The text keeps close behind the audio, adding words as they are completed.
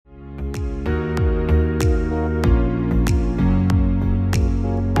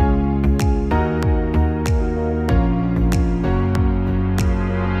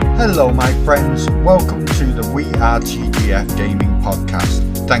Hello my friends, welcome to the We Are TGF Gaming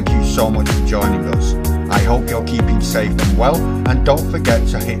Podcast. Thank you so much for joining us. I hope you're keeping safe and well, and don't forget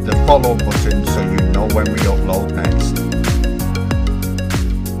to hit the follow button so you know when we upload next.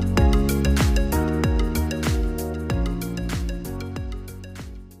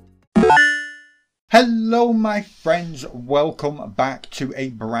 Hello my friends, welcome back to a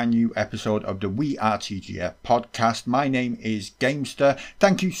brand new episode of the We Are TGF podcast. My name is Gamester.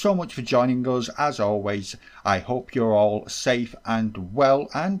 Thank you so much for joining us. As always, I hope you're all safe and well,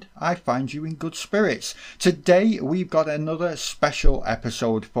 and I find you in good spirits. Today we've got another special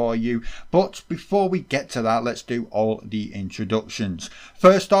episode for you, but before we get to that, let's do all the introductions.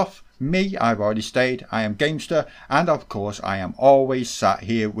 First off, me, I've already stayed, I am Gamester, and of course I am always sat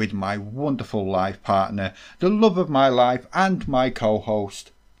here with my wonderful life partner, the love of my life and my co-host,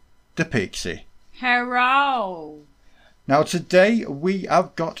 the Pixie. Hello! Now today we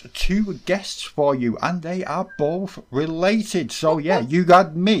have got two guests for you, and they are both related. So yeah, you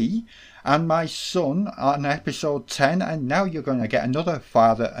got me and my son on episode 10, and now you're going to get another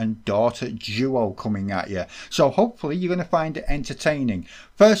father and daughter duo coming at you. So hopefully you're going to find it entertaining.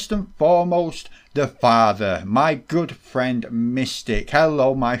 First and foremost, the father, my good friend Mystic.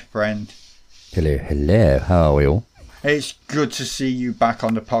 Hello, my friend. Hello, how are you all? It's good to see you back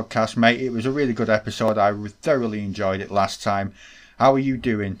on the podcast, mate. It was a really good episode. I thoroughly enjoyed it last time. How are you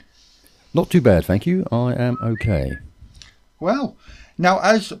doing? Not too bad, thank you. I am okay. Well, now,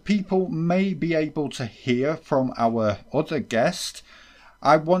 as people may be able to hear from our other guest,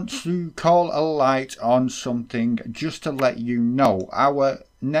 I want to call a light on something just to let you know. Our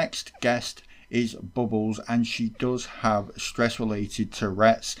next guest is Bubbles, and she does have stress-related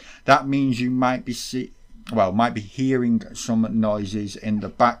Tourette's. That means you might be hearing some noises in the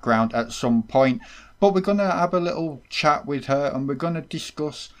background at some point, but we're going to have a little chat with her, and we're going to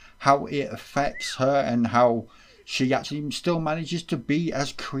discuss how it affects her and how she actually still manages to be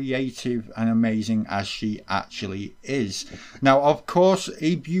as creative and amazing as she actually is. Now, of course,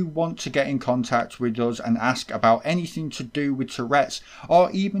 if you want to get in contact with us and ask about anything to do with Tourette's,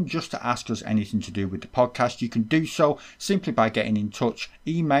 or even just to ask us anything to do with the podcast, you can do so simply by getting in touch.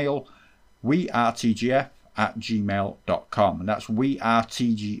 Email wearetgf@gmail.com, and that's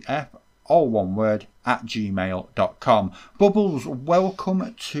wearetgf, all one word, @gmail.com. Bubbles,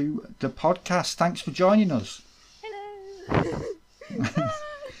 welcome to the podcast. Thanks for joining us.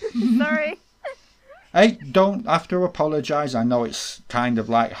 Sorry. Hey, don't have to apologise. I know it's kind of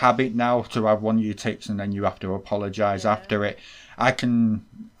like habit now to have one of your tics and then you have to apologise after it. I can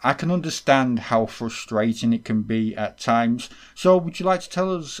understand how frustrating it can be at times. So would you like to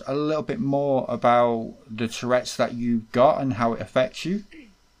tell us a little bit more about the Tourette's that you've got and how it affects you?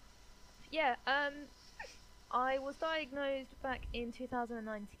 Yeah, I was diagnosed back in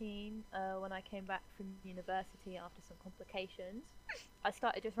 2019 when I came back from university after some complications. I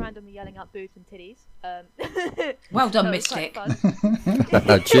started just randomly yelling out boobs and titties. Well done, Mystic.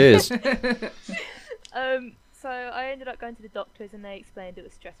 Cheers. So I ended up going to the doctors, and they explained it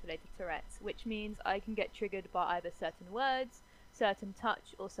was stress-related Tourette's, which means I can get triggered by either certain words, certain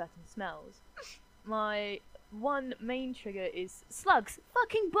touch, or certain smells. My one main trigger is slugs.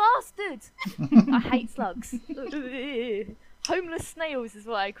 Fucking bastards! I hate slugs. Homeless snails is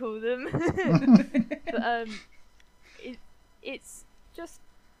what I call them. But it's just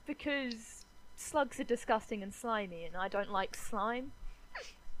because slugs are disgusting and slimy, and I don't like slime.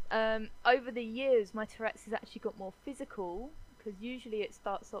 Over the years, my Tourette's has actually got more physical, because usually it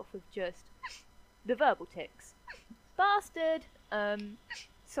starts off with just the verbal tics. Bastard!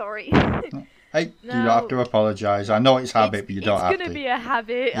 Sorry. Hey, you don't have to apologise. I know it's habit, but you don't have to. It's going to be a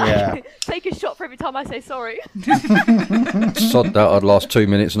habit. Yeah. Take a shot for every time I say sorry. Sod that, I'd last 2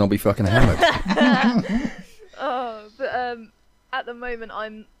 minutes and I'll be fucking hammered. At the moment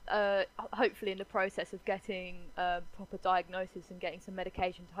I'm hopefully in the process of getting proper diagnosis and getting some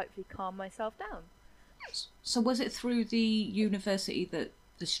medication to hopefully calm myself down. So was it through the university that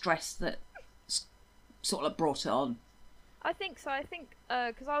the stress that sort of brought it on? I think so. I think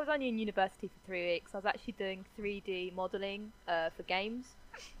because I was only in university for 3 weeks, I was actually doing 3D modelling for games.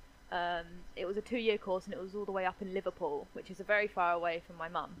 It was a 2-year course, and it was all the way up in Liverpool, which is very far away from my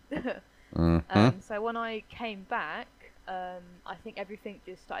mum. So when I came back, I think everything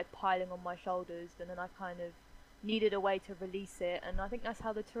just started piling on my shoulders, and then I kind of needed a way to release it, and I think that's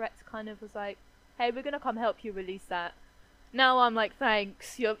how the Tourette's kind of was like, hey, we're going to come help you release that. Now I'm like,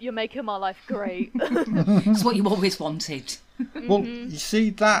 thanks, you're making my life great. It's what you always wanted. Well, you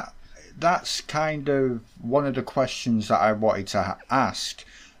see, that's kind of one of the questions that I wanted to ask.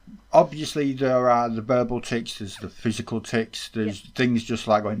 obviously there are the verbal tics, there's the physical tics, there's things just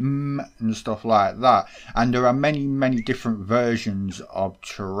like going and stuff like that, and there are many different versions of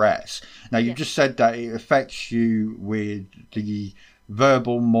Tourette's. Now you just said that it affects you with the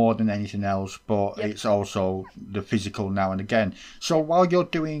verbal more than anything else, but it's also the physical now and again. So while you're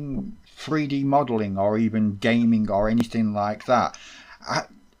doing 3D modeling or even gaming or anything like that,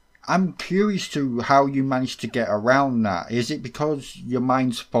 I'm curious to how you manage to get around that. Is it because your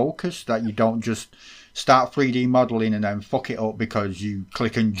mind's focused that you don't just start 3D modeling and then fuck it up because you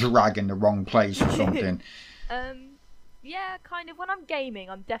click and drag in the wrong place or something? Yeah, kind of. When I'm gaming,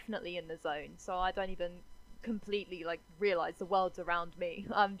 I'm definitely in the zone, so I don't even completely realize the world's around me.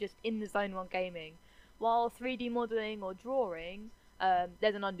 I'm just in the zone while gaming. While 3D modeling or drawing,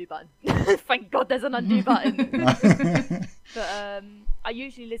 there's an undo button. Thank God there's an undo button. But I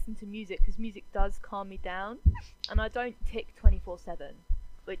usually listen to music because music does calm me down, and I don't tick 24/7,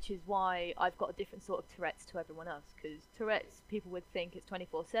 which is why I've got a different sort of Tourette's to everyone else. Because Tourette's, people would think it's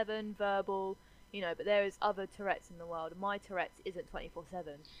 24/7 verbal, but there is other Tourette's in the world. My Tourette's isn't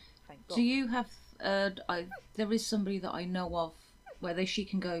 24/7. Thank God. Do you have? There is somebody that I know of where she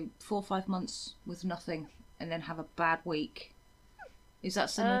can go 4 or 5 months with nothing and then have a bad week. Is that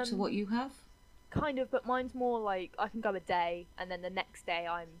similar to what you have? Kind of, but mine's more like I can go a day, and then the next day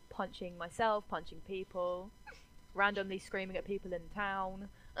I'm punching myself, punching people, randomly screaming at people in town.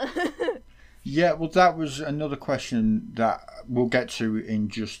 Yeah, well, that was another question that we'll get to in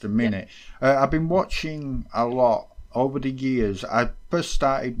just a minute. I've been watching a lot over the years. I first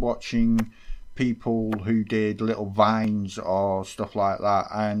started watching people who did little vines or stuff like that,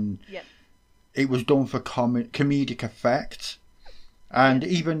 and it was done for comedic effect. And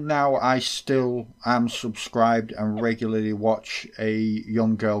even now, I still am subscribed and regularly watch a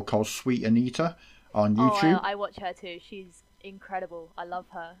young girl called Sweet Anita on YouTube. Oh, I watch her too. She's incredible. I love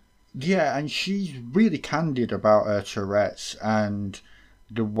her. Yeah, and she's really candid about her Tourette's and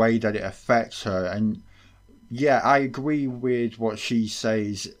the way that it affects her. And yeah, I agree with what she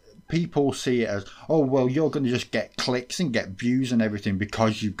says. People see it as, oh, well, you're going to just get clicks and get views and everything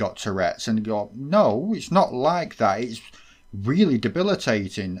because you've got Tourette's. And you go, no, it's not like that. It's really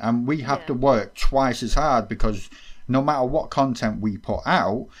debilitating, and we have to work twice as hard because no matter what content we put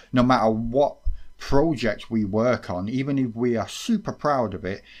out, no matter what project we work on, even if we are super proud of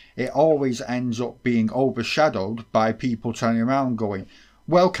it, it always ends up being overshadowed by people turning around going,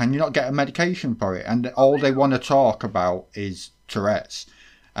 well, can you not get a medication for it? And all they want to talk about is Tourette's,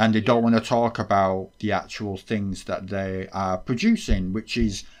 and they don't want to talk about the actual things that they are producing, which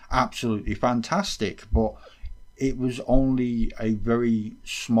is absolutely fantastic. But it was only a very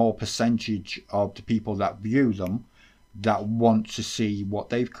small percentage of the people that view them that want to see what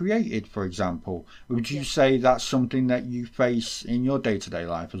they've created, for example. Would you say that's something that you face in your day-to-day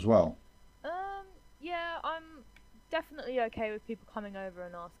life as well? Yeah, I'm definitely okay with people coming over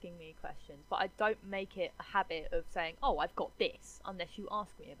and asking me questions, but I don't make it a habit of saying, oh, I've got this, unless you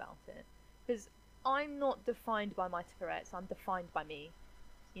ask me about it. Because I'm not defined by my Tourette's, I'm defined by me,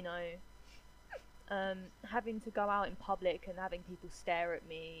 having to go out in public and having people stare at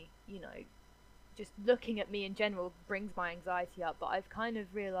me, just looking at me in general brings my anxiety up. But I've kind of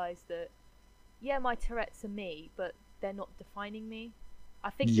realised that, my Tourette's are me, but they're not defining me. I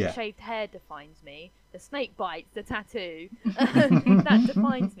think the shaved hair defines me, the snake bites, the tattoo, that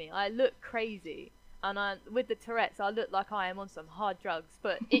defines me. I look crazy, and with the Tourette's I look like I am on some hard drugs,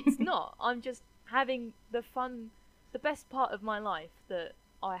 but it's not. I'm just having the best part of my life that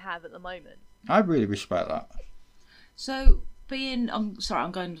I have at the moment. I really respect that. So,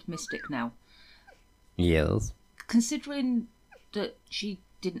 I'm going mystic now. Yes. Considering that she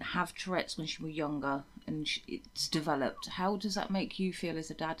didn't have Tourette's when she was younger and it's developed, how does that make you feel as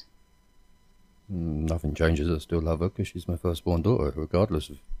a dad? Nothing changes. I still love her because she's my firstborn daughter, regardless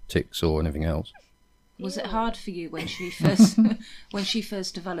of tics or anything else. Was it hard for you when she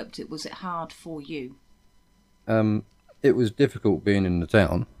first developed it? Was it hard for you? It was difficult being in the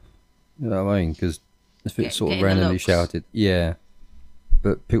town. You know what I mean? Because if it's sort of randomly shouted,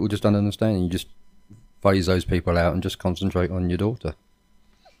 but people just don't understand. You just phase those people out and just concentrate on your daughter.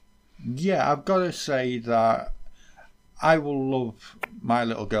 Yeah, I've got to say that I will love my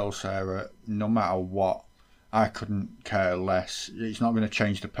little girl Sarah no matter what. I couldn't care less. It's not going to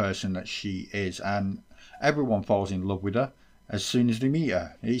change the person that she is, and everyone falls in love with her as soon as they meet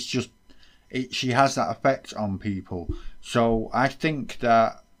her. It's just, she has that effect on people. So I think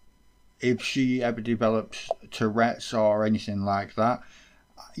that if she ever develops Tourette's or anything like that,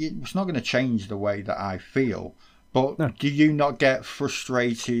 it's not going to change the way that I feel. But no. Do you not get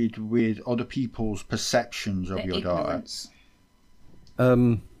frustrated with other people's perceptions of your daughter?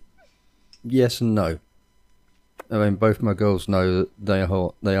 yes and no. I mean, both my girls know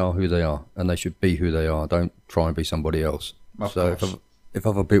that they are who they are, and they should be who they are. Don't try and be somebody else. So if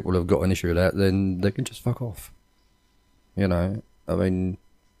other people have got an issue with that, then they can just fuck off. You know, I mean,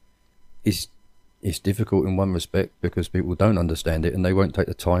 it's difficult in one respect because people don't understand it and they won't take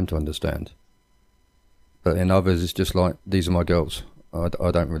the time to understand. But in others, it's just like, these are my girls. I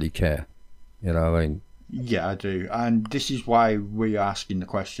don't really care. You know what I mean? Yeah, I do. And this is why we're asking the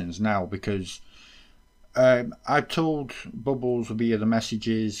questions now, because I told Bubbles via the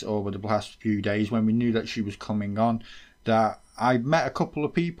messages over the past few days when we knew that she was coming on that I met a couple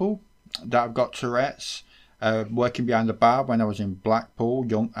of people that have got Tourette's working behind the bar when I was in Blackpool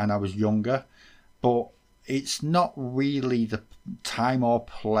and I was younger. But it's not really the time or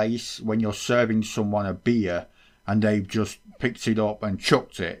place when you're serving someone a beer and they've just picked it up and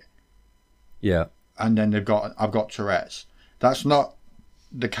chucked it. Yeah. And then I've got Tourette's. That's not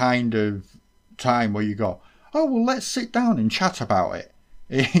the kind of time where you go, oh, well, let's sit down and chat about it.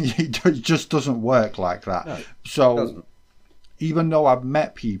 It just doesn't work like that. No, so even though I've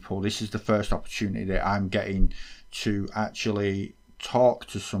met people, this is the first opportunity that I'm getting to actually talk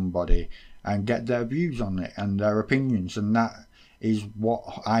to somebody and get their views on it and their opinions, and that is what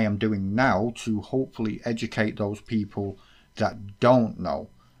I am doing now to hopefully educate those people that don't know.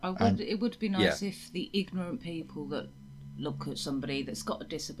 It would be nice if the ignorant people that look at somebody that's got a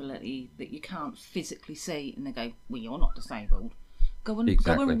disability that you can't physically see and they go, well, you're not disabled. Go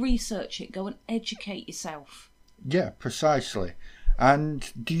and research it. Go and educate yourself. Yeah, precisely.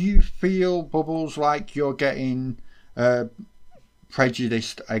 And do you feel, Bubbles, like you're getting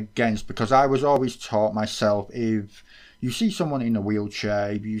prejudiced against? Because I was always taught myself, if you see someone in a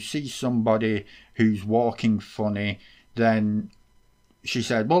wheelchair, if you see somebody who's walking funny, then she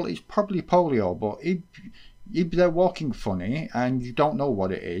said, well, it's probably polio. But if they're walking funny and you don't know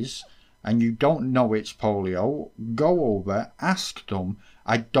what it is and you don't know it's polio, go over, ask them.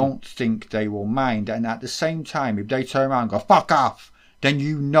 I don't think they will mind. And at the same time, if they turn around and go, fuck off, then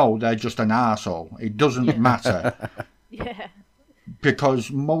you know they're just an arsehole. It doesn't matter. Yeah.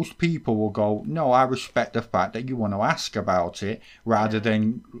 Because most people will go, no, I respect the fact that you want to ask about it, rather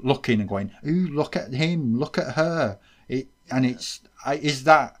than looking and going, ooh, look at him, look at her. Is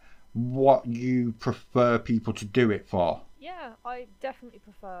that what you prefer people to do it for? Yeah, I definitely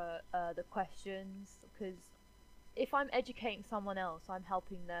prefer the questions, because if I'm educating someone else, I'm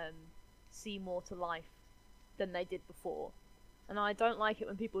helping them see more to life than they did before. And I don't like it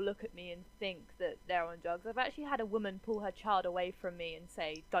when people look at me and think that they're on drugs. I've actually had a woman pull her child away from me and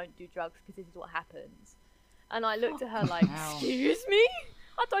say, don't do drugs because this is what happens. And I looked at her like, excuse me?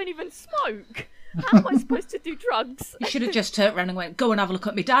 I don't even smoke. How am I supposed to do drugs? You should have just turned around and went, go and have a look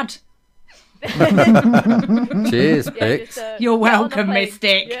at me dad. Cheers, Pix. You're welcome,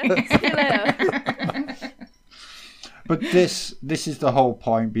 Mystic. Yeah, see you later. But this is the whole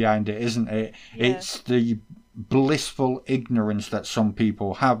point behind it, isn't it? Yeah. It's the blissful ignorance that some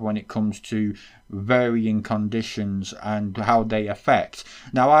people have when it comes to varying conditions and how they affect.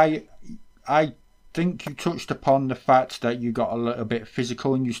 Now, I think you touched upon the fact that you got a little bit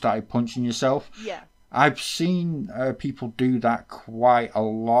physical and you started punching yourself. Yeah. I've seen people do that quite a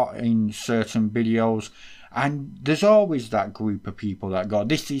lot in certain videos, and there's always that group of people that go,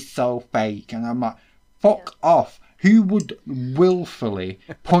 this is so fake, and I'm like, fuck off. Who would willfully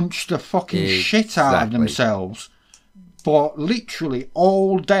punch the fucking shit out of themselves for literally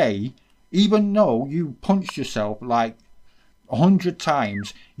all day, even though you punched yourself like 100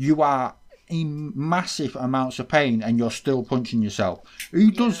 times, you are in massive amounts of pain and you're still punching yourself? Who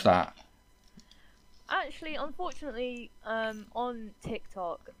does that? Actually, unfortunately, on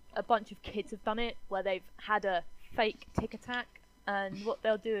TikTok, a bunch of kids have done it, where they've had a fake tic attack, and what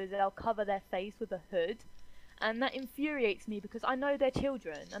they'll do is they'll cover their face with a hood. And that infuriates me because I know they're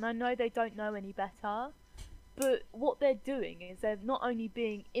children and I know they don't know any better. But what they're doing is they're not only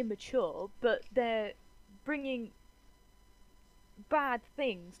being immature, but they're bringing bad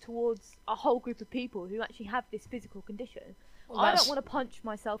things towards a whole group of people who actually have this physical condition. Well, I don't want to punch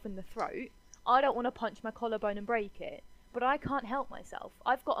myself in the throat. I don't want to punch my collarbone and break it. But I can't help myself.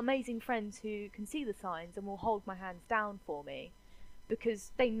 I've got amazing friends who can see the signs and will hold my hands down for me, because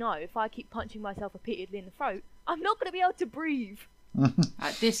they know if I keep punching myself repeatedly in the throat, I'm not going to be able to breathe.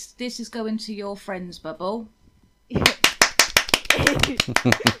 This is going to your friends, Bubble. Yay!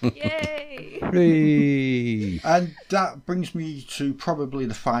 And that brings me to probably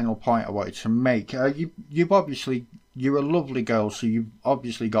the final point I wanted to make. You're a lovely girl, so you've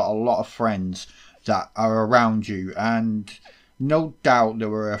obviously got a lot of friends that are around you, and no doubt there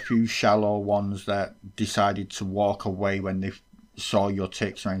were a few shallow ones that decided to walk away when they saw your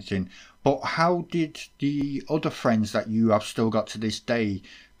tics or anything. But how did the other friends that you have still got to this day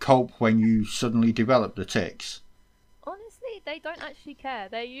cope when you suddenly developed the tics? Honestly, they don't actually care.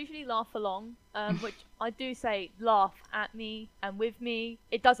 They usually laugh along, which I do say, laugh at me and with me.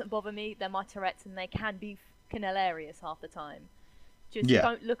 It doesn't bother me. They're my Tourette's and they can be fucking hilarious half the time. Just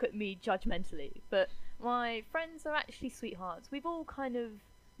don't look at me judgmentally. But my friends are actually sweethearts. We've all kind of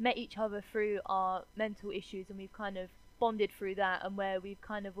met each other through our mental issues and we've kind of bonded through that, and where we've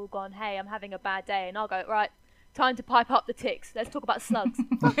kind of all gone, hey, I'm having a bad day, and I'll go, right, time to pipe up the tics. Let's talk about slugs.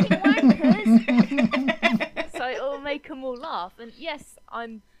 Fucking wankers. So it'll make them all laugh. And yes,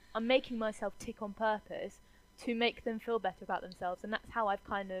 I'm making myself tick on purpose to make them feel better about themselves, and that's how I've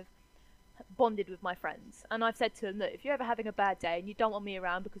kind of bonded with my friends. And I've said to them, look, if you're ever having a bad day and you don't want me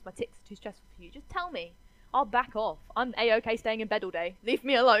around because my tics are too stressful for you, just tell me. I'll back off. I'm A-okay staying in bed all day. Leave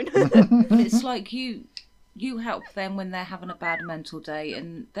me alone. It's like you help them when they're having a bad mental day,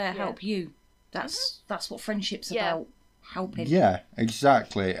 and they help you. That's what friendship's about. Helping. Yeah,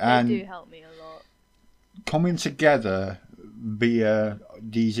 exactly. They do help me a lot. Coming together via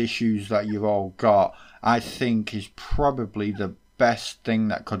these issues that you've all got, I think is probably the best thing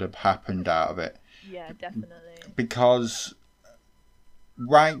that could have happened out of it. Yeah, definitely. Because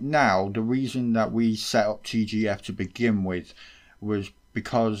right now, the reason that we set up TGF to begin with was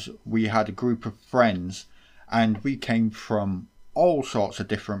because we had a group of friends and we came from all sorts of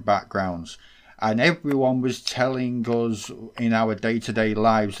different backgrounds, and everyone was telling us in our day-to-day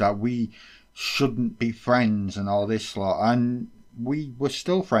lives that we shouldn't be friends and all this lot, and we were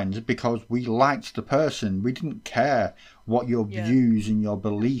still friends because we liked the person. We didn't care what your views and your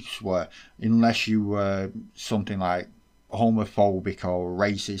beliefs were, unless you were something like homophobic or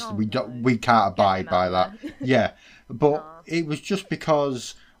racist. We can't abide by that. Yeah, but it was just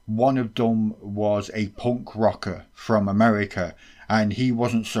because one of them was a punk rocker from America, and he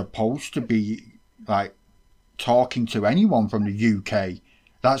wasn't supposed to be like talking to anyone from the UK.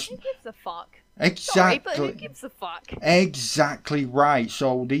 Who gives a fuck? Exactly. Sorry, but who gives a fuck? Exactly right.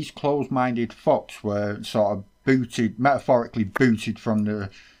 So these closed-minded fucks were sort of metaphorically booted from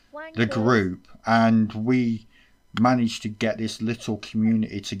the group, and we managed to get this little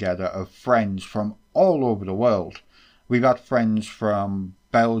community together of friends from all over the world. We've had friends from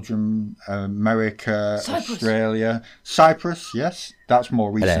Belgium, America, Cyprus. Australia, Cyprus. Yes, that's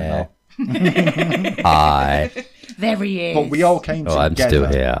more recent now. Hi. There he is. But we all came together. I'm still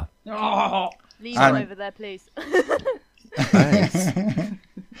here. Oh. Leave him over there, please. Thanks.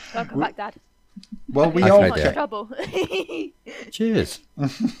 Don't come back, Dad. Well, we Okay, all I'm dear. in trouble. Cheers. Well,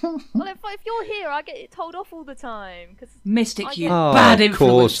 if you're here, I get it told off all the time. Mystic, you Oh, bad of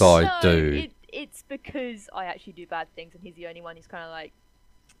influence. course I do. It's because I actually do bad things, and he's the only one who's kind of like,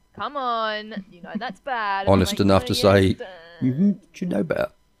 come on, that's bad. And I'm Honest like, enough to yes, say, but- you should know better.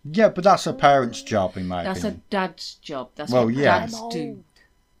 Yeah, but that's a parent's job, in my That's a opinion. dad's job. That's Well, what yeah. dads I'm do. old.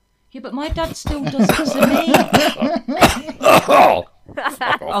 Yeah, but my dad still does it to me. Oh,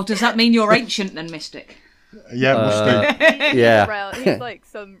 Oh, does that mean you're ancient then, Mystic? Yeah, must do. yeah. He's like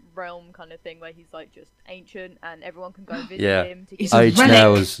some realm kind of thing where he's like just ancient and everyone can go visit Yeah. him to He's get a Age relic.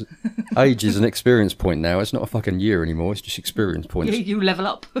 now is age is an experience point now. It's not a fucking year anymore. It's just experience points. You level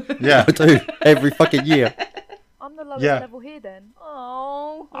up. Yeah. I do every fucking year I'm the lowest Yeah. level here then.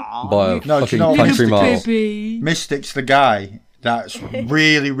 Oh. by a No, do you fucking know what? country mile. Baby. Mystic's the guy that's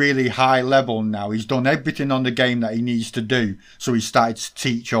really, really high level now. He's done everything on the game that he needs to do, so he started to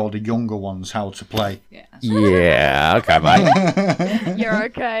teach all the younger ones how to play. Yeah. Yeah, okay, mate. You're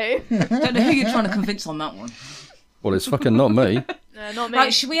okay. Don't know who you're trying to convince on that one. Well, it's fucking not me. No, not me.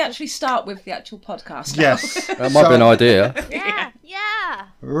 Right, should we actually start with the actual podcast now? Yes. That might be an idea. Yeah.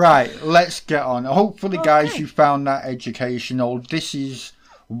 Right, let's get on. Hopefully, guys, Okay. you found that educational. This is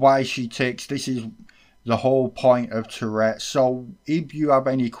why she ticks. This is the whole point of Tourette. So if you have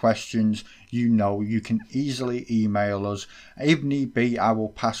any questions, you can easily email us. If need be, I will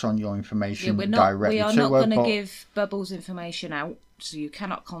pass on your Yeah, information we directly are to not her. going to but give Bubbles information out, so you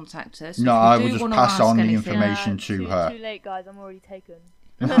cannot contact us. No, If you I do will just wanna pass ask on the anything- information to too, her. Too late, guys. I'm already taken.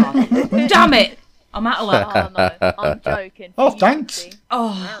 Oh, damn it! I'm out of luck. Oh no, I'm joking. Oh, You thanks. see.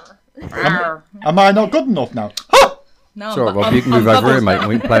 Oh, Am I not good enough now? no, Sorry, Rob, you can move over here, mate, and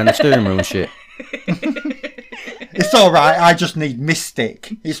we can play on the steering wheel and shit. It's all right. I just need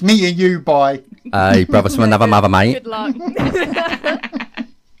Mystic. It's me and you, boy. Hey, brother to another mother, mate. Good luck.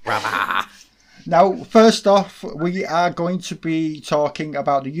 Now, first off, we are going to be talking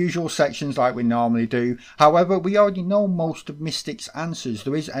about the usual sections like we normally do. However, we already know most of Mystic's answers.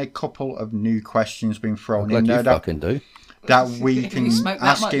 There is a couple of new questions being thrown in Glad there you that fucking do. that we can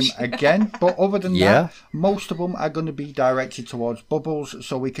ask him again. But other than that, most of them are going to be directed towards Bubbles,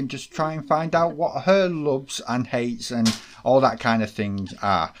 so we can just try and find out what her loves and hates and all that kind of things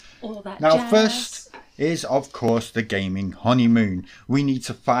are. All that now, jazz. first is, of course, the gaming honeymoon. We need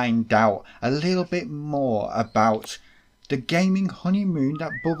to find out a little bit more about the gaming honeymoon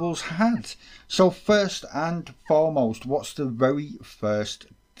that Bubbles had. So first and foremost, what's the very first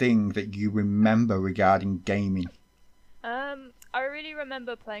thing that you remember regarding gaming? I really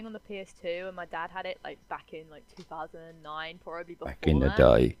remember playing on the PS2, and my dad had it like back in like 2009, probably before Back in the that.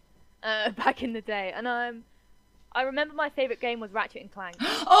 day. Back in the day, and I remember my favourite game was Ratchet and Clank.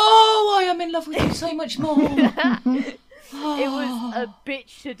 Oh, I am in love with you so much more. It was a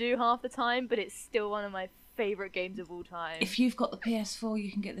bitch to do half the time, but it's still one of my favourite games of all time. If you've got the PS4,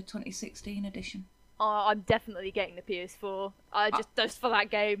 you can get the 2016 edition. Oh, I'm definitely getting the PS4. Just for that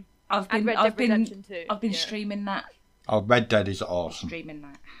game. I've And Red Dead Redemption 2. I've been streaming that. Oh, Red Dead is awesome. Streaming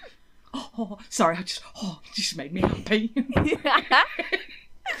that. Oh, sorry, it just made me happy.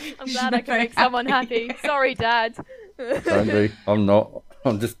 I'm glad I can make someone happy. Sorry, Dad. Don't be. I'm not.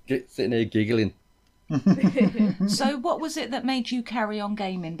 I'm just sitting here giggling. So what was it that made you carry on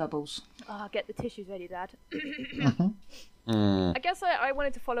gaming, Bubbles? Oh, get the tissues ready, Dad. I guess I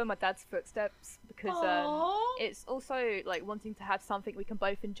wanted to follow my dad's footsteps because it's also like wanting to have something we can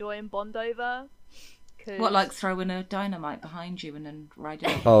both enjoy and bond over. What, like throwing a dynamite behind you and then riding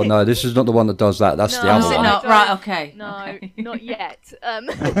off? Oh no, this is not the one that does that. That's the other Is it one. not? Right, okay. No, okay. not yet.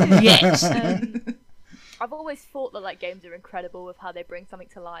 Yes. I've always thought that like games are incredible with how they bring something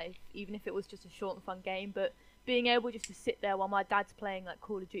to life, even if it was just a short and fun game. But being able just to sit there while my dad's playing like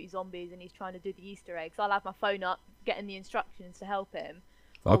Call of Duty Zombies and he's trying to do the Easter eggs, I'll have my phone up, getting the instructions to help him.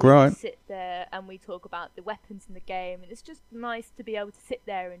 Oh, great. We sit there and we talk about the weapons in the game, and it's just nice to be able to sit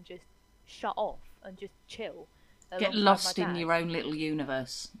there and just shut off and just chill. Get lost in your own little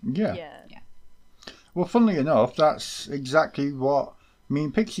universe. Yeah. Well, funnily enough, that's exactly what me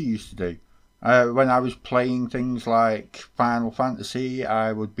and Pixie used to do. When I was playing things like Final Fantasy,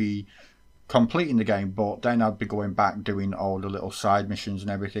 I would be completing the game, but then I'd be going back doing all the little side missions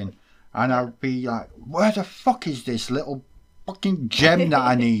and everything. And I'd be like, where the fuck is this little fucking gem that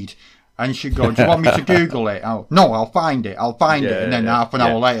I need? And she'd go, do you want me to Google it? Oh, no, I'll find it. And then half an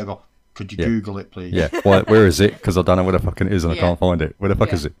hour later, I go, could you Google it, please? Yeah. Where is it? Because I don't know where the fuck it is and I can't find it. Where the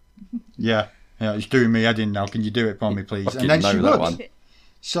fuck is it? Yeah, it's doing me head in now. Can you do it for me, please? Fucking And then know she that would. one.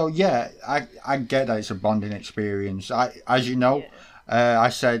 So yeah, I get that it's a bonding experience. As you know, I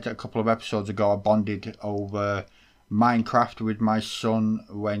said a couple of episodes ago, I bonded over Minecraft with my son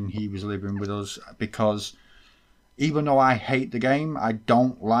when he was living with us, because even though I hate the game, I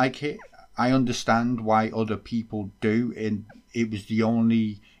don't like it. I understand why other people do, and it was the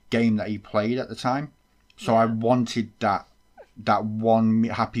only game that he played at the time. So I wanted that one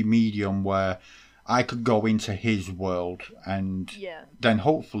happy medium where I could go into his world and then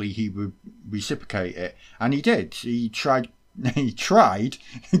hopefully he would reciprocate it. And he did. He tried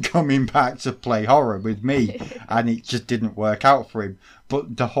coming back to play horror with me and it just didn't work out for him.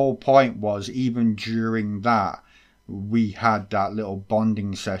 But the whole point was, even during that, we had that little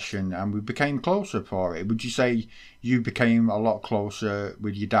bonding session and we became closer for it. Would you say you became a lot closer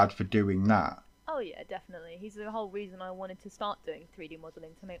with your dad for doing that? Oh yeah, definitely. He's the whole reason I wanted to start doing 3D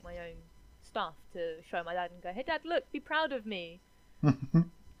modelling, to make my own stuff, to show my dad and go, hey Dad, look, be proud of me.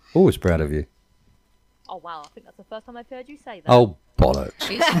 Always proud of you. Oh wow, I think that's the first time I've heard you say that. Oh, bollocks.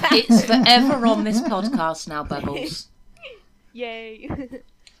 It's forever on this podcast now, Bubbles. Yay.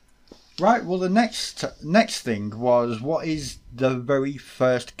 Right, well the next thing was, what is the very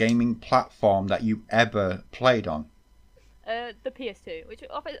first gaming platform that you ever played on? The PS2, which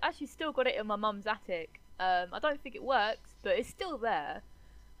I've actually still got it in my mum's attic. I don't think it works, but it's still there.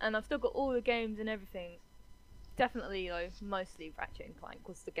 And I've still got all the games and everything. Definitely, though, mostly Ratchet and Clank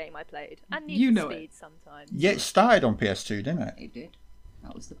was the game I played. And Need for Speed sometimes. Yeah, it started on PS2, didn't it? It did.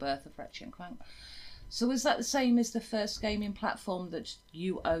 That was the birth of Ratchet and Clank. So was that the same as the first gaming platform that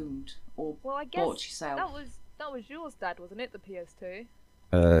you owned or bought yourself? That was yours, Dad, wasn't it? The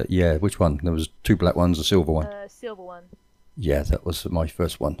PS2. Yeah, which one? There was two black ones, a silver one. Silver one. Yeah, that was my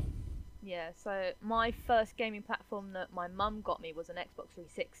first one. Yeah, so my first gaming platform that my mum got me was an Xbox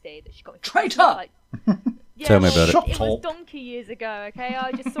 360 that she got me. Traitor! Yeah, Tell me about it. It was donkey years ago, okay?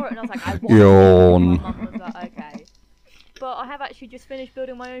 I just saw it and I was like, I want Yawn. it. My mum was like, okay. But I have actually just finished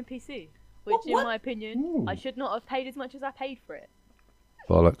building my own PC, which in my opinion, I should not have paid as much as I paid for it.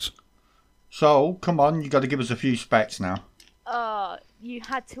 Bollocks. So, come on, you got to give us a few specs now. You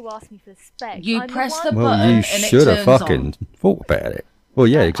had to ask me for the specs. You press the Well, button you and should have it turns fucking on. thought about it. Well,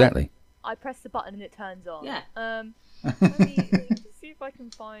 yeah, exactly. I press the button and it turns on. Yeah. Let me see if I can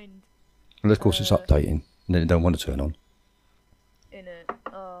find. Unless, of course, it's updating, and then it don't want to turn on. In it.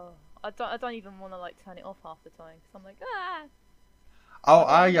 Oh, I don't even want to like turn it off half the time because I'm like, ah. Oh,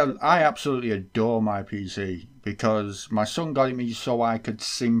 I absolutely adore my PC because my son got it me so I could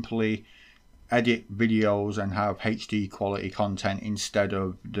simply edit videos and have HD quality content instead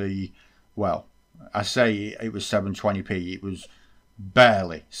of the, well, I say it was 720p. It was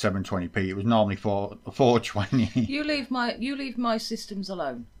barely 720p. It was normally 420. You leave my systems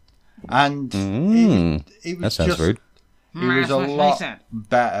alone. And it was that sounds rude. It was a lot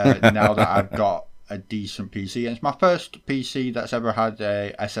better now that I've got a decent PC. And it's my first PC that's ever had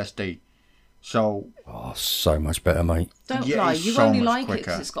a SSD. So... Oh, so much better, mate. Don't lie, you so only much like it quicker.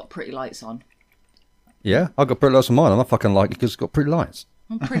 because it's got pretty lights on. Yeah, I got pretty lights on mine, and I fucking like it because it's got pretty lights.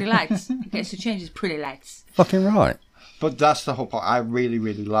 Pretty lights. It gets to change his pretty lights. Fucking right. But that's the whole point. I really,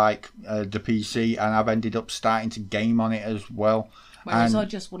 really like the PC, and I've ended up starting to game on it as well. Whereas and I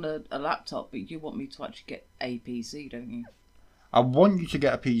just want a laptop, but you want me to actually get a PC, don't you? I want you to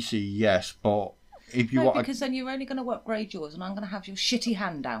get a PC, yes, but if you want... because then you're only going to upgrade yours, and I'm going to have your shitty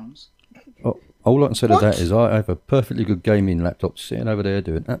hand-downs. Oh, all I can say to What? that is I have a perfectly good gaming laptop sitting over there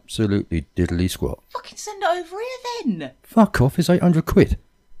doing absolutely diddly squat. Fucking send it over here then. Fuck off, it's 800 quid.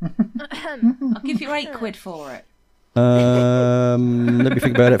 I'll give you £8 for it. Let me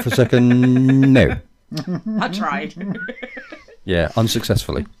think about it for a second. No. I tried. Yeah,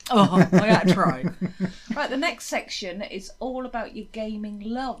 unsuccessfully. Oh, I had to try. Right, the next section is all about your gaming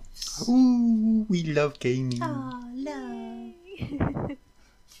loves. Ooh, we love gaming. Oh, love.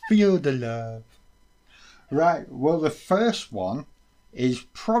 Feel the love. Right, well, the first one is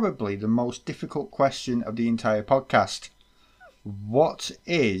probably the most difficult question of the entire podcast. What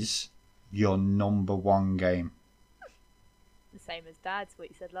is your number one game? The same as Dad's, what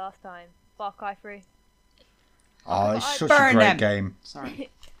you said last time. Far Cry 3. Oh, it's such a Burn great them. game. Sorry.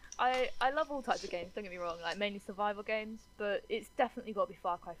 I love all types of games, don't get me wrong, like mainly survival games, but it's definitely got to be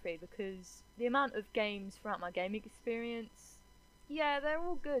Far Cry 3 because the amount of games throughout my gaming experience, yeah, they're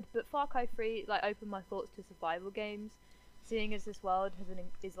all good, but Far Cry 3 like opened my thoughts to survival games, seeing as this world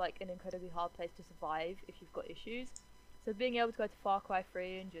is like an incredibly hard place to survive if you've got issues. So being able to go to Far Cry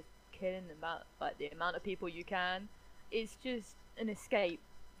 3 and just killing the amount of people you can, it's just an escape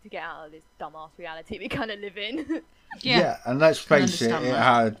to get out of this dumbass reality we kind of live in. Yeah, and let's face it, understand it that.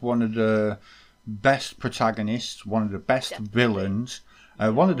 had one of the best protagonists, one of the best villains,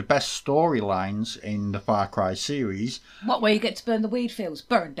 one of the best storylines in the Far Cry series. What, where you get to burn the weed fields?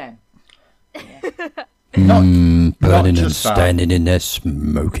 Burn them. Burning and just that. standing in there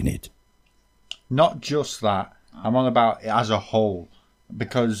smoking it. Not just that, I'm on about it as a whole,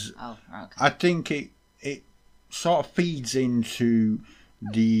 because Oh, okay. I think it sort of feeds into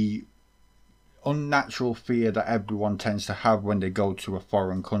the unnatural fear that everyone tends to have when they go to a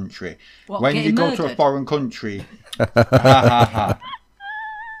foreign country. What, When you getting go to a murdered? foreign country, ha ha ha.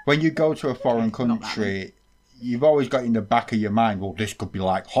 When you go to a foreign not that country, you've always got in the back of your mind, well, this could be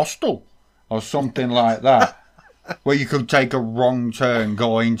like Hostel or something like that, where you could take a wrong turn,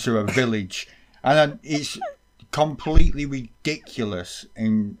 go into a village, and then it's completely ridiculous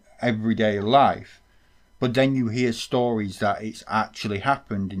in everyday life. But then you hear stories that it's actually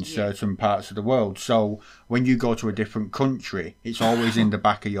happened in certain parts of the world. So when you go to a different country, it's always in the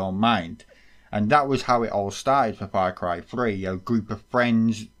back of your mind. And that was how it all started for Far Cry 3. A group of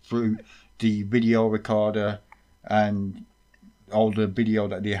friends through the video recorder and all the video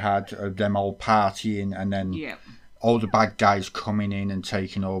that they had of them all partying, and then Yeah. all the bad guys coming in and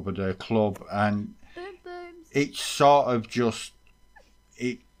taking over the club. And Boom, booms. it sort of just...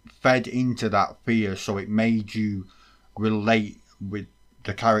 it fed into that fear, so it made you relate with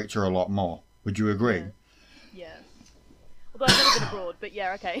the character a lot more. Would you agree? Yeah. Although I've never been abroad, but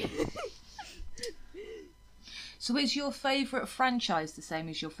yeah, okay. So is your favourite franchise the same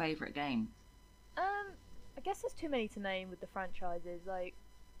as your favourite game? I guess there's too many to name with the franchises. Like,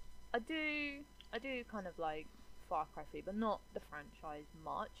 I do kind of like Far Cry 3, but not the franchise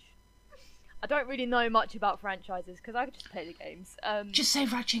much. I don't really know much about franchises because I just play the games. Just say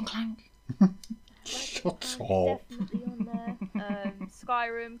Ratchet and Clank. Shut up. Definitely on there.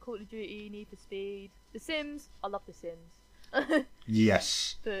 Skyrim, Call of Duty, Need for Speed, The Sims. I love The Sims.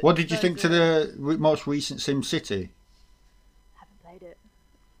 Yes. But What did you those think to the most recent Sim City? Haven't played it.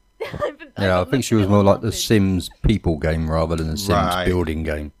 I Yeah, I got think she looked was at more it like the once. Sims people game rather than the Sims Right. building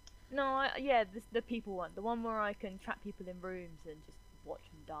game. No, yeah, the people one. The one where I can trap people in rooms and just watch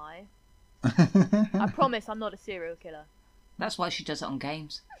them die. I promise I'm not a serial killer. That's why she does it on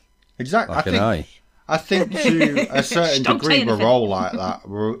games. Exactly. Fucking I think to a certain Don't degree say we're anything. all like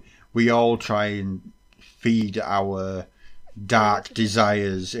that. We all try and feed our dark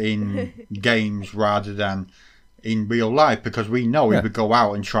desires in games rather than in real life, because we know if we go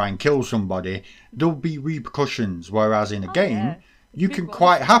out and try and kill somebody, there'll be repercussions, whereas in a game you can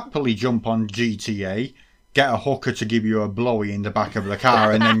quite happily jump on GTA, get a hooker to give you a blowy in the back of the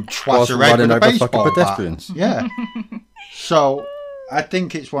car and then twat her head with a baseball bat. Yeah. So I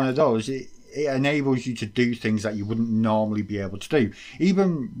think it's one of those, it enables you to do things that you wouldn't normally be able to do,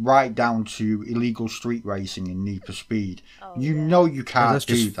 even right down to illegal street racing in Need for Speed. You know you can't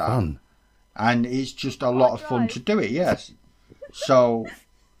do that. Fun. And it's just a lot of fun to do it, yes. So,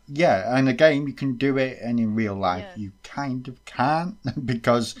 yeah, in a game you can do it, and in real life you kind of can't,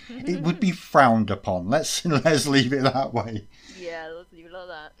 because it would be frowned upon. Let's leave it that way. Yeah, let's leave it like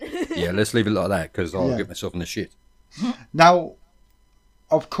that. Yeah, let's leave it like that, because I'll get myself in the shit. Now,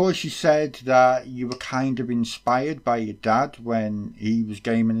 of course, you said that you were kind of inspired by your dad when he was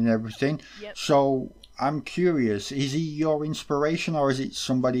gaming and everything. Yep. So I'm curious, is he your inspiration, or is it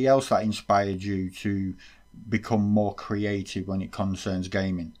somebody else that inspired you to become more creative when it concerns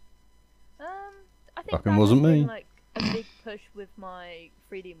gaming? I think Fucking wasn't me. Like a big push with my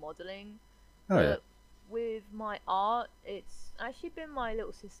 3D modelling. Oh yeah. With my art, it's actually been my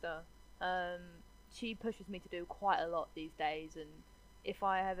little sister. She pushes me to do quite a lot these days, and if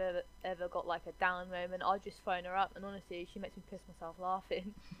I have ever got like a down moment, I'll just phone her up, and honestly, she makes me piss myself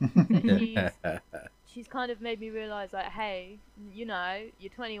laughing. So she's kind of made me realise, like, hey, you know,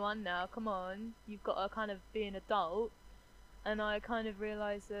 you're 21 now, come on, you've got to kind of be an adult. And I kind of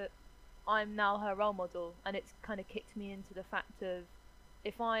realised that I'm now her role model, and it's kind of kicked me into the fact of,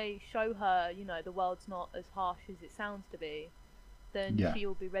 if I show her, you know, the world's not as harsh as it sounds to be, then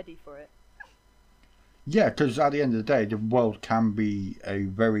she'll be ready for it. Yeah, because at the end of the day, the world can be a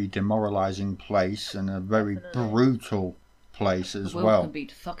very demoralising place and a very brutal place as well. The world can be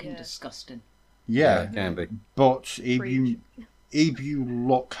fucking disgusting. Yeah, it can be. But if you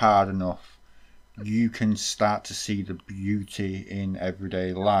look hard enough, you can start to see the beauty in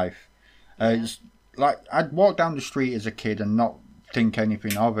everyday life. It's like, I'd walk down the street as a kid and not think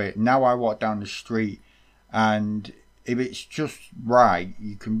anything of it. Now I walk down the street, and if it's just right,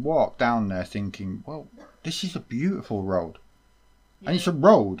 you can walk down there thinking, well, this is a beautiful road. Yeah. And it's a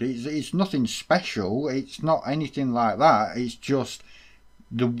road. It's nothing special. It's not anything like that. It's just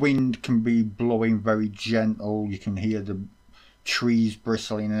the wind can be blowing very gentle. You can hear the trees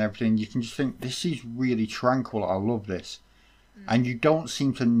bristling and everything. You can just think, this is really tranquil. I love this. And you don't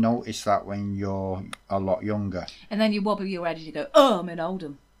seem to notice that when you're a lot younger. And then you wobble your head and you go, oh, I'm in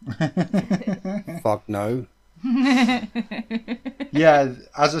Oldham. Fuck no. Yeah,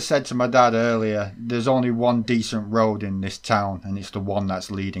 as I said to my dad earlier, there's only one decent road in this town, and it's the one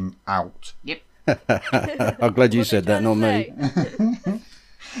that's leading out. Yep. I'm glad you said that, not me.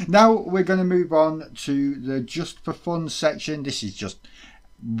 Now we're going to move on to the Just for Fun section. This is just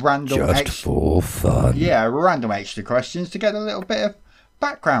random for fun. Yeah, random extra questions to get a little bit of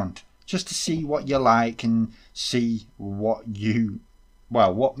background, just to see what you like and see what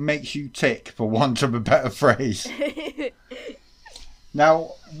makes you tick, for want of a better phrase.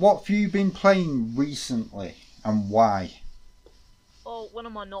 Now, what have you been playing recently, and why? Oh, when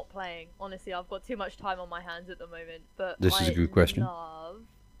am I not playing? Honestly, I've got too much time on my hands at the moment. But this is a good question. I love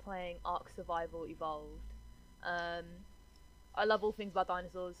playing Ark Survival Evolved. I love all things about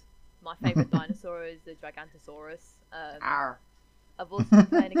dinosaurs. My favourite dinosaur is the Gigantosaurus. I've also been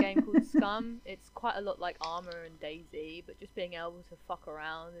playing a game called Scum. It's quite a lot like Armour and DayZ, but just being able to fuck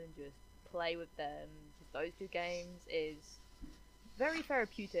around and just play with them. Just those two games is very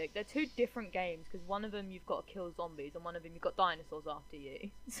therapeutic. They're two different games, because one of them you've got to kill zombies, and one of them you've got dinosaurs after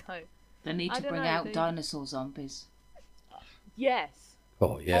you. So they need to bring out dinosaur zombies. Yes.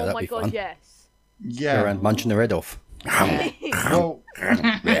 Oh yeah, that'd be fun. Oh my god, yes. Yeah. Go around munching their head off. Well,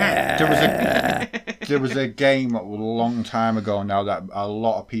 there was a game a long time ago now that a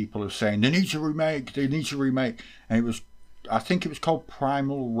lot of people are saying they need to remake, and I think it was called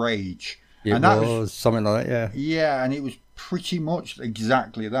Primal Rage. It was something like that, yeah. Yeah, and it was pretty much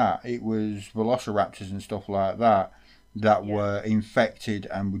exactly that. It was velociraptors and stuff like that were infected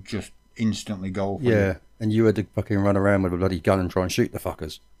and would just instantly go for you. And you had to fucking run around with a bloody gun and try and shoot the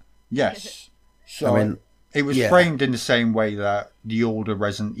fuckers. Yes. So I mean, it was framed in the same way that the older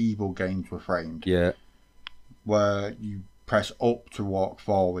Resident Evil games were framed. Yeah. Where you press up to walk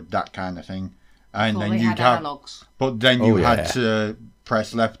forward, that kind of thing. And Before then you'd have analogs. But then you had to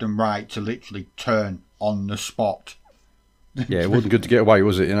press left and right to literally turn on the spot. Yeah, it wasn't good to get away,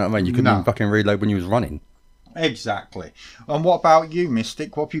 was it? You know what I mean? You couldn't even fucking reload when you was running. Exactly. And what about you,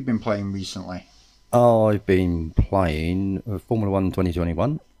 Mystic? What have you been playing recently? I've been playing Formula 1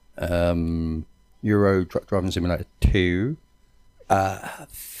 2021. Euro Truck Driving Simulator 2.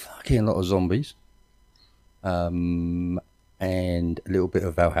 Fucking a lot of zombies. And a little bit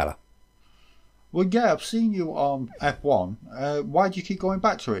of Valhalla. Well, yeah, I've seen you on F1. Why do you keep going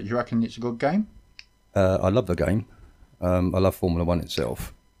back to it? Do you reckon it's a good game? I love the game. I love Formula 1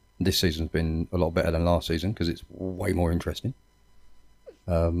 itself. This season's been a lot better than last season because it's way more interesting.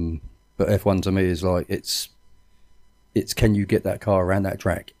 But F1 to me is like, it's can you get that car around that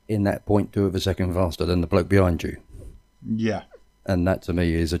track in that 0.2 of a second faster than the bloke behind you? Yeah. And that to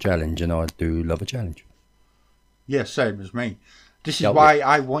me is a challenge, and I do love a challenge. Yeah, same as me. This is why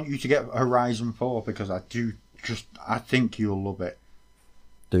I want you to get Horizon 4, because I think you'll love it.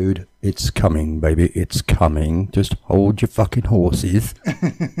 Dude, it's coming, baby. It's coming. Just hold your fucking horses.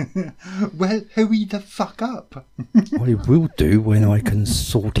 Well, hurry the fuck up. What I will do when I can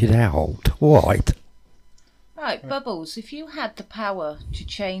sort it out. Right. Right, Bubbles, if you had the power to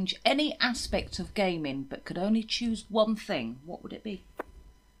change any aspect of gaming but could only choose one thing, what would it be?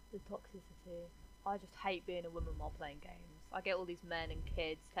 The toxicity. I just hate being a woman while playing games. I get all these men and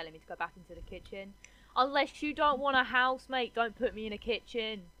kids telling me to go back into the kitchen. Unless you don't want a housemate, don't put me in a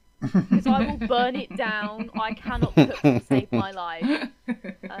kitchen. Because I will burn it down. I cannot cook to save my life.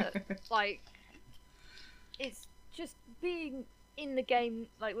 It's just being in the game,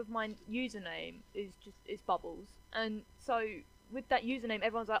 like with my username, is Bubbles. And so with that username,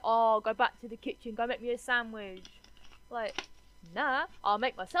 everyone's like, oh, go back to the kitchen, go make me a sandwich. Like, nah, I'll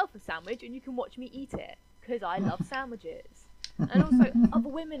make myself a sandwich and you can watch me eat it. Because I love sandwiches. And also other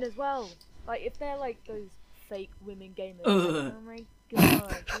women as well. Like, if they're like those fake women gamers. Oh my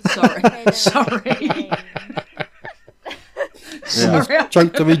god. Sorry. Sorry.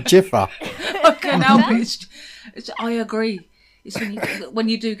 Choked to me jiffer. I can't help it. I agree. It's when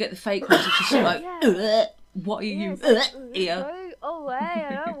you do get the fake ones, it's just like, what are you here? Go away,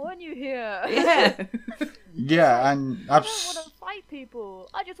 I don't want you here. Yeah. Yeah, and I don't want to fight people.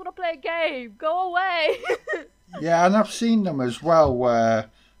 I just want to play a game. Go away. Yeah, and I've seen them as well where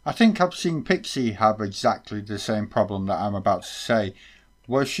I think I've seen Pixie have exactly the same problem that I'm about to say,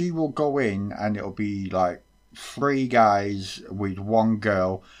 where she will go in and it'll be like 3 guys with 1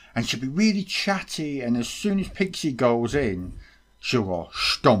 girl, and she'll be really chatty, and as soon as Pixie goes in, she'll go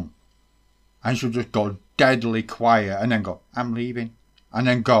stump, and she'll just go deadly quiet and then go, I'm leaving, and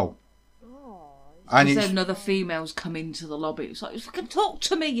then go. And then another female's come into the lobby. It's like, fucking talk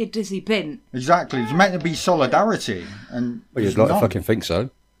to me, you dizzy bin. Exactly. It's meant to be solidarity. And well, you'd like to fucking think so.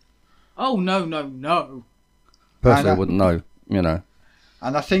 Oh, no. Personally, I wouldn't know, you know.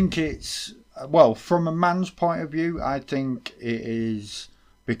 And I think it's, well, from a man's point of view, I think it is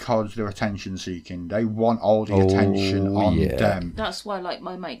because they're attention seeking. They want all the attention on them. That's why, like,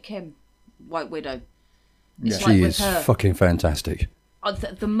 my mate Kim, White Widow. Yeah. She is fucking fantastic.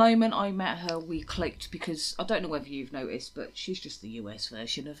 The moment I met her, we clicked, because I don't know whether you've noticed, but she's just the US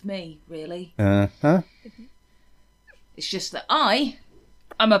version of me, really. Uh-huh. It's just that I'm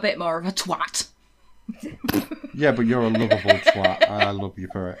a bit more of a twat. Yeah, but you're a lovable twat. I love you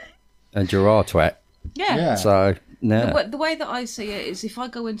for it. And you're our twat. Yeah. So, no. The way that I see it is, if I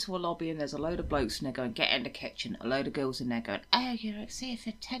go into a lobby and there's a load of blokes in there going, get in the kitchen, a load of girls in there going, oh, you're here for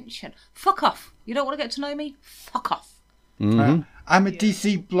attention. Fuck off. You don't want to get to know me? Fuck off. Mm-hmm. I'm a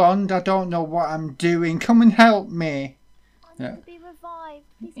dizzy blonde. I don't know what I'm doing. Come and help me. I need to be revived.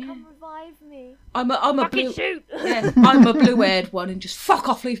 Please come revive me. I'm a blue. Shoot. Yeah, I'm a blue-haired one, and just fuck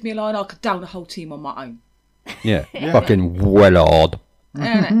off, leave me alone. I could down the whole team on my own. Yeah, fucking well odd.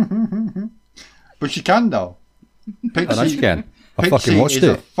 But she can though. Pixie, I know she can. I Pixie fucking watched is it.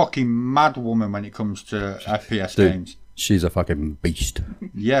 a fucking mad woman when it comes to FPS Dude, games. She's a fucking beast.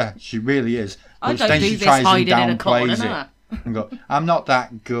 Yeah, she really is. I But don't then do she this tries and hiding in a corner, downplays nah. it and go, I'm not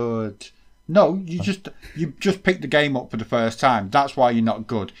that good. No, you just picked the game up for the first time. That's why you're not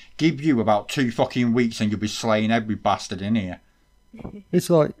good. Give you about 2 fucking weeks and you'll be slaying every bastard in here. It's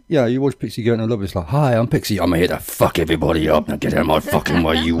like, yeah, you watch Pixie go in the lobby, it's like, hi, I'm Pixie, I'm here to fuck everybody up. Now get out of my fucking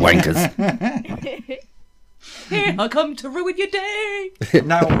way, you wankers. Here I come to ruin your day.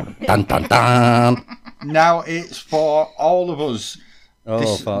 Now, dun, dun, dun. Now it's for all of us.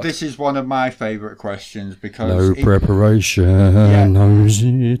 Oh, fuck. This is one of my favourite questions because... No preparation, knows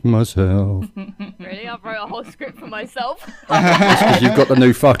it myself. Really? I've wrote a whole script for myself. That's because you've got the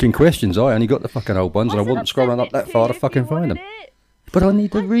new fucking questions. I only got the fucking old ones, and I wasn't scrolling up that far to fucking find them. But I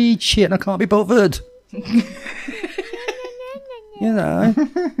need to read shit, and I can't be bothered. You know.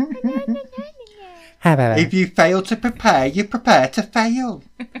 How about that? If you fail to prepare, you prepare to fail.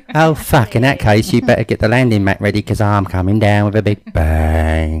 Oh, fuck, in that case, you better get the landing mat ready, because I'm coming down with a big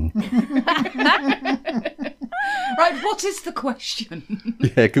bang. Right, what is the question?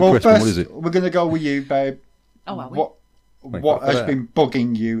 Yeah, good Well, question. first, What is it? we're going to go with you, babe. Oh, are we? What has that. been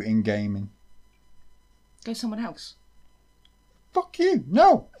bugging you in gaming? Go someone else. Fuck you.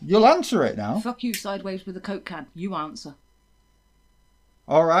 No, you'll answer it now. Fuck you sideways with a Coke can. You answer.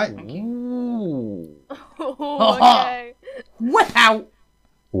 All right. Ooh. Okay. Whip out!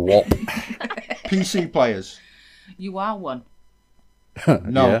 What? PC players. You are one.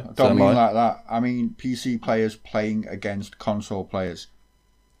 No, Yeah, I so don't am mean I. like that. I mean PC players playing against console players.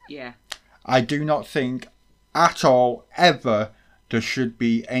 Yeah. I do not think at all ever there should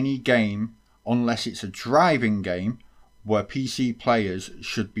be any game, unless it's a driving game, where PC players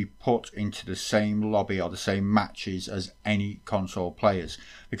should be put into the same lobby or the same matches as any console players.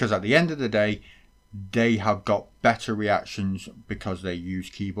 Because at the end of the day, they have got better reactions because they use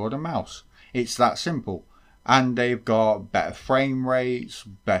keyboard and mouse. It's that simple. And they've got better frame rates,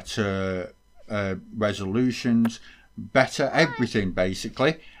 better resolutions, better everything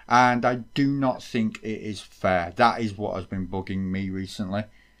basically. And I do not think it is fair. That is what has been bugging me recently.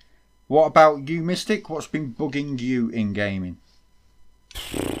 What about you, Mystic? What's been bugging you in gaming?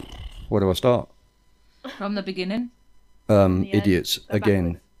 Where do I start? From the beginning. end, Idiots. or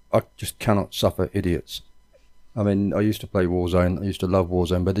Again, I just cannot suffer idiots. I mean, I used to play Warzone. I used to love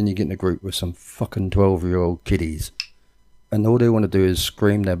Warzone, but then you get in a group with some fucking 12-year-old kiddies, and all they want to do is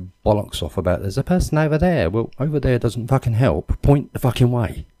scream their bollocks off about there's a person over there. Well, over there doesn't fucking help. Point the fucking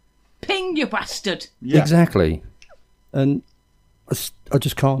way. Ping, you bastard! Yeah. Exactly. And I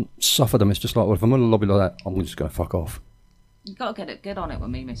just can't suffer them. It's just like, well, if I'm in a lobby like that, I'm just going to fuck off. You gotta get on it with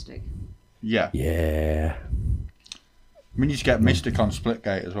me, Mystic. Yeah. Yeah. We need to get Mystic on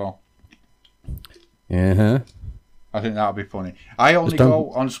Splitgate as well. Yeah. I think that would be funny. I only Just don't-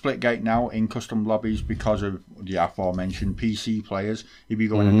 go on Splitgate now in custom lobbies because of the aforementioned PC players. If you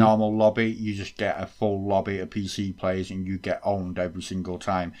go in a normal lobby, you just get a full lobby of PC players and you get owned every single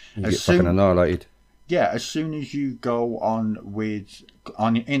time. You get fucking annihilated. Yeah, as soon as you go on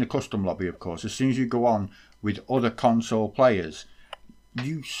in a custom lobby, of course, as soon as you go on with other console players,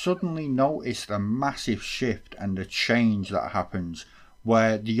 you suddenly notice the massive shift and the change that happens,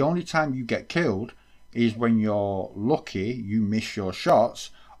 where the only time you get killed is when you're lucky, you miss your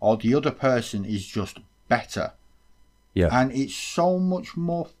shots, or the other person is just better. Yeah. And it's so much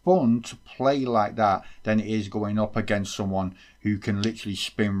more fun to play like that than it is going up against someone who can literally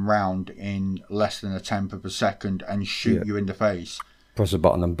spin round in less than a tenth of a second and shoot you in the face. Press a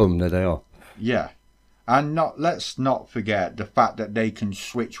button and boom, there they are. Yeah. And let's not forget the fact that they can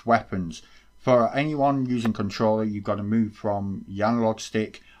switch weapons. For anyone using controller, you've got to move from the analog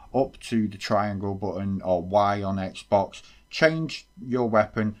stick up to the triangle button or Y on Xbox, change your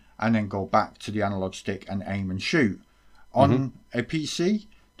weapon, and then go back to the analog stick and aim and shoot. On a PC,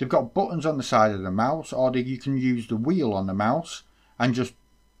 they've got buttons on the side of the mouse, or you can use the wheel on the mouse and just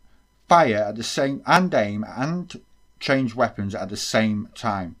fire at the same, and aim and change weapons at the same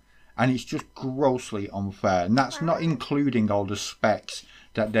time. And it's just grossly unfair. And that's not including all the specs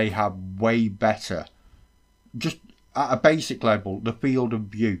that they have way better. Just at a basic level, the field of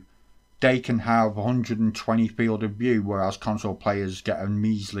view. They can have 120 field of view, whereas console players get a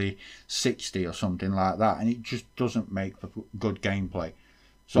measly 60 or something like that. And it just doesn't make for good gameplay.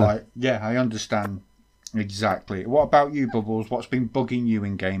 So, I understand exactly. What about you, Bubbles? What's been bugging you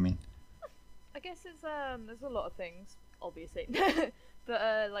in gaming? I guess there's a lot of things, obviously,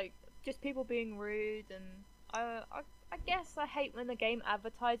 but like just people being rude, and I guess I hate when the game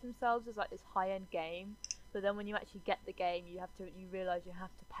advertise themselves as like this high-end game, but then when you actually get the game, you realise you have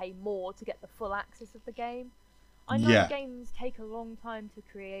to pay more to get the full access of the game. I know games take a long time to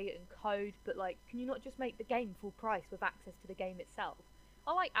create and code, but like, can you not just make the game full price with access to the game itself?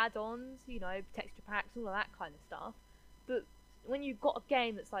 I like add-ons, texture packs, all of that kind of stuff, but when you've got a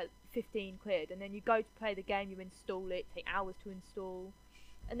game that's like 15 quid and then you go to play the game, you install it, take hours to install,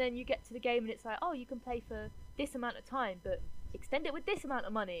 and then you get to the game and it's like, oh, you can play for this amount of time, but extend it with this amount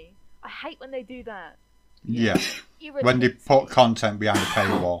of money. I hate when they do that. Yeah. When they put content behind the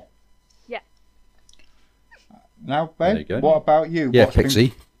paywall. Yeah. Now, Ben, what about you? Yeah, What's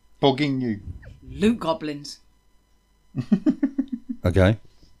Pixie. been bugging you? Loot goblins. Okay.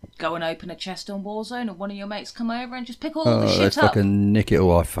 Go and open a chest on Warzone and one of your mates come over and just pick all the Let's shit up. fucking nick it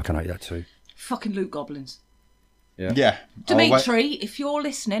all. I fucking hate that too. Fucking loot goblins. Yeah. Dimitri, if you're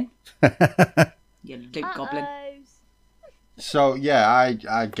listening, you loot goblin. So, yeah,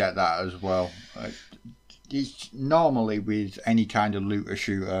 I get that as well. It's normally with any kind of looter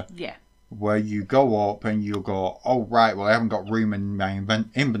shooter. Yeah. Where you go up and you go, oh, right, well, I haven't got room in my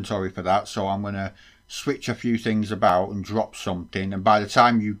inventory for that, so I'm going to switch a few things about and drop something, and by the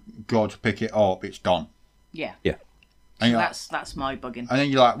time you go to pick it up, it's gone. Yeah. Yeah. So that's my bugging. And then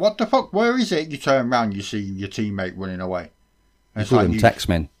you're like, what the fuck? Where is it? You turn around, you see your teammate running away. You call them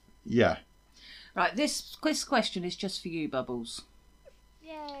taxmen. Yeah. Right, this question is just for you, Bubbles.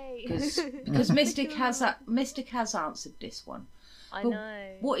 Yay! Because Mystic has answered this one. I know.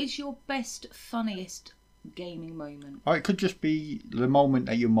 What is your best, funniest gaming moment? Or it could just be the moment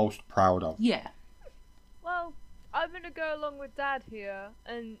that you're most proud of. Yeah. Well, I'm gonna go along with Dad here,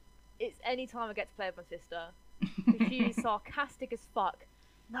 and it's any time I get to play with my sister. She's sarcastic as fuck.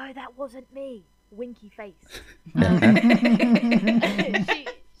 No, that wasn't me. Winky face.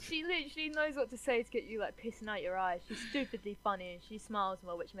 She literally knows what to say to get you like pissing out your eyes. She's stupidly funny and she smiles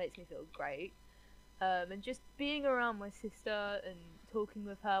more, which makes me feel great. And just being around my sister and talking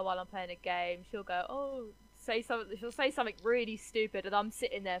with her while I'm playing a game, she'll go, oh, she'll say something really stupid, and I'm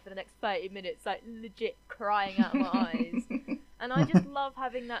sitting there for the next 30 minutes, like legit crying out of my eyes. And I just love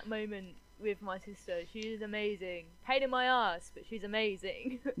having that moment with my sister. She's amazing. Pain in my ass, but she's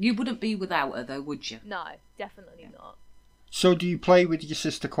amazing. You wouldn't be without her, though, would you? No, definitely not. So do you play with your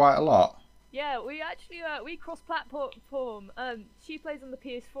sister quite a lot? Yeah, we actually we cross-platform. She plays on the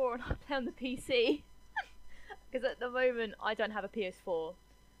PS4 and I play on the PC. Because at the moment I don't have a PS4.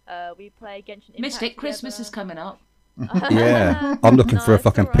 We play Genshin Impact Mystic, together. Christmas is coming up. Yeah, I'm looking for a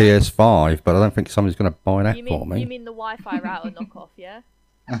fucking PS5, but I don't think somebody's going to buy that for me. You mean the Wi-Fi router knockoff, yeah?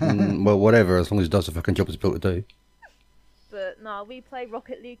 Well, whatever, as long as it does the fucking job it's built to do. But no, we play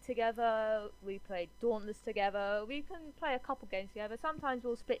Rocket League together, we play Dauntless together, we can play a couple games together. Sometimes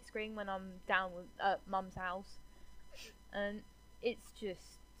we'll split screen when I'm down at Mum's house. And it's just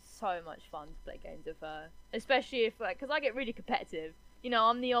so much fun to play games with her. Especially if, like, because I get really competitive. You know,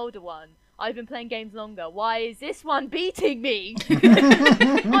 I'm the older one. I've been playing games longer. Why is this one beating me?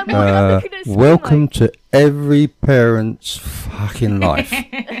 I'm looking at welcome to every parent's fucking life.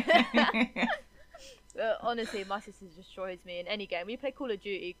 Honestly, my sister destroys me in any game. We play Call of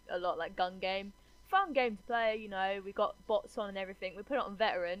Duty a lot, like gun game. Fun game to play, you know. We got bots on and everything. We put it on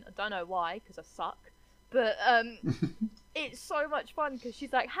veteran. I don't know why, because I suck. But it's so much fun because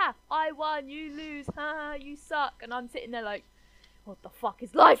she's like, ha, I won, you lose, ha, you suck. And I'm sitting there like, what the fuck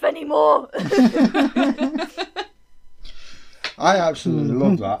is life anymore? I absolutely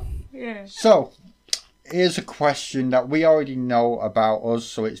love that. Yeah. So, here's a question that we already know about us,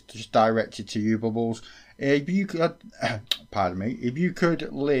 so it's just directed to you, Bubbles. If you could, pardon me, if you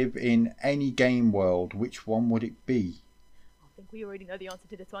could live in any game world, which one would it be? I think we already know the answer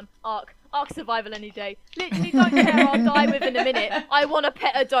to this one. Ark survival any day. Literally don't care, I'll die within a minute. I want to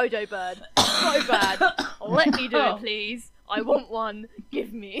pet a dodo bird. So bad. Let me do it, please. I want one.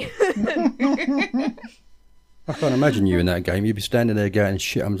 Give me. I can't imagine you in that game. You'd be standing there going,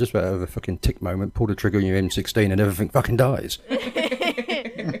 shit, I'm just about to have a fucking tick moment, pull the trigger on your M16 and everything fucking dies.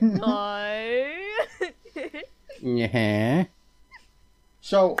 No. Yeah.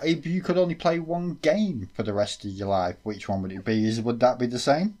 So, if you could only play one game for the rest of your life, which one would it be? Would that be the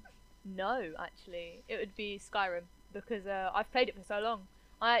same? No, actually. It would be Skyrim, because I've played it for so long.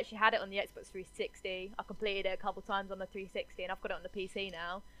 I actually had it on the Xbox 360. I completed it a couple times on the 360, and I've got it on the PC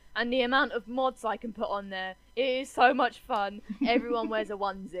now. And the amount of mods I can put on there, it is so much fun. Everyone wears a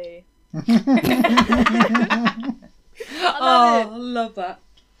onesie. I love that.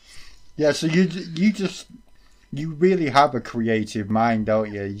 Yeah, so you really have a creative mind,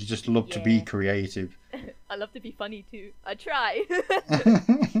 don't you? You just love to be creative. I love to be funny too. I try.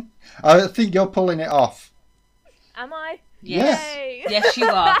 I think you're pulling it off. Am I? Yes. Yay. Yes, you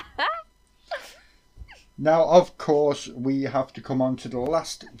are. Now, of course, we have to come on to the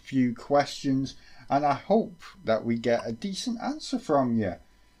last few questions, and I hope that we get a decent answer from you,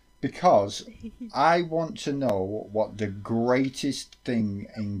 because I want to know what the greatest thing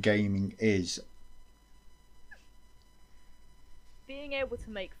in gaming is. Being able to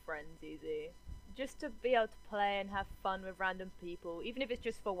make friends easy. Just to be able to play and have fun with random people, even if it's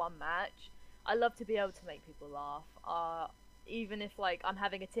just for one match. I love to be able to make people laugh. Even if like I'm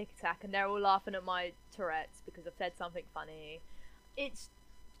having a tick attack and they're all laughing at my Tourette's because I've said something funny. It's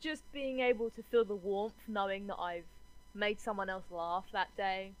just being able to feel the warmth knowing that I've made someone else laugh that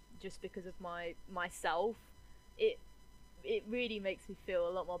day just because of myself. It really makes me feel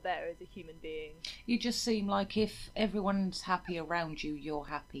a lot more better as a human being. You just seem like if everyone's happy around you, you're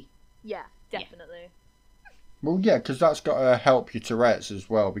happy. Yeah, definitely. Well, yeah, because that's got to help your Tourette's as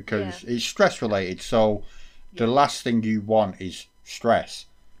well, because it's stress related. So the last thing you want is stress,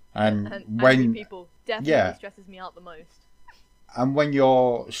 and when people definitely stresses me out the most. And when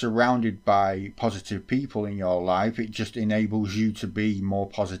you're surrounded by positive people in your life, it just enables you to be more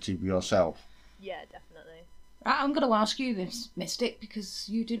positive yourself. Yeah, definitely. I'm going to ask you this, Mystic, because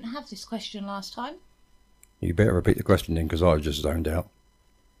you didn't have this question last time. You better repeat the question then, because I was just zoned out.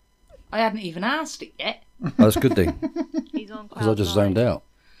 I hadn't even asked it yet. That's a good thing. He's on Because I just zoned out.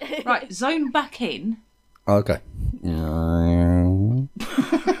 Right, zone back in. Okay.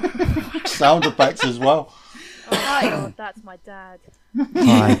 Sound effects as well. Oh my god, that's my dad.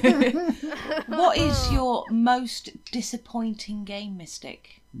 Hi. What is your most disappointing game,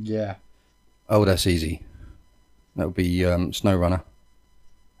 Mystic? Yeah. Oh, that's easy. That would be SnowRunner.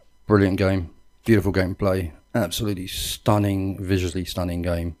 Brilliant game. Beautiful gameplay. Absolutely stunning, visually stunning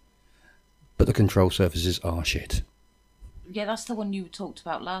game. But the control surfaces are shit. Yeah, that's the one you talked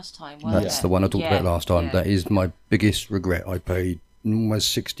about last time, wasn't That's it? the one I talked about last time. Yeah. That is my biggest regret. I paid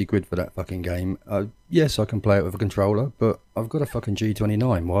almost 60 quid for that fucking game. Yes, I can play it with a controller, but I've got a fucking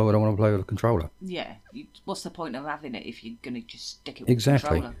G29. Why would I want to play with a controller? Yeah. What's the point of having it if you're going to just stick it with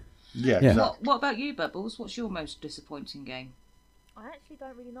Exactly. a controller? Yeah. Yeah. Exactly. What about you, Bubbles? What's your most disappointing game? I actually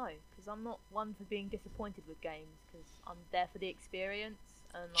don't really know, because I'm not one for being disappointed with games, because I'm there for the experience.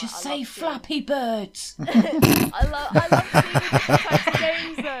 And, like, Just I say love seeing- Flappy Birds! I love seeing the different types of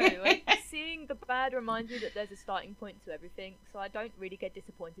games though. Like, seeing the bad reminds me that there's a starting point to everything, so I don't really get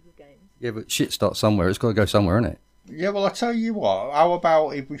disappointed with games. Yeah, but shit starts somewhere. It's got to go somewhere, innit? Yeah, well, I tell you what. How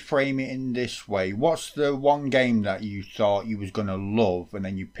about if we frame it in this way? What's the one game that you thought you was gonna love, and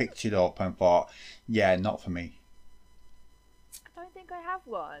then you picked it up and thought, "Yeah, not for me." I don't think I have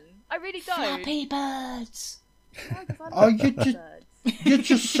one. I really don't. Flappy Birds! No, 'cause I Oh, love you birds. You're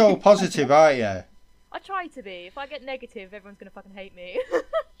just so positive, aren't you? I try to be. If I get negative, everyone's gonna fucking hate me.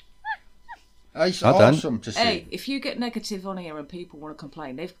 It's Well done. awesome to see. Hey, if you get negative on here and people want to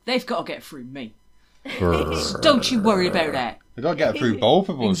complain, they've got to get through me. Brrr. Don't you worry about that. They got to get through both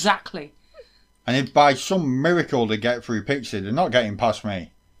of us. Exactly. And if by some miracle they get through Pixie, they're not getting past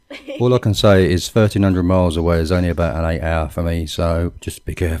me. All I can say is 1,300 miles away is only about an 8 hour for me, so just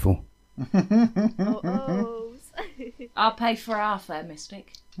be careful. Oh. I'll pay for half there,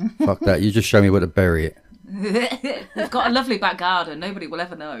 Mystic. Fuck that, you just show me where to bury it. We've got a lovely back garden. Nobody will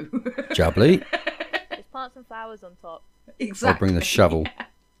ever know. Jubbly. Just plant some flowers on top. Exactly. I'll bring the shovel.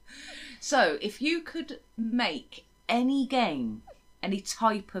 So, if you could make any game, any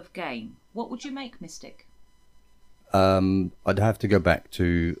type of game, what would you make, Mystic? I'd have to go back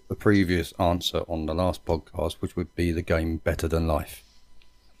to a previous answer on the last podcast, which would be the game Better Than Life.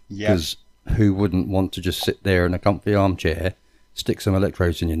 Yeah. Because who wouldn't want to just sit there in a comfy armchair, stick some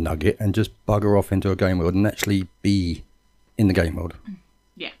electrodes in your nugget, and just bugger off into a game world and actually be in the game world?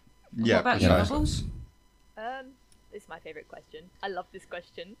 Yeah. Yeah, What about you, precisely. Bubbles? This is my favourite question. I love this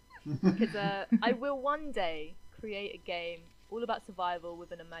question. Because I will one day create a game all about survival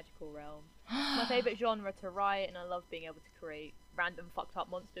within a magical realm. It's my favourite genre to write, and I love being able to create random fucked up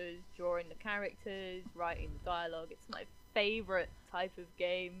monsters, drawing the characters, writing the dialogue. It's my favourite type of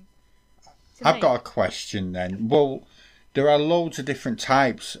game. I've got a question then. Well, there are loads of different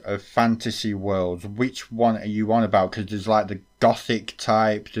types of fantasy worlds. Which one are you on about? Because there's like the gothic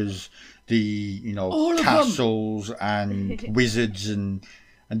type, there's the, All of them. castles and wizards, and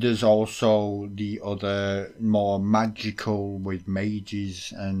there's also the other more magical with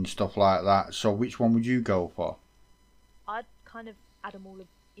mages and stuff like that. So which one would you go for? I'd kind of add them all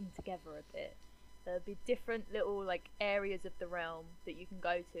in together a bit. There'll be different little like areas of the realm that you can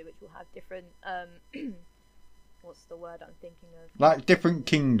go to, which will have different what's the word I'm thinking of? Like different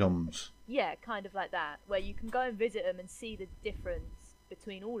kingdoms. Yeah, kind of like that, where you can go and visit them and see the difference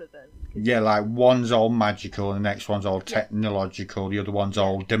between all of them. 'Cause Yeah, like one's all magical and the next one's all Yeah. technological, the other one's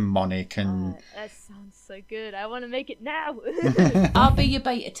all demonic and that sounds so good. I want to make it now. I'll be your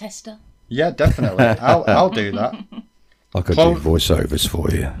beta tester. yeah, definitely. I'll do that. I could Clo- do voiceovers for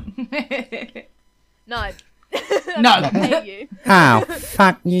you. No. No. I hate you. Oh,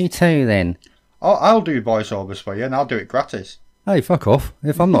 fuck you too then. Oh, I'll do voiceovers for you and I'll do it gratis. Hey, fuck off.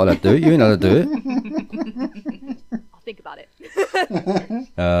 If I'm not allowed to do it, you ain't allowed to do it. I'll think about it.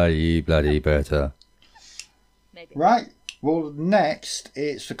 Ah, you bloody better. Maybe. Right. Well, next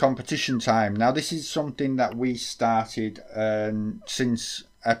it's the competition time. Now, this is something that we started since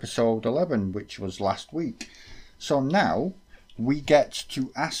episode 11, which was last week. So now we get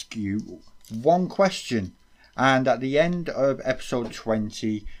to ask you one question. And at the end of episode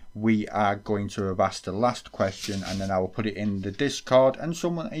 20, we are going to have asked the last question, and then I will put it in the Discord, and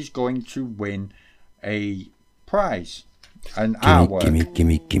someone is going to win a prize. An artwork.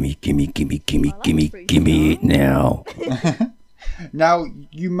 Gimme it now. Now,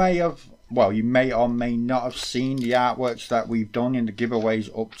 you may or may not have seen the artworks that we've done in the giveaways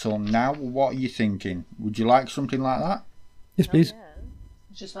up till now. What are you thinking? Would you like something like that? Yes, please. Yeah.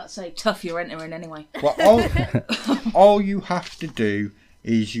 I was just about to say, tough, you're entering anyway. Well, all you have to do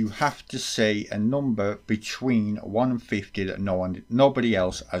is you have to say a number between 1 and 50 that nobody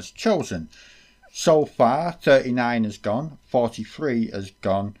else has chosen. So far, 39 has gone, 43 has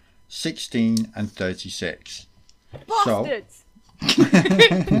gone, 16 and 36. Bastards!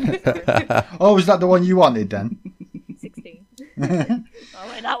 Oh, is that the one you wanted then? 16. I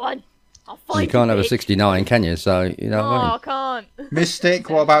want that one. I'll find You can't have a bitch. 69, can you? So, you know what I Oh, mean? I can't. Mystic,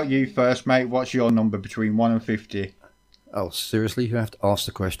 what about you first, mate? What's your number between 1 and 50? Oh, seriously? You have to ask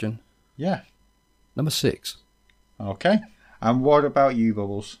the question? Yeah. Number 6. Okay. And what about you,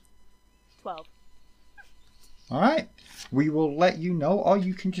 Bubbles? 12. All right. We will let you know, or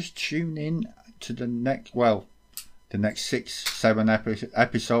you can just tune in to the next 6-7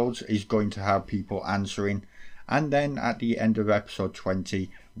 episodes is going to have people answering. And then at the end of episode 20,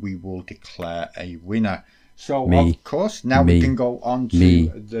 we will declare a winner. So, of course, now we can go on to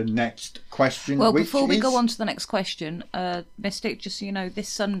the next question. Well, before we go on to the next question, Mystic, just so you know, this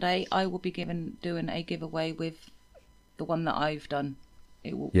Sunday I will be doing a giveaway with the one that I've done.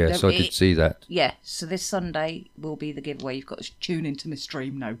 Yes, I did see that. Yeah, so this Sunday will be the giveaway. You've got to tune into my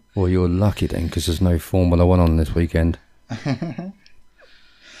stream now. Well, you're lucky then, because there's no Formula 1 on this weekend.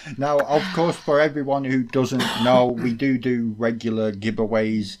 Now, of course, for everyone who doesn't know, we do regular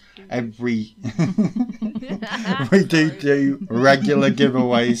giveaways every... we do regular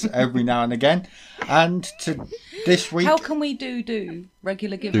giveaways every now and again. And this week... How can we do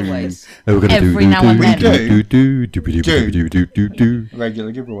regular giveaways? Every now and then.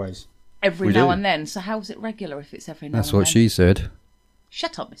 Regular giveaways. Every now and then. So how's it regular if it's every now and then? That's what she said.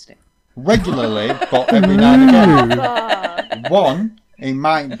 Shut up, Mystic. Regularly, but every now and again. One, it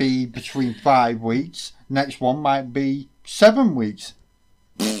might be between 5 weeks. Next one might be 7 weeks.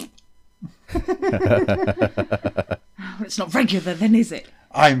 It's not regular then, is it?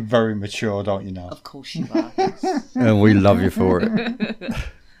 I'm very mature, don't you know? Of course you are. And we love you for it.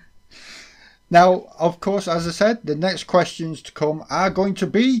 Now, of course, as I said, the next questions to come are going to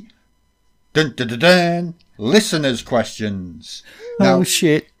be listeners' questions. Now,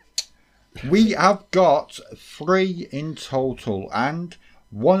 shit. we have got 3 in total, and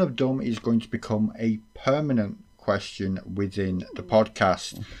one of them is going to become a permanent question within the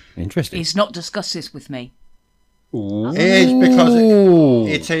podcast. Interesting. He's not discussed this with me. It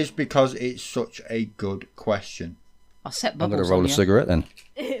is because it's such a good question. I'll set I'm bubbles going to roll on a you. cigarette then.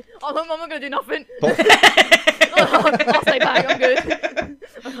 I'm not going to do nothing. But- I'll stay back, I'm good.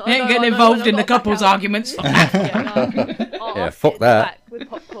 You ain't getting involved in the couples arguments. Yeah, fuck that. With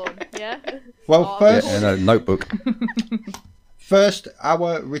popcorn, yeah? Well, first, And a notebook. First,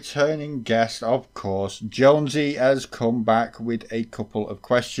 our returning guest, of course, Jonesy, has come back with a couple of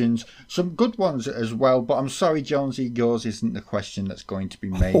questions. Some good ones as well, but I'm sorry, Jonesy, yours isn't the question that's going to be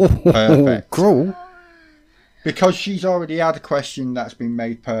made perfect. Cruel. Because she's already had a question that's been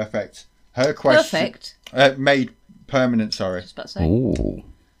made perfect. Her question... Perfect? Made permanent, sorry. I was about to say. Ooh.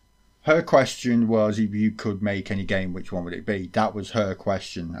 Her question was, if you could make any game, which one would it be? That was her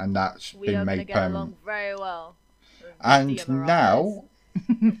question, and that's We been are going to made get permanent. along very well. And now,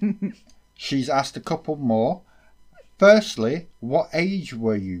 she's asked a couple more. Firstly, what age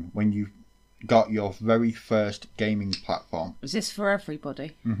were you when you got your very first gaming platform? Is this for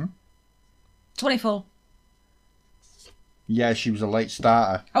everybody? Mm-hmm. 24. Yeah, she was a late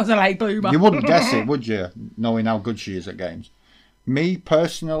starter. I was a late bloomer. You wouldn't guess it, would you, knowing how good she is at games? Me,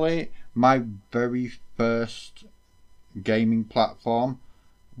 personally, my very first gaming platform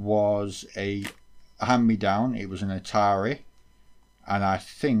was a hand-me-down. It was an Atari, and I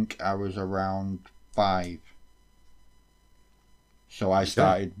think I was around 5. So I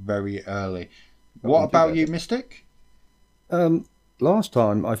started very early. What about you, Mystic? Last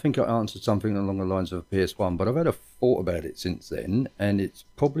time, I think I answered something along the lines of a PS1, but I've had a thought about it since then, and it's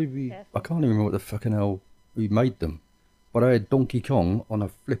probably... I can't even remember what the fucking hell we made them. But I had Donkey Kong on a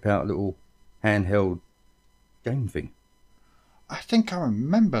flip-out little handheld game thing. I think I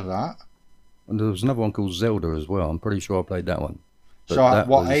remember that. And there was another one called Zelda as well. I'm pretty sure I played that one. But So at that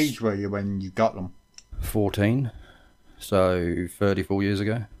what was age were you when you got them? 14. So 34 years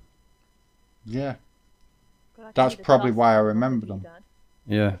ago. Yeah. God, That's need a probably task why I for remember you, them. Dad.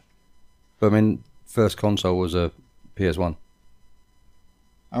 Yeah. But I mean, first console was a PS1.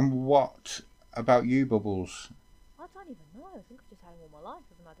 And what about you, Bubbles? I don't even know. I think I've just had him all my life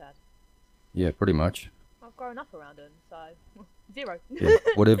with my dad. Yeah, pretty much. I've grown up around him, so 0. Yeah.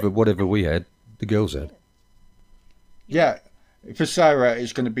 whatever we had, the girls had. Yeah, for Sarah,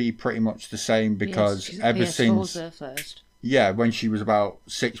 it's going to be pretty much the same because Yes, ever PS4's since, there first. yeah, when she was about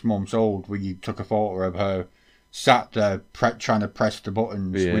 6 months old, we took a photo of her sat there trying to press the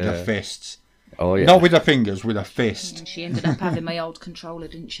buttons with her Yeah. fists. Oh yeah. Not with her fingers, with her fist. And she ended up having my old controller,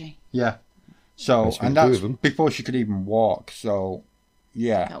 didn't she? Yeah. So, That's and what that's two of 'em. before she could even walk. So,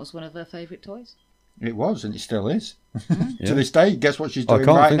 yeah, That was one of her favourite toys. it was, and it still is. Yeah. To this day, guess what she's I doing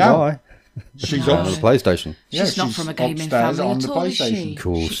can't right think now? why. She's On the up. PlayStation. Yeah, She's not from a gaming upstairs family on at the all, is PlayStation. she? Of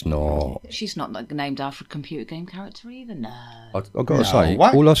course not. She's not like, named after a computer game character either, no. I've got to No, say,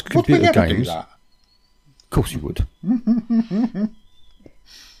 why- all us would we computer never do games. that? Of course you would.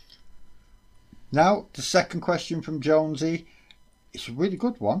 Now, the second question from Jonesy. It's a really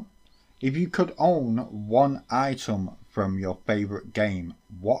good one. If you could own one item from your favourite game,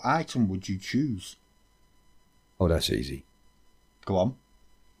 what item would you choose? Oh, that's easy. Go on.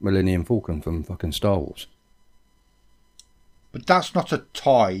 Millennium Falcon from fucking Star Wars. But that's not a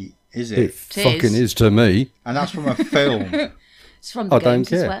toy, is It it? fucking is to me. And that's from a film. It's from the I don't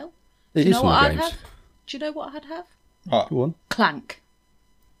games as care. well. It Do you is know from what the I'd games. have? Do you know what I'd have? Oh, Go on. Clank.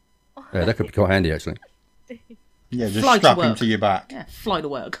 Yeah, that could be quite handy actually. yeah, just Fly to strap him work. to your back. Yeah, fly to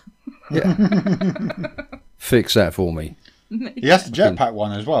work. Yeah. Fix that for me. He has the jetpack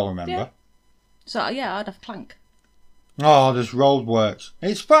one as well, remember? Yeah. So, yeah, I'd have Clank. Oh, there's roadworks.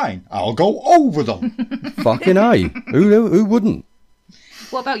 It's fine. I'll go over them. Fucking A. Who wouldn't?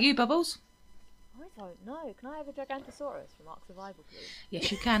 What about you, Bubbles? I don't know. Can I have a Gigantosaurus from Ark Survival, please?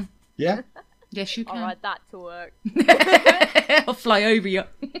 Yes, you can. Yeah? Yes, you I'll can. ride that to work. I'll fly over you.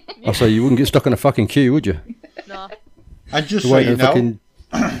 I say you wouldn't get stuck in a fucking queue, would you? Nah. And just The so way you the know, fucking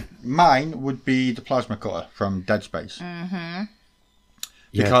mine would be the plasma cutter from Dead Space. Mm-hmm.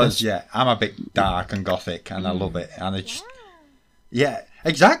 Because, yeah, I'm a bit dark and gothic and I love it. And it's, yeah,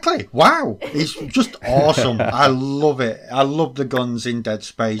 exactly. Wow. It's just awesome. I love it. I love the guns in Dead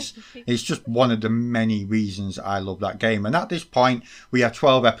Space. It's just one of the many reasons I love that game. And at this point, we are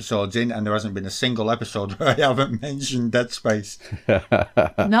 12 episodes in and there hasn't been a single episode where I haven't mentioned Dead Space.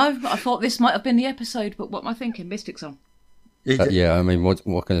 No, I thought this might have been the episode, but what am I thinking? Mystic's on. yeah, I mean,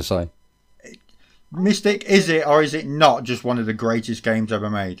 what can I say? Mystic, is it or is it not just one of the greatest games ever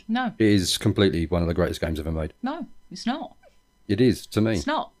made? No, It is completely one of the greatest games ever made. no, it's not. It is to me. It's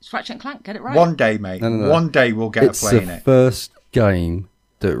not. It's Ratchet and Clank. Get it right. One day, mate. No. One day we'll get It's a playing the it. first game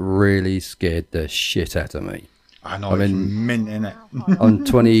that really scared the shit out of me. I know, I it's mean- mint, innit? I'm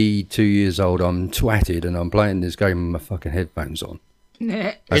 22 years old. I'm twatted, and I'm playing this game with my fucking headphones on. In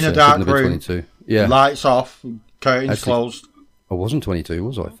a Actually, I dark shouldn't have been room, 22. Yeah, lights off, curtains Actually- closed. I wasn't 22,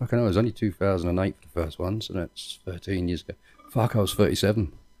 was I? Fucking hell, it was only 2008 for the first one, so that's 13 years ago. Fuck, I was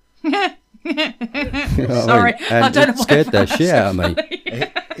 37. You know what Sorry, And I don't know it why scared I the found shit out of me.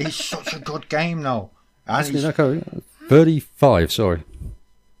 It's such a good game, though. And, It's it's, like 35, sorry.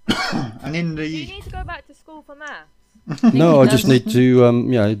 and in Do you the need to go back to school for maths? No, I just need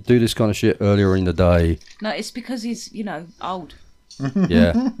to, do this kind of shit earlier in the day. No, it's because he's, old.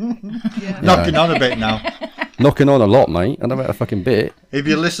 Yeah. knocking on a bit now. Knocking on a lot, mate. I know about a fucking bit. If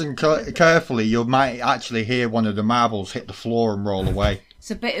you listen carefully, you might actually hear one of the marbles hit the floor and roll away. It's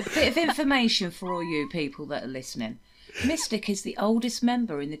a bit of information for all you people that are listening. Mystic is the oldest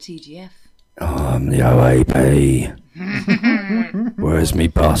member in the TGF. I'm the OAP. Where's me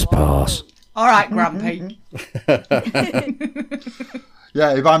bus pass? All right, Grumpy.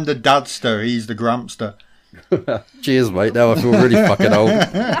 Yeah, if I'm the dadster, he's the grampster. Cheers, mate. Now I feel really fucking old.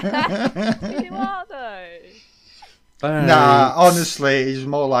 You are, though. Nah, honestly, he's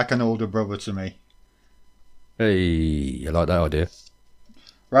more like an older brother to me. Hey, I like that idea.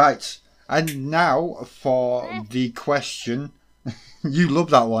 Right, and now for the question. You love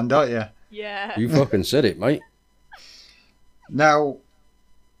that one, don't you? Yeah. You fucking said it, mate. Now,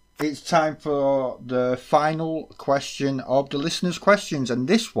 it's time for the final question of the listeners' questions, and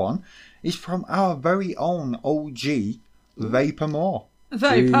this one is from our very own OG, Vapor Moore.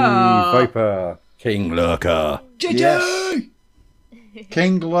 Vapor. Vapor. King Lurker. JJ.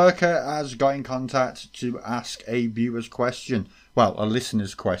 King Lurker has got in contact to ask a viewer's question. Well, a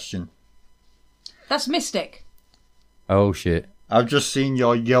listener's question. That's Mystic. Oh, shit. I've just seen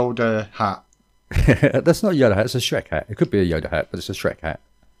your Yoda hat. That's not a Yoda hat, it's a Shrek hat. It could be a Yoda hat, but it's a Shrek hat.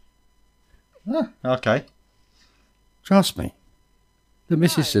 Okay. Trust me. The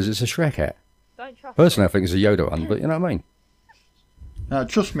missus No. says it's a Shrek hat. Don't trust Personally, I think it's a Yoda one, but you know what I mean?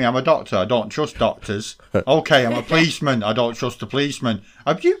 Trust me, I'm a doctor. I don't trust doctors. Okay, I'm a policeman. I don't trust a policeman.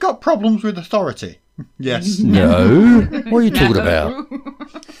 Have you got problems with authority? Yes. No. What are you talking about?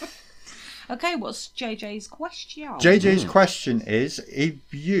 Okay, what's JJ's question? JJ's question is, if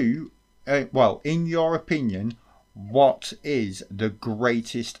you, in your opinion, what is the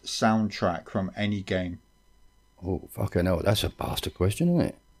greatest soundtrack from any game? Oh, fucking hell. That's a bastard question, isn't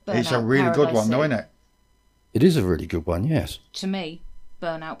it? It's a Burnout really good Paradise one, though, Sea. isn't it? It is a really good one, yes. To me,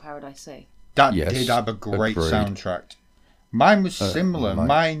 Burnout Paradise Sea. That did have a great soundtrack. Mine was similar.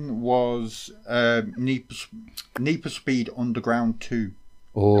 Mine was Need for Speed Underground 2.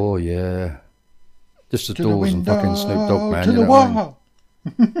 Oh, yeah. Just the doors and fucking Snoop Dogg, man. To the wall.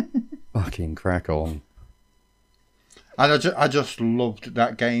 Fucking crack on. And I just loved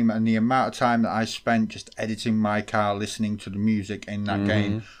that game, and the amount of time that I spent just editing my car, listening to the music in that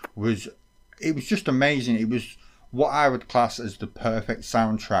game was just amazing. It was what I would class as the perfect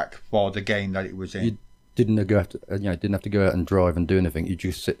soundtrack for the game that it was in. You didn't have to go out and drive and do anything. You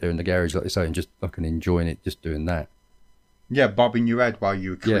just sit there in the garage, like you say, and just fucking enjoying it, just doing that. Yeah, bobbing your head while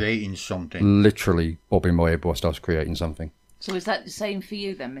you were creating something. Literally bobbing my head whilst I was creating something. So is that the same for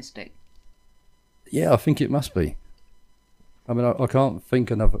you then, Mystic? Yeah, I think it must be. I mean, I can't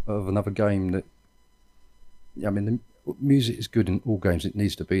think of another game that... I mean, the music is good in all games. It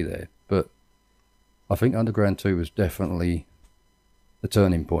needs to be there. But I think Underground 2 was definitely the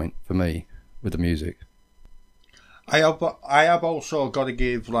turning point for me with the music. I have also got to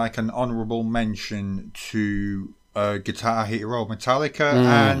give like an honourable mention to Guitar Hero Metallica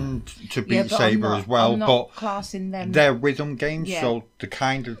and to Beat Saber as well. I'm not classing them. They're rhythm games, so the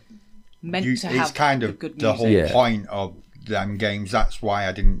kind of... it's kind of the whole point of them games. That's why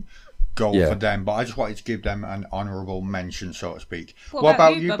I didn't go for them, but I just wanted to give them an honourable mention, so to speak. What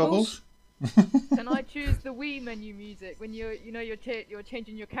about you, Bubbles? Can I choose the Wii menu music when you're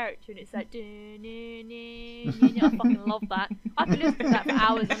changing your character and it's like I fucking love that. I could listen to that for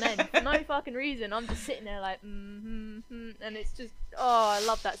hours on end for no fucking reason. I'm just sitting there like and it's just I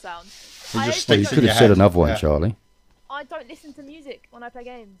love that sound. You could have said another one, Charlie. I don't listen to music when I play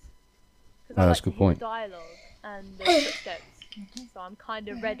games because that's a good point. Dialogue and the footsteps, so I'm kind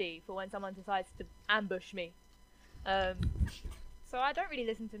of ready for when someone decides to ambush me. So I don't really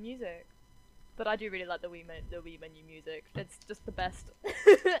listen to music. But I do really like the Wii menu music. It's just the best.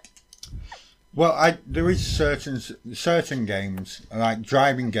 Well, there is certain games, like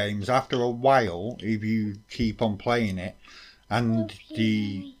driving games, after a while, if you keep on playing it, and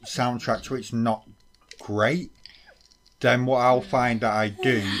the soundtrack to it's not great, then what I'll find that I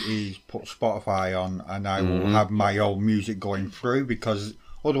do is put Spotify on, and I will have my own music going through, because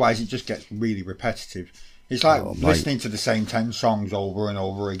otherwise it just gets really repetitive. It's like listening to the same 10 songs over and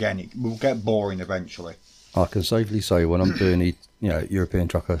over again. It will get boring eventually. I can safely say when I'm doing the European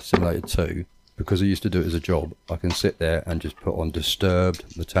Trucker Simulator 2, because I used to do it as a job, I can sit there and just put on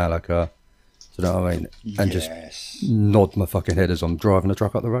Disturbed, Metallica, you know what I mean? And just nod my fucking head as I'm driving the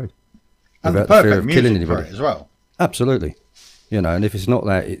truck up the road. And the perfect music for it as well. Absolutely. And if it's not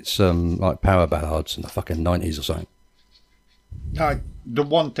that, it's like power ballads in the fucking 90s or something. The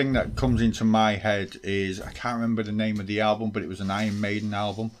one thing that comes into my head is, I can't remember the name of the album, but it was an Iron Maiden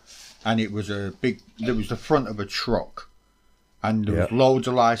album, and it was there was the front of a truck, and there was loads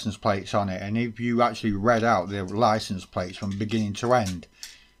of license plates on it, and if you actually read out the license plates from beginning to end,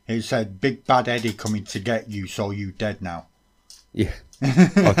 it said Big Bad Eddie coming to get you, so you dead now. Yeah.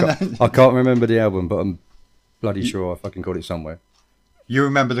 I can't remember the album, but I'm bloody sure I fucking got it somewhere. You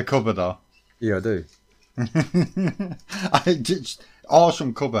remember the cover though? Yeah, I do. Just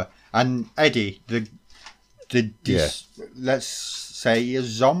awesome cover, and Eddie, let's say a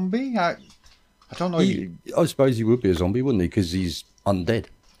zombie. I don't know. I suppose he would be a zombie, wouldn't he? Because he's undead.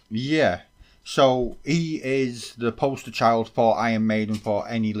 Yeah. So he is the poster child for Iron Maiden for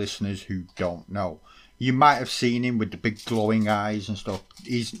any listeners who don't know. You might have seen him with the big glowing eyes and stuff.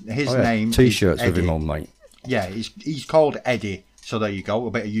 His name. T-shirts with him on, mate. Yeah, he's called Eddie. So there you go,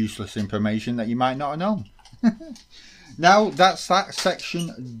 a bit of useless information that you might not have known. Now that's that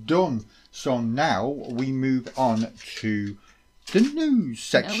section done. So now we move on to the news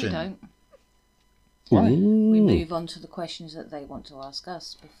section. No, we don't. We move on to the questions that they want to ask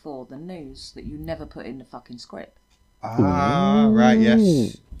us before the news that you never put in the fucking script. Right,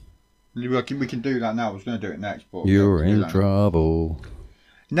 yes. We can do that now. I was going to do it next, but you're in trouble.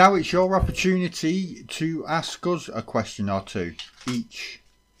 Now it's your opportunity to ask us a question or two each.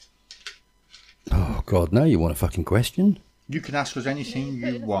 Oh, God, now you want a fucking question? You can ask us anything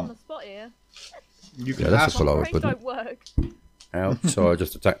you want. On the spot here. You can that's ask. a lot of don't work. Ow, sorry, I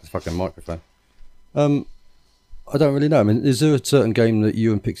just attacked the fucking microphone. I don't really know. I mean, is there a certain game that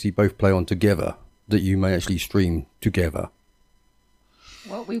you and Pixie both play on together that you may actually stream together?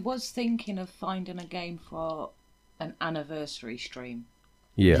 Well, we was thinking of finding a game for an anniversary stream.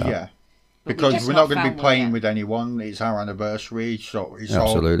 Yeah. Because we're not going to be playing with anyone. It's our anniversary, so it's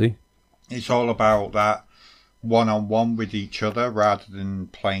absolutely. It's all about that one-on-one with each other rather than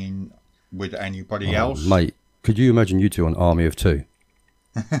playing with anybody else. Mate, could you imagine you two on Army of Two?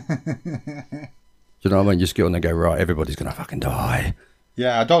 Do you know what I mean? Just get on and go, right, everybody's going to fucking die.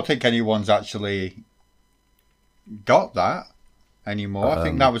 Yeah, I don't think anyone's actually got that anymore. I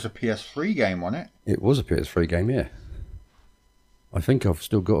think that was a PS3 game, wasn't it? It was a PS3 game, yeah. I think I've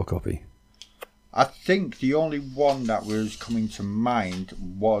still got a copy. I think the only one that was coming to mind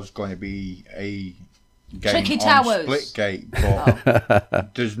was going to be a game Tricky on Towers. Splitgate,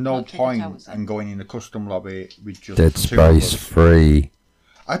 but there's no Not Tricky point Towers, then. in going in the custom lobby with just Dead two of Space us. 3.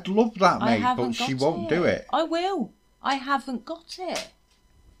 I'd love that, I mate, haven't but she got won't do it. I will. I haven't got it.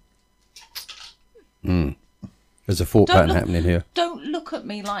 There's a thought Don't pattern look- happening here. Don't look at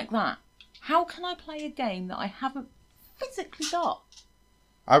me like that. How can I play a game that I haven't physically got?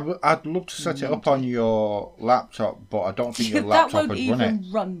 I'd love to set it up on your laptop, but I don't think your that laptop won't would even run it.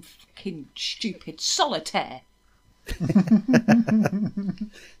 run fucking stupid solitaire.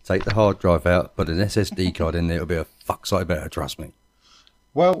 Take the hard drive out, put an SSD card in there, it'll be a fuck sight better, trust me.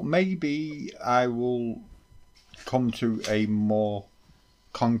 Well, maybe I will come to a more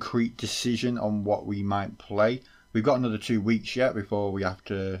concrete decision on what we might play. We've got another 2 weeks yet before we have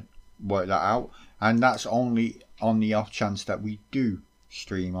to work that out, and that's only on the off chance that we do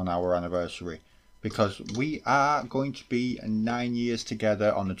stream on our anniversary, because we are going to be 9 years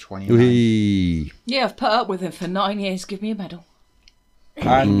together on the 29th. Whee! Yeah, I've put up with him for 9 years. Give me a medal.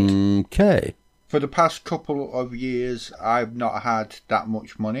 And Okay. for the past couple of years, I've not had that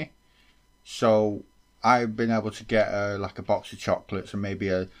much money, so I've been able to get like a box of chocolates and maybe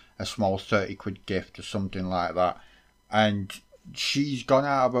a small 30 quid gift or something like that, and she's gone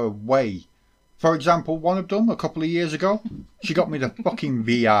out of her way. For example, one of them a couple of years ago, she got me the fucking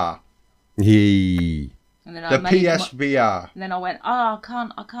VR, Yee. And then the I made him- PSVR. And then I went, I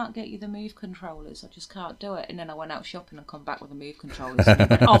can't get you the Move controllers. I just can't do it. And then I went out shopping and come back with the Move controllers. And he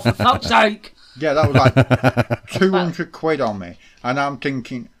went, oh, for fuck's sake! Yeah, that was like 200 quid on me, and I'm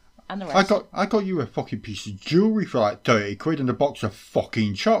thinking, And the rest. I got you a fucking piece of jewellery for like 30 quid and a box of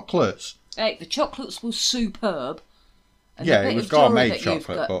fucking chocolates. Hey, the chocolates were superb. And Yeah, the bit it was of jewellery gourmet that you've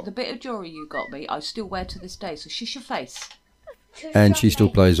chocolate, got, but- the bit of jewellery you got me, I still wear to this day. So shush your face. And she still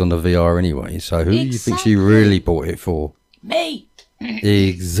plays on the VR anyway, so who do you think she Exactly. really bought it for? Me.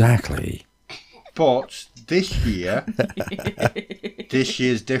 Exactly. But this year, this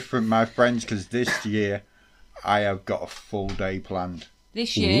year's different, my friends, because this year I have got a full day planned.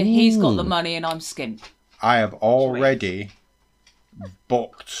 This year he's got the money and I'm skint. I have already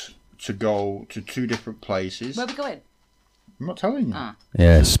booked to go to 2 different places. Where we going? I'm not telling you.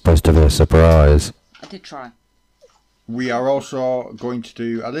 Yeah, it's supposed to be a surprise. I did try. We are also going to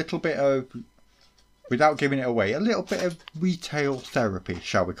do a little bit of, without giving it away, a little bit of retail therapy,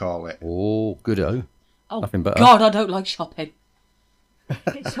 shall we call it? Oh, good-o. Oh Nothing better. God, I don't like shopping.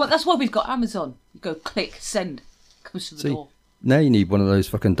 that's why we've got Amazon. You go click, send, comes to the See, door. now you need one of those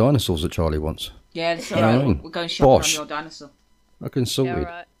fucking dinosaurs that Charlie wants. Yeah, that's Yeah, alright. We're going shopping Bosh. on your dinosaur. Fucking Yeah, sorted.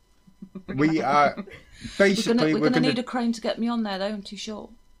 right. We are, basically, We're gonna need a crane to get me on there though. I'm too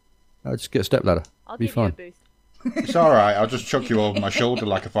short. I'll just get a step ladder. I'll Be give fine. you a boost. It's alright, I'll just chuck you over my shoulder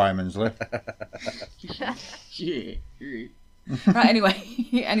like a fireman's lift. Right.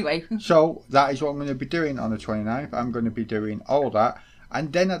 Anyway. So that is what I'm going to be doing on the 29th. I'm going to be doing all that,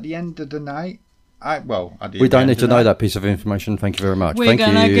 and then at the end of the night, We don't need to know that piece of information. Thank you very much. We're Thank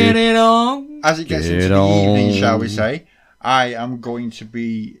gonna you. get it on. as it gets Get into the evening, shall we on. say, I am going to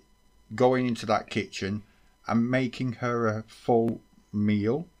be going into that kitchen and making her a full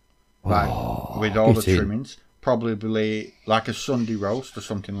meal, like with all the get in. trimmings, probably like a Sunday roast or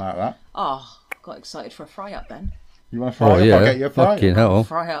something like that. Oh, got excited for a fry up then. You want to fry Oh up? I'll yeah, get you a fry fucking up. hell.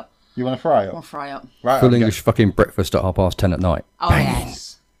 Fry up. You want to fry I'll up? fry up. Right, Full I'll get- English fucking breakfast at 10:30 at night. Oh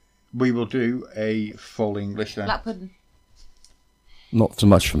yes. we will do a full English then. Black pudding. Not so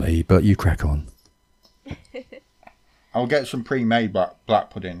much for me, but you crack on. I'll get some pre-made black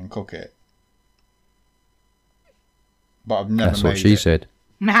pudding and cook it. But I've never That's made what she it. said.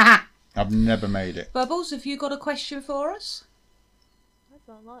 Nah. I've never made it. Bubbles, have you got a question for us? I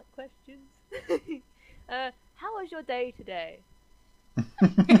don't like questions. How was your day today? Was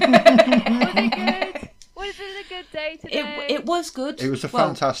it good? Was it a good day today? It was good. It was a Well,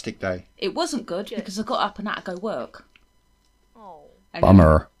 fantastic day. It wasn't good Good. because I got up and had to go work. Oh. And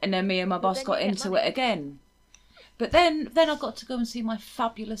Bummer. And then me and my boss then got you get into money. it again. But then I got to go and see my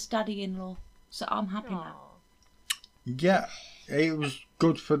fabulous daddy-in-law. So I'm happy now. Aw. Yeah, it was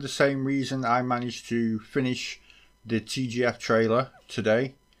good for the same reason I managed to finish the TGF trailer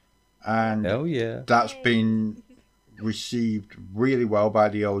today. And Hell yeah. that's been received really well by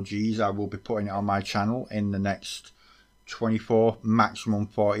the OGs. I will be putting it on my channel in the next 24, maximum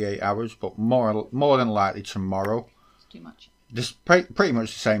 48 hours, but more than likely tomorrow. It's too much. This pretty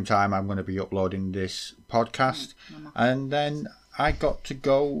much the same time I'm going to be uploading this podcast, and then I got to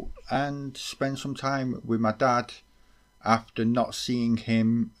go and spend some time with my dad after not seeing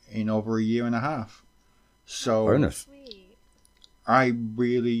him in over a year and a half. So Bonus. I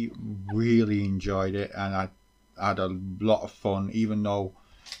really, really enjoyed it, and I had a lot of fun, even though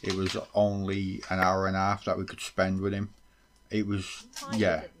it was only an hour and a half that we could spend with him. It was,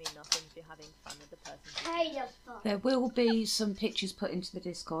 yeah. There will be some pictures put into the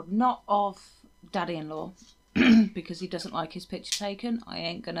Discord, not of Daddy-in-law, because he doesn't like his picture taken. I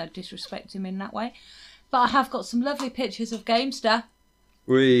ain't going to disrespect him in that way. But I have got some lovely pictures of Gamester.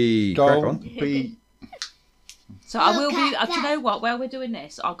 Don't be... So I will be... do you know what? While we're doing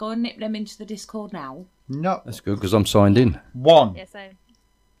this, I'll go and nip them into the Discord now. No. That's good, because I'm signed in. One. Yeah, same.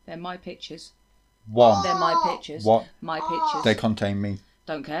 They're my pictures. One. They're my pictures. What? My pictures. They contain me.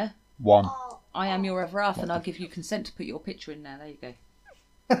 Don't care. One. I am your ever half, and I'll give you consent to put your picture in there. There you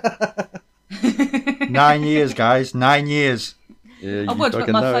go. 9 years, guys. 9 years. Yeah, I would, but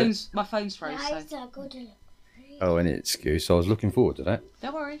my phone's froze. So. Oh, any excuse. I was looking forward to that.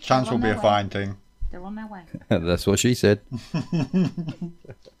 Don't worry. Chance will be a fine thing. They're on their way. That's what she said.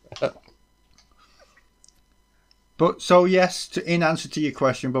 But so yes, in answer to your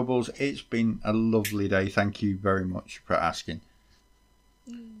question, Bubbles, it's been a lovely day. Thank you very much for asking.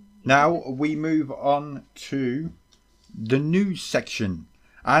 Now we move on to the news section.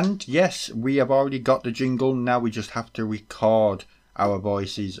 And yes, we have already got the jingle. Now we just have to record our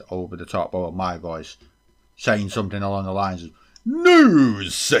voices over the top, or my voice, saying something along the lines of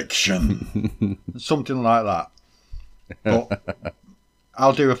news section. Something like that. But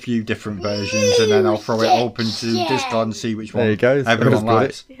I'll do a few different versions and then I'll throw it open to Discord and see which one everyone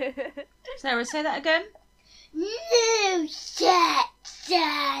likes. Sarah, say that again. News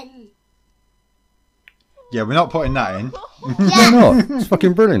section. Yeah, we're not putting that in. Why not? It's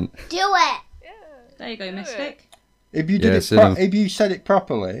fucking brilliant. Do it. There you go, Mystic. If you did if you said it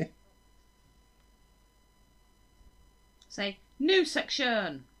properly. Say new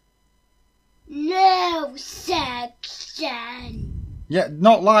section. News section. Yeah,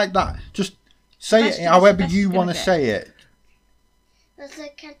 not like that. Just say it however you want to say it. Because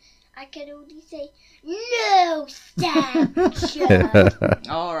I can only say news section.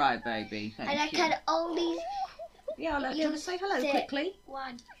 All right, baby. And I can only... Yeah, do you want to say hello quickly?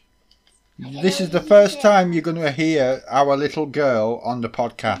 One. This is the first time you're going to hear our little girl on the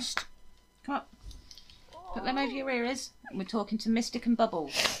podcast. Come on. Put them over your ears. And we're talking to Mystic and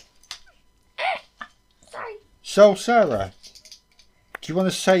Bubbles. Sorry. So, Sarah, do you want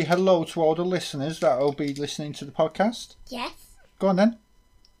to say hello to all the listeners that will be listening to the podcast? Yes. Go on then.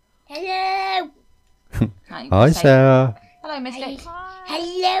 Hello. Hi, Sarah. Hello, Mystic.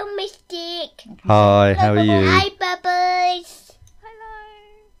 Hello, Mystic. Hi, how are you? Hi, Bubbles.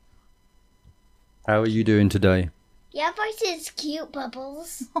 Hello. How are you doing today? Your voice is cute,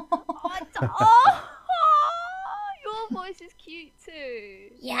 Bubbles. Your voice is cute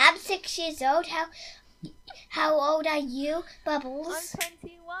too. Yeah, I'm 6 years old. How old are you, Bubbles? I'm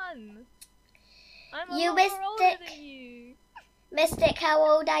 21. I'm a You lot more older Mystic. than you. Mystic, how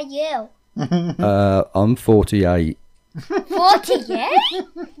old are you? I'm 48. 48?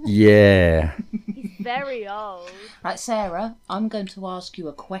 Yeah. He's very old. Right, Sarah, I'm going to ask you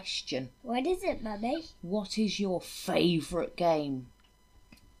a question. What is it, Mummy? What is your favourite game?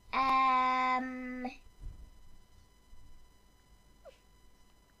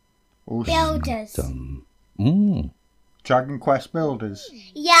 Builders. Dragon Quest Builders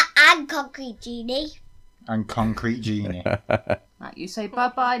Yeah, and Concrete Genie. and Concrete Genie. Right, you say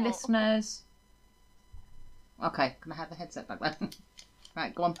bye-bye, listeners. Okay, can I have the headset back then?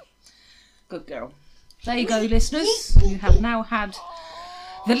 Right, go on. Good girl. There you go, listeners. You have now had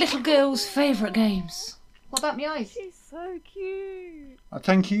the little girl's favourite games. What about my eyes? She's so cute.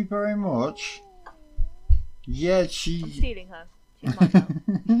 Thank you very much. Yeah, I'm stealing her. She's mine now.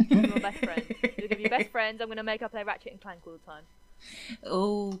 You're my best friend. You're going to be best friends. I'm going to make her play Ratchet and Clank all the time.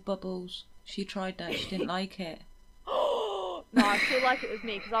 Oh, Bubbles. She tried that. She didn't like it. No, I feel like it was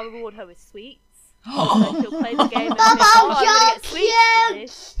me because I reward her with sweets. So she'll play the game and think, Bubbles, I'm going to get sweets for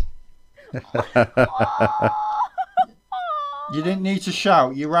this. you didn't need to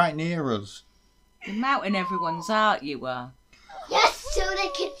shout. You're right near us. You're melting everyone's heart, you are. Yes, so they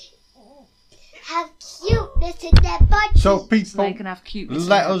can have cuteness in their bodies. So So they people, can have cuteness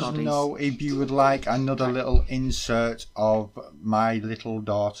let in their us bodies. know if you would like another little insert of my little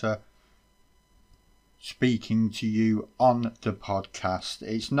daughter speaking to you on the podcast.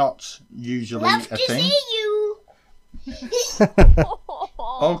 It's not usually Love a to thing. see you.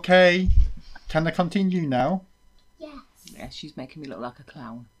 Okay, can I continue now? Yes. Yeah, she's making me look like a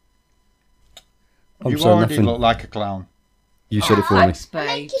clown. I'm You so already nothing. look like a clown. You said it for me. Thanks,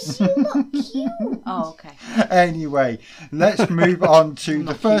 babes. You look cute. Oh, okay. Anyway, let's move on to the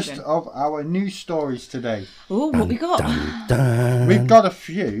Not first even. of our news stories today. Oh, what we got? Dun. We've got a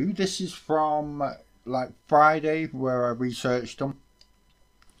few. This is from like Friday where I researched them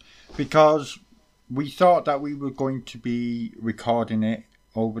because we thought that we were going to be recording it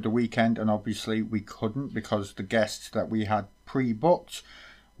over the weekend, and obviously we couldn't because the guests that we had pre-booked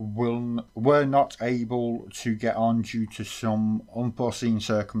were not able to get on due to some unforeseen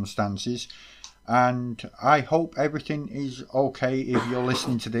circumstances. And I hope everything is okay. If you're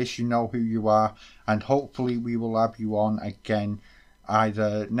listening to this, you know who you are, and hopefully we will have you on again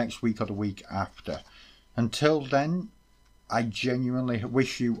either next week or the week after. Until then, I genuinely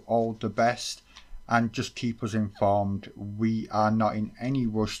wish you all the best, and just keep us informed. We are not in any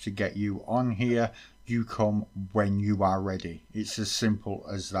rush to get you on here. You come when you are ready. It's as simple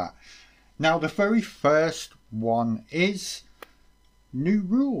as that. Now, the very first one is new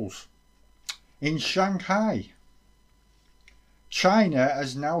rules. In Shanghai, China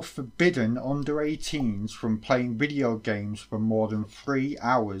has now forbidden under 18s from playing video games for more than 3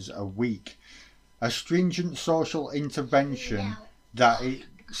 hours a week. A stringent social intervention that it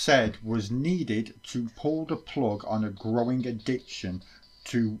said was needed to pull the plug on a growing addiction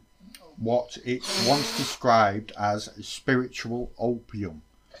to what it once described as spiritual opium.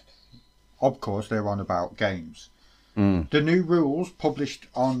 Of course, they're on about games. The new rules, published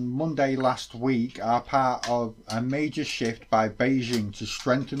on Monday last week, are part of a major shift by Beijing to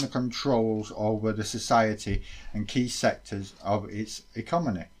strengthen the controls over the society and key sectors of its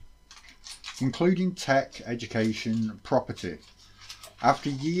economy, including tech, education, property.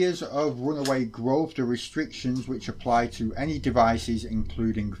 After years of runaway growth, the restrictions which apply to any devices,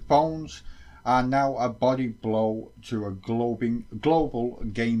 including phones, are now a body blow to a global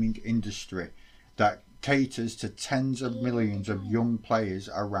gaming industry that caters to tens of millions of young players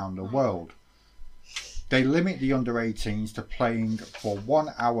around the world. They limit the under 18s to playing for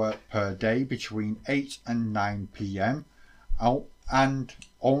 1 hour per day between 8 and 9 p.m. and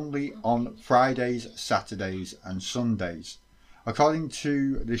only on Fridays, Saturdays and Sundays. According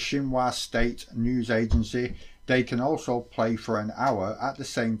to the Xinhua State News Agency, they can also play for an hour at the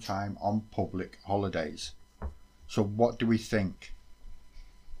same time on public holidays. So what do we think?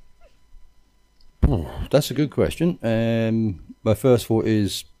 That's a good question. My first thought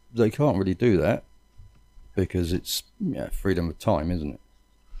is they can't really do that because it's freedom of time, isn't it?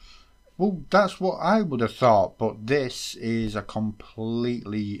 Well, that's what I would have thought, but this is a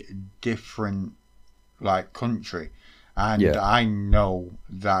completely different country. And I know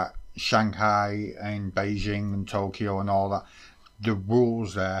that Shanghai and Beijing and Tokyo and all that, the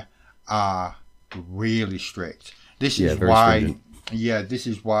rules there are really strict. This is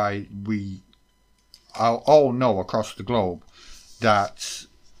why we all know across the globe that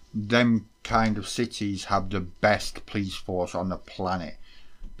them kind of cities have the best police force on the planet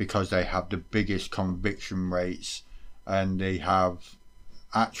because they have the biggest conviction rates and they have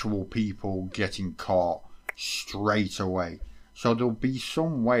actual people getting caught straight away. So there'll be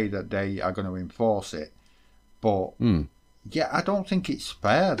some way that they are going to enforce it. But I don't think it's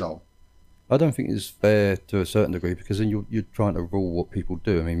fair though. I don't think it's fair to a certain degree because then you're trying to rule what people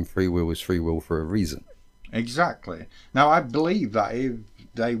do. I mean, free will is free will for a reason. Exactly. Now, I believe that if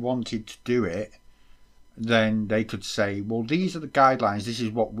they wanted to do it, then they could say, well, these are the guidelines. This is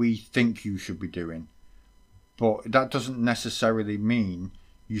what we think you should be doing. But that doesn't necessarily mean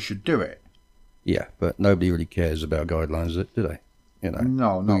you should do it. Yeah, but nobody really cares about guidelines, do they?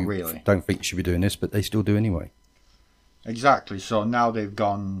 No, not really. Don't think you should be doing this, but they still do anyway. Exactly. So now they've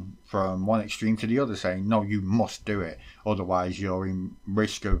gone from one extreme to the other, saying, no, you must do it. Otherwise, you're in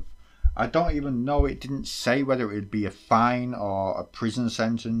risk of... I don't even know. It didn't say whether it would be a fine or a prison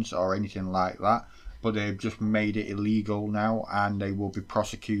sentence or anything like that. But they've just made it illegal now, and they will be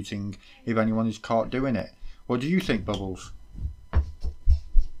prosecuting if anyone is caught doing it. What do you think, Bubbles?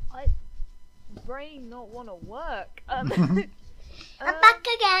 Brain not want to work. I'm back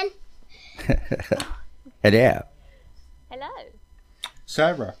again. Hello. Hello.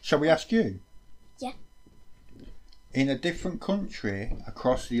 Sarah, shall we ask you? Yeah. In a different country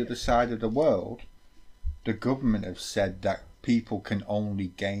across the other side of the world, the government have said that people can only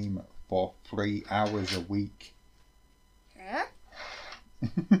game for 3 hours a week. Huh?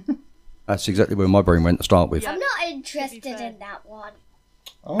 That's exactly where my brain went to start with. Yeah. I'm not interested in that one.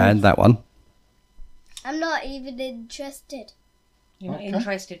 Oh, And that one. I'm not even interested. You're not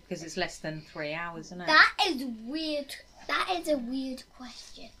interested because it's less than 3 hours, isn't it? That is weird. That is a weird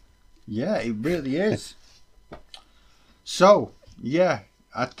question. yeah, it really is. So, yeah,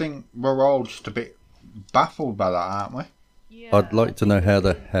 I think we're all just a bit baffled by that, aren't we? Yeah, I'd like to know how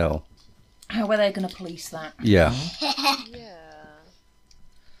the hell. How are they going to police that? Yeah. Yeah.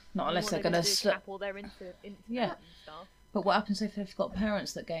 Not unless they're going to cap all their internet and stuff. But what happens if they've got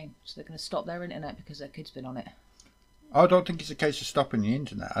parents that game? So they're going to stop their internet because their kid's been on it. I don't think it's a case of stopping the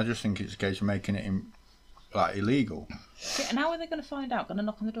internet. I just think it's a case of making it illegal. Yeah, and how are they going to find out? Going to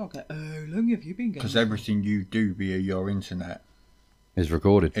knock on the door and go, how long have you been going? Because everything you do via your internet Is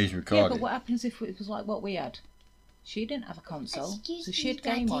recorded. is recorded. Yeah, but what happens if it was like what we had? She didn't have a console, Excuse so me, she'd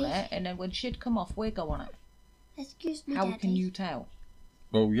game on Daddy. it, and then when she'd come off, we'd go on it. Excuse me, How Daddy. can you tell?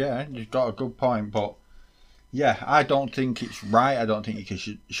 Well, yeah, you've got a good point, but yeah, I don't think it's right. I don't think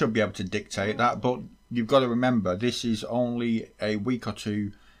you should be able to dictate that. But you've got to remember, this is only a week or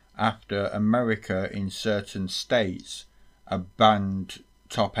two after America in certain states have banned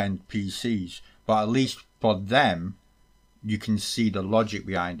top-end PCs. But at least for them, you can see the logic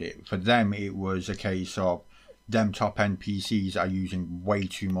behind it. For them, it was a case of them top-end PCs are using way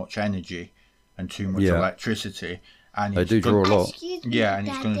too much energy and too much electricity. And They do draw a lot. Excuse me, Yeah, and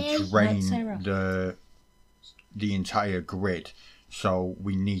it's going Daddy. to drain Sarah. the entire grid. So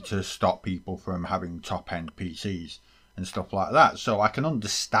we need to stop people from having top-end PCs and stuff like that. So I can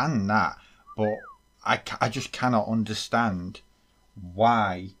understand that, but I just cannot understand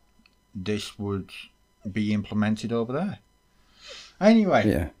why this would be implemented over there. Anyway,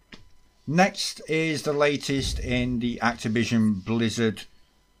 Yeah. next is the latest in the Activision Blizzard.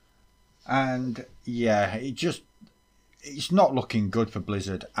 And yeah, it's not looking good for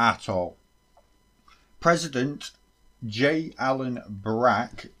Blizzard at all. President J. Allen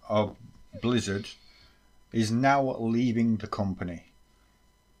Brack of Blizzard is now leaving the company.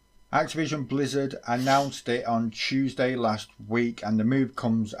 Activision Blizzard announced it on Tuesday last week, and the move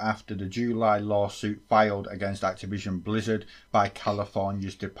comes after the July lawsuit filed against Activision Blizzard by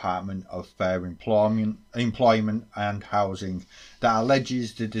California's Department of Fair Employment and Housing that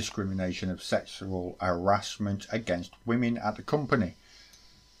alleges the discrimination of sexual harassment against women at the company.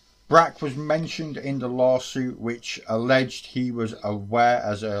 Brack was mentioned in the lawsuit, which alleged he was aware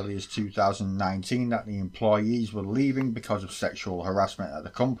as early as 2019 that the employees were leaving because of sexual harassment at the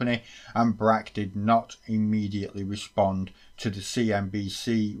company, and Brack did not immediately respond to the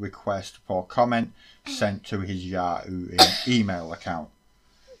CNBC request for comment sent to his Yahoo email account.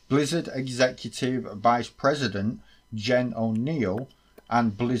 Blizzard Executive Vice President Jen O'Neill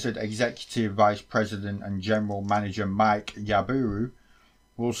and Blizzard Executive Vice President and General Manager Mike Yaburu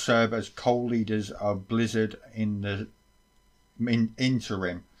will serve as co-leaders of Blizzard in the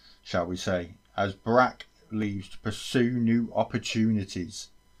interim, shall we say, as Brack leaves to pursue new opportunities.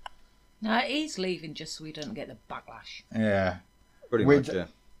 No, he's leaving just so we don't get the backlash. Yeah. Pretty With- much, yeah.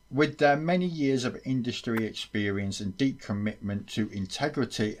 With their many years of industry experience and deep commitment to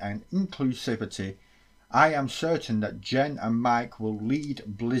integrity and inclusivity, I am certain that Jen and Mike will lead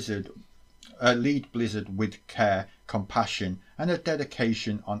Blizzard with care, compassion, and a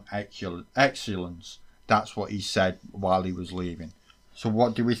dedication on excellence. That's what he said while he was leaving. So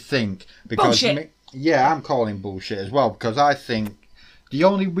what do we think? Because Bullshit. Yeah, I'm calling bullshit as well, because I think the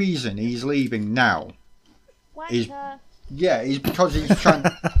only reason he's leaving now is because he's trying.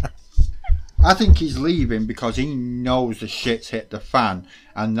 I think he's leaving because he knows the shit's hit the fan,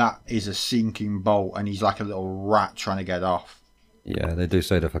 and that is a sinking boat, and he's like a little rat trying to get off. Yeah, they do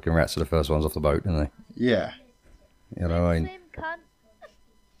say the fucking rats are the first ones off the boat, don't they? Yeah. You know, I mean, Swim,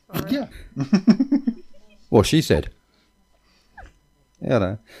 cunt. Yeah. what she said. You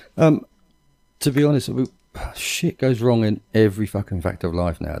know. To be honest, shit goes wrong in every fucking fact of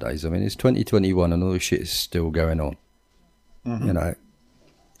life nowadays. I mean, it's 2021 and all this shit is still going on. Mm-hmm. You know,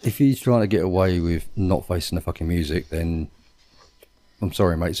 if he's trying to get away with not facing the fucking music, then I'm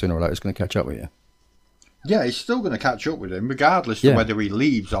sorry, mate, sooner or later it's going to catch up with you. Yeah, he's still going to catch up with him, regardless Yeah. of whether he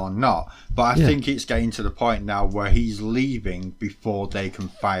leaves or not. But I think it's getting to the point now where he's leaving before they can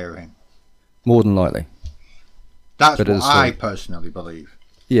fire him. More than likely. That's Better what to I say. personally believe.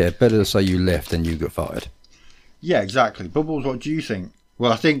 Yeah, better to say you left than you got fired. Yeah, exactly. Bubbles, what do you think?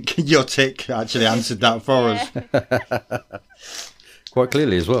 Well, I think your tick actually answered that for us. Quite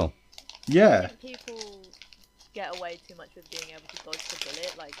clearly as well. Yeah. People get away too much with being able to dodge the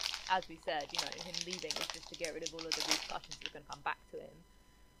bullet. Like, as we said, you know, him leaving is just to get rid of all of the repercussions that are going to come back to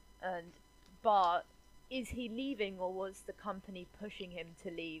him. But is he leaving, or was the company pushing him to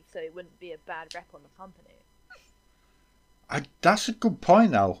leave so it wouldn't be a bad rep on the company? That's a good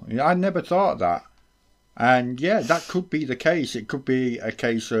point, Al. I never thought of that. And yeah, that could be the case. It could be a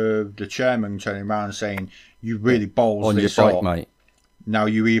case of the chairman turning around and saying, "You really balls On your this bike, up. mate. Now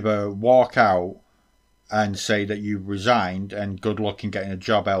you either walk out and say that you've resigned and good luck in getting a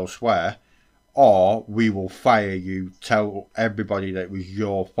job elsewhere, or we will fire you, tell everybody that it was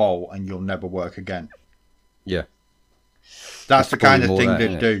your fault, and you'll never work again. Yeah. That's the kind of thing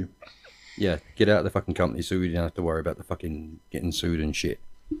they do. Yeah, get out of the fucking company so we don't have to worry about the fucking getting sued and shit.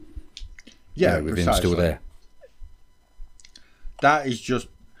 Yeah, with him still there. That is just...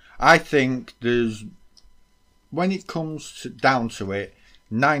 I think when it comes down to it,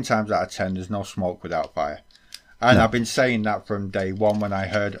 9 times out of 10, there's no smoke without fire. And I've been saying that from day one when I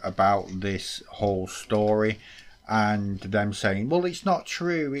heard about this whole story and them saying, well, it's not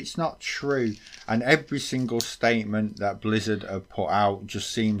true, it's not true. And every single statement that Blizzard have put out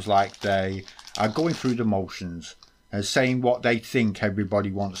just seems like they are going through the motions and saying what they think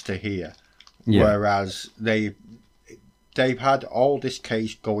everybody wants to hear. Yeah. Whereas they've had all this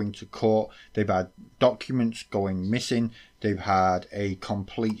case going to court, they've had documents going missing, they've had a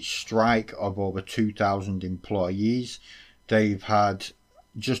complete strike of over 2,000 employees, they've had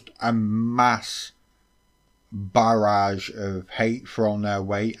just a mass barrage of hate thrown their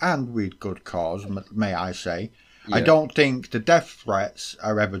way, and with good cause, may I say. Yeah. I don't think the death threats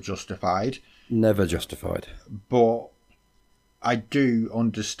are ever justified. Never justified. But I do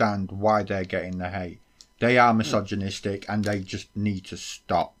understand why they're getting the hate. They are misogynistic and they just need to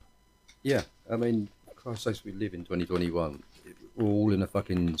stop. Yeah, I mean, Christ's sakes, we live in 2021. We're all in the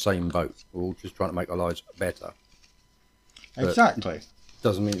fucking same boat. We're all just trying to make our lives better. Exactly.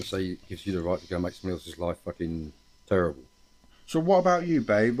 Doesn't mean to say it gives you the right to go make somebody else's life fucking terrible. So what about you,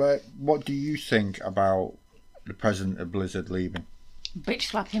 babe? What do you think about the president of Blizzard leaving? Bitch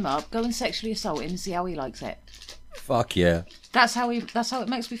slap him up, go and sexually assault him and see how he likes it. Fuck yeah. That's how it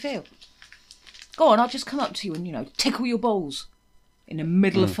makes me feel. Go on, I'll just come up to you and, tickle your balls in the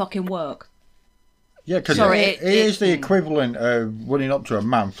middle of fucking work. Yeah, because it is the equivalent of running up to a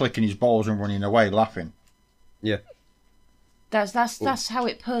man, flicking his balls and running away laughing. Yeah. That's how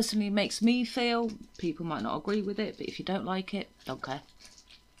it personally makes me feel. People might not agree with it, but if you don't like it, don't care.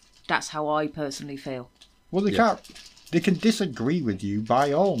 That's how I personally feel. Well, they can disagree with you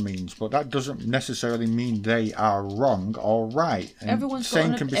by all means, but that doesn't necessarily mean they are wrong or right. And everyone's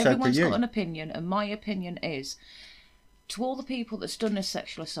got an opinion, and my opinion is, to all the people that's done this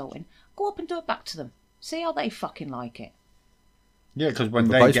sexual assaulting, go up and do it back to them. See how they fucking like it. Yeah, because when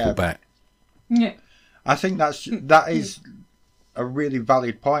they get back. Yeah. I think that is a really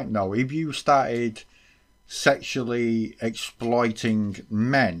valid point, though. If you started sexually exploiting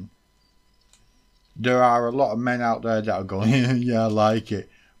men, there are a lot of men out there that are going, yeah, I like it.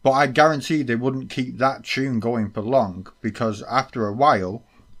 But I guarantee they wouldn't keep that tune going for long, because after a while,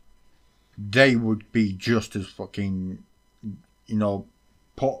 they would be just as fucking,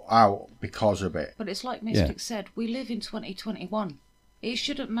 put out because of it. But it's like Mystic said, we live in 2021. It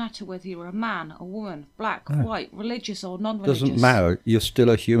shouldn't matter whether you're a man, a woman, black, white, religious or non-religious. Doesn't matter. You're still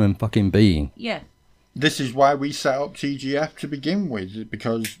a human fucking being. Yeah. This is why we set up TGF to begin with,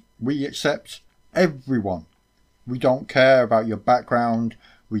 because we accept everyone. We don't care about your background.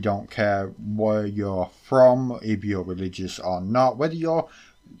 We don't care where you're from, if you're religious or not, whether you're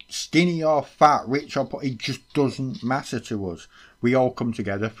skinny or fat, rich or poor. It just doesn't matter to us. We all come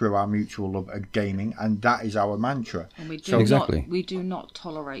together through our mutual love of gaming, and that is our mantra. And we do not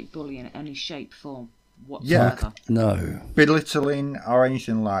tolerate bullying in any shape, form whatsoever. Yeah, no. Belittling or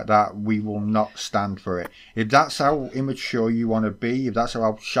anything like that, we will not stand for it. If that's how immature you want to be, if that's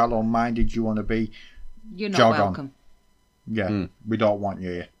how shallow-minded you want to be, you're not welcome. Yeah, we don't want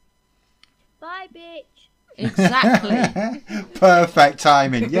you here. Bye, bitch. Exactly. Perfect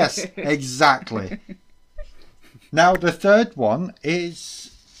timing. Yes, exactly. Now, the third one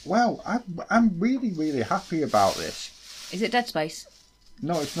is, well, I'm really, really happy about this. Is it Dead Space?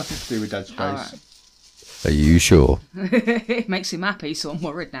 No, it's nothing to do with Dead Space. Right. Are you sure? It makes him happy, so I'm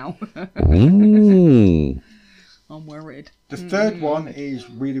worried now. Ooh. I'm worried. The third one is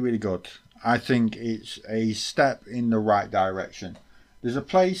really, really good. I think it's a step in the right direction. There's a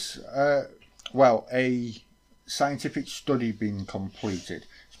place, a scientific study being completed.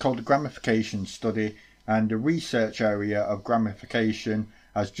 It's called the Gamification Study, and the research area of gamification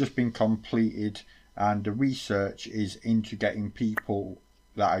has just been completed, and the research is into getting people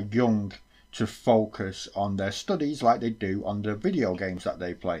that are young to focus on their studies like they do on the video games that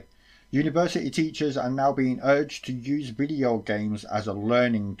they play. University teachers are now being urged to use video games as a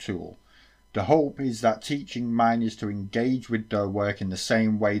learning tool. The hope is that teaching minors to engage with their work in the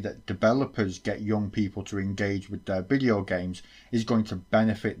same way that developers get young people to engage with their video games is going to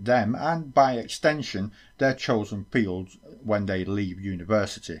benefit them and, by extension, their chosen fields when they leave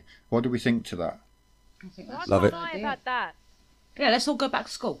university. What do we think to that? I think Love it. About that. Yeah, let's all go back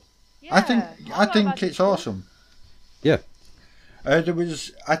to school. Yeah, I think it's awesome. Yeah. I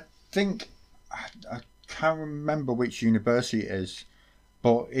think I can't remember which university it is,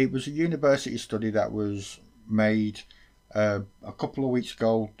 but it was a university study that was made a couple of weeks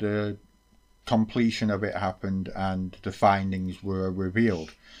ago. The completion of it happened and the findings were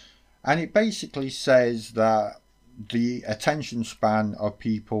revealed. And it basically says that the attention span of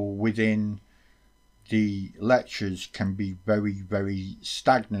people within the lectures can be very, very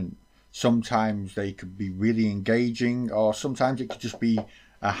stagnant. Sometimes they could be really engaging, or sometimes it could just be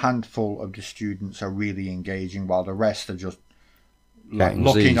a handful of the students are really engaging while the rest are just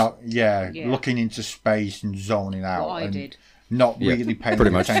looking into space and zoning out. What I did. Not really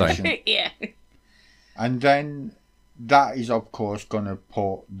paying attention. Yeah. And then that is, of course, going to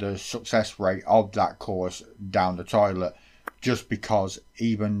put the success rate of that course down the toilet, just because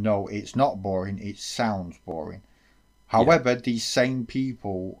even though it's not boring, it sounds boring. However, these same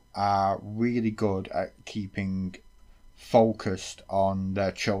people are really good at keeping focused on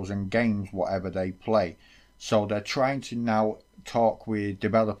their chosen games, whatever they play. So they're trying to now talk with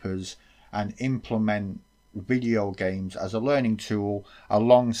developers and implement video games as a learning tool,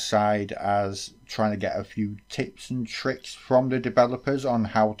 alongside as trying to get a few tips and tricks from the developers on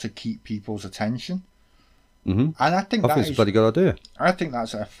how to keep people's attention. Mm-hmm. And I think it's a bloody good idea. I think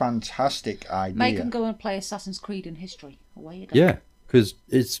that's a fantastic idea. Make them go and play Assassin's Creed in history. Away you go. Yeah, because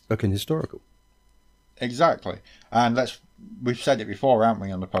it's fucking historical. Exactly. And we've said it before, haven't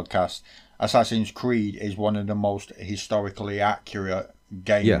we, on the podcast? Assassin's Creed is one of the most historically accurate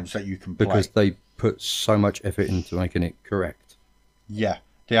games that you can play. Because they put so much effort into making it correct. Yeah.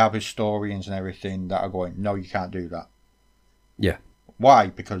 They have historians and everything that are going, no, you can't do that. Yeah. Why?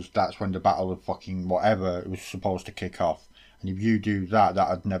 Because that's when the Battle of fucking whatever was supposed to kick off. And if you do that, that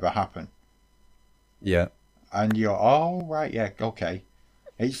would never happen. Yeah. And you're, oh, right, yeah, okay.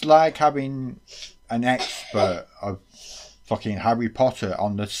 It's like having an expert of fucking Harry Potter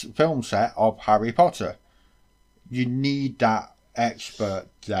on the film set of Harry Potter. You need that expert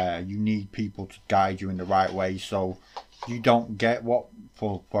there. You need people to guide you in the right way, so you don't get what,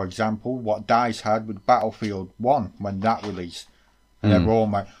 for example, what DICE had with Battlefield 1 when that released. And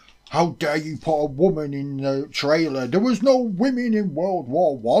everyone went, how dare you put a woman in the trailer? There was no women in World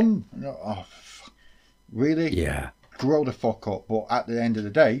War One. Oh, really? Yeah. Grow the fuck up. But at the end of the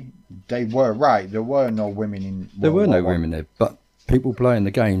day, they were right. There were no women in World War There were no women there, but people playing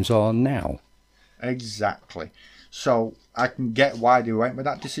the games are now. Exactly. So I can get why they went with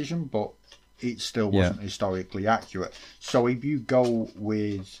that decision, but it still wasn't historically accurate. So if you go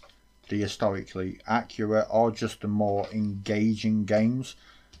with the historically accurate or just the more engaging games,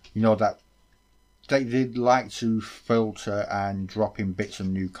 you know, that they did like to filter and drop in bits of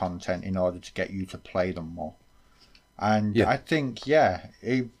new content in order to get you to play them more. And I think,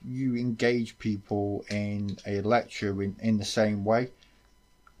 if you engage people in a lecture in the same way,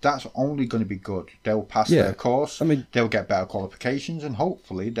 that's only going to be good. They'll pass their course, they'll get better qualifications, and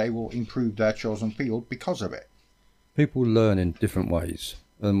hopefully they will improve their chosen field because of it. People learn in different ways.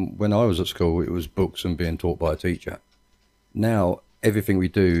 When I was at school, it was books and being taught by a teacher. Now, everything we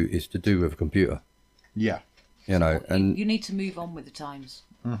do is to do with a computer. Yeah. You know, and you need to move on with the times.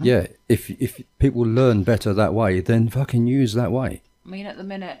 Mm-hmm. Yeah, if people learn better that way, then fucking use that way. I mean, at the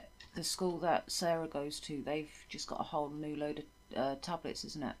minute, the school that Sarah goes to, they've just got a whole new load of tablets,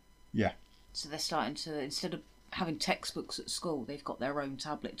 isn't it? Yeah. So they're starting to, instead of having textbooks at school, they've got their own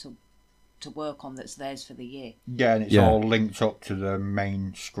tablet to work on that's theirs for the year. Yeah, and it's all linked up to the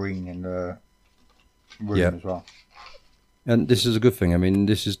main screen in the room as well. And this is a good thing. I mean,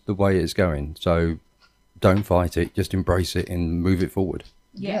 this is the way it's going. So don't fight it. Just embrace it and move it forward.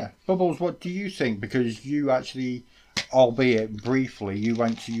 Yeah. Bubbles, what do you think? Because you actually, albeit briefly, you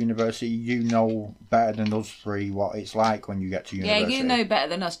went to university. You know better than us three what it's like when you get to university. Yeah, you know better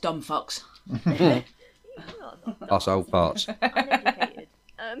than us dumb fucks. Us old parts. Uneducated.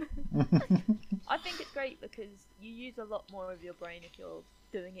 I think it's great because you use a lot more of your brain if you're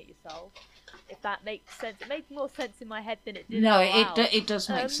doing it yourself. If that makes sense. It makes more sense in my head than it did. No, it does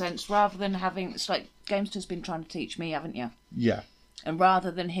make sense. Rather than having, it's like Gamester's been trying to teach me, haven't you? Yeah. And rather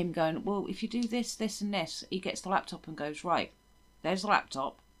than him going, well, if you do this, this and this, he gets the laptop and goes, right, there's the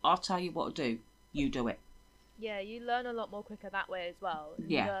laptop, I'll tell you what to do, you do it. Yeah, you learn a lot more quicker that way as well.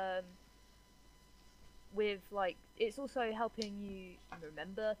 Yeah. With, like, it's also helping you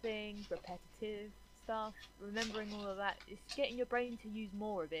remember things, repetitive stuff, remembering all of that. It's getting your brain to use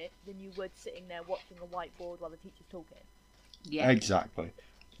more of it than you would sitting there watching a whiteboard while the teacher's talking. Yeah. Exactly.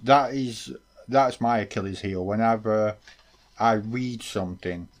 That's my Achilles heel. Whenever I read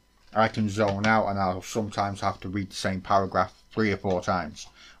something, I can zone out and I'll sometimes have to read the same paragraph 3 or 4 times.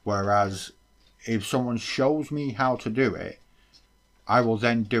 Whereas if someone shows me how to do it, I will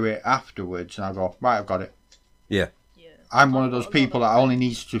then do it afterwards, and I go, right, I've got it. Yeah. I'm one of those people that only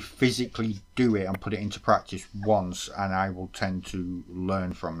needs to physically do it and put it into practice once, and I will tend to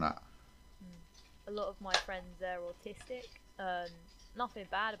learn from that. A lot of my friends, they're autistic. Nothing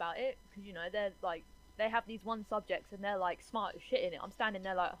bad about it, because you know they're like, they have these one subjects and they're like smart as shit in it. I'm standing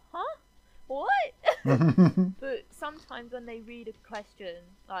there like, huh? What? But sometimes when they read a question,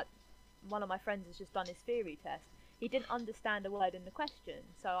 like one of my friends has just done his theory test. He didn't understand a word in the question,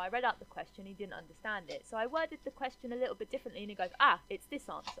 so I read out the question, he didn't understand it. So I worded the question a little bit differently, and he goes, it's this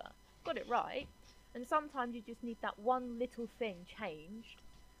answer. Got it right. And sometimes you just need that one little thing changed,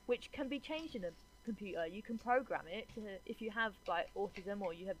 which can be changed in a computer. You can program it to, if you have like autism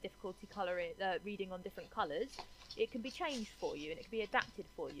or you have difficulty reading on different colours, it can be changed for you and it can be adapted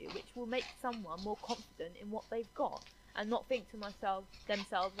for you, which will make someone more confident in what they've got and not think to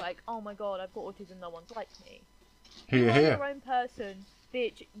themselves like, oh my god, I've got autism, no one's like me. You're your own person,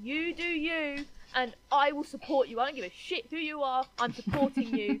 bitch. You do you, and I will support you. I don't give a shit who you are. I'm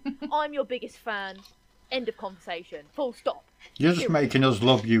supporting you. I'm your biggest fan. End of conversation. Full stop. You're just making us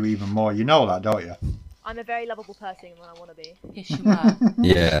love you even more. You know that, don't you? I'm a very lovable person when I want to be. Yes, you are.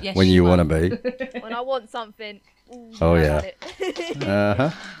 Yeah, yes, when you want to be. When I want something. Ooh, Oh, yeah.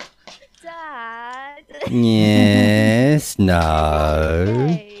 Uh-huh. Dad. Yes,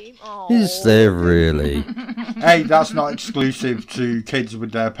 no. Is there really? Hey, that's not exclusive to kids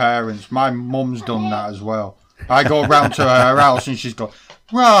with their parents. My mum's done that as well. I go round to her house and she's got,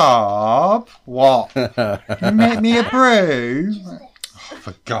 Rob, what? You make me a brew? Oh,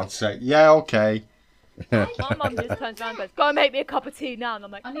 for God's sake. Yeah, okay. My mum just turns around and goes, go and make me a cup of tea now. And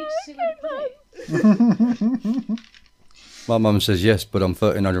I'm like, I need to see where to put it. My mum says yes, but I'm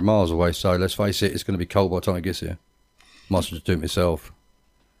 1,300 miles away, so let's face it, it's going to be cold by the time it gets here. Might as well just do it myself.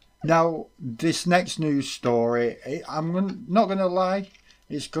 Now, this next news story, not going to lie,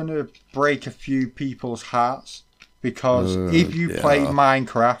 it's going to break a few people's hearts. Because if you play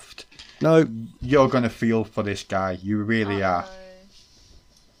Minecraft, you're going to feel for this guy. You really are.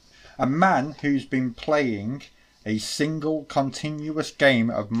 A man who's been playing a single continuous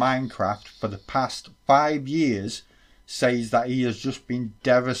game of Minecraft for the past 5 years says that he has just been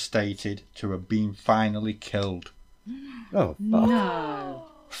devastated to have been finally killed. Oh, No.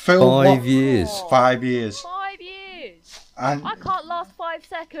 Phil 5 years. 5 years. 5 years. And I can't last 5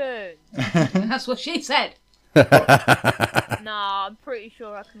 seconds. That's what she said. Nah, I'm pretty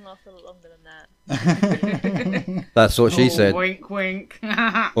sure I can last a lot longer than that. That's what she said. Wink, wink.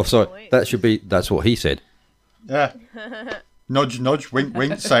 Oh, sorry. That's what he said. yeah. Nudge, nudge, wink,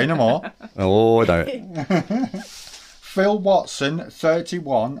 wink, say no more. Oh, I don't. Phil Watson,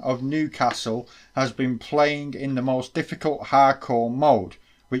 31, of Newcastle, has been playing in the most difficult hardcore mode,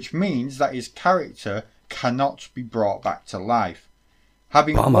 which means that his character cannot be brought back to life.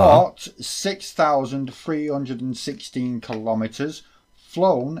 Having walked 6,316 kilometres,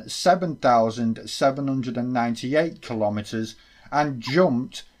 flown 7,798 kilometres, and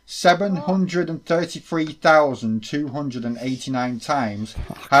jumped 733,289 times,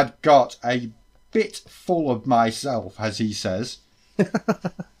 had got a bit full of myself, as he says,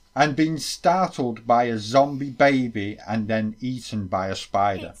 and been startled by a zombie baby and then eaten by a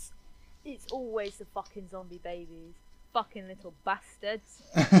spider. It's always the fucking zombie babies. Fucking little bastards.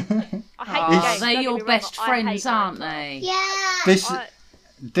 I hate the game. They're your best friends, aren't they? Yeah.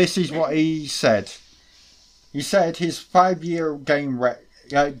 This is what he said. He said his 5-year game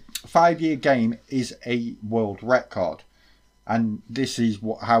 5-year game is a world record, and this is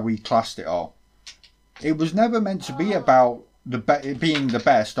how he classed it all. It was never meant to be about being the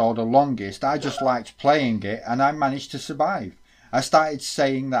best or the longest. I just liked playing it, and I managed to survive. I started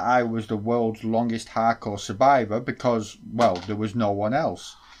saying that I was the world's longest hardcore survivor because, well, there was no one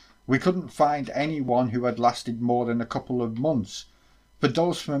else. We couldn't find anyone who had lasted more than a couple of months. For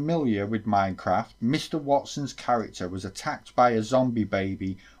those familiar with Minecraft, Mr. Watson's character was attacked by a zombie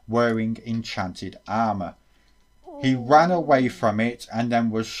baby wearing enchanted armour. He ran away from it and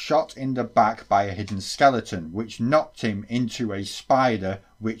then was shot in the back by a hidden skeleton, which knocked him into a spider,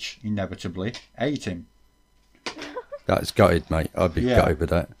 which inevitably ate him. That's gutted, mate. I'd be gutted with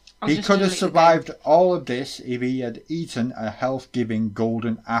that. He could have survived all of this if he had eaten a health-giving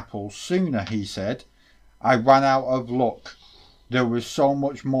golden apple sooner, he said. I ran out of luck. There was so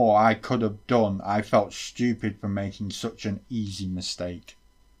much more I could have done. I felt stupid for making such an easy mistake.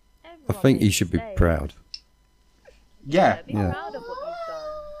 I think he should be proud. Yeah. Be proud of what you've done.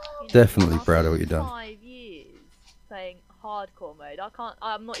 You know, Definitely proud of what you've done. 5 years playing hardcore mode.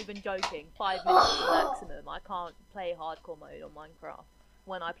 I'm not even joking. 5 minutes is the maximum. I can't play hardcore mode on Minecraft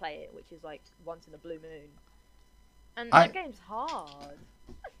when I play it, which is like once in a blue moon. And that game's hard.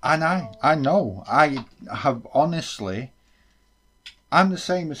 And I know. I have honestly... I'm the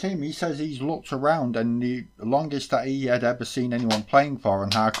same as him. He says he's looked around and the longest that he had ever seen anyone playing for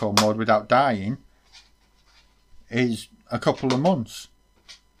on hardcore mode without dying is a couple of months.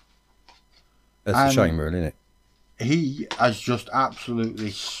 That's a shame, really, isn't it? He has just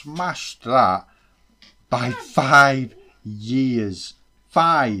absolutely smashed that by 5 years.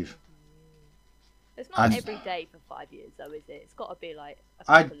 5. It's not every day for 5 years, though, is it? It's got to be like.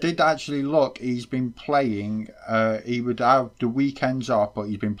 I did actually look. He's been playing. He would have the weekends off, but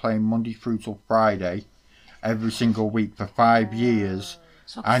he's been playing Monday through till Friday, every single week for 5 years,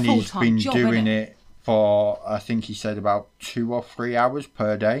 like and he's been job, doing it for I think he said about 2 or 3 hours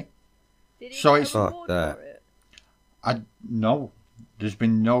per day. Did he So get it's a reward Fuck that. for it? No, there's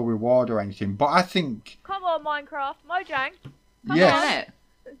been no reward or anything. But I think Come on, Minecraft, Mojang. Come yes,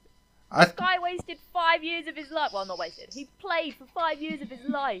 on. I This guy wasted 5 years of his life. Well, not wasted. He played for 5 years of his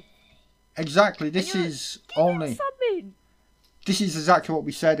life. exactly. This And is Give him only. something. This is exactly what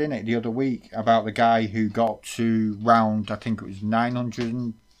we said in it the other week about the guy who got to round, I think it was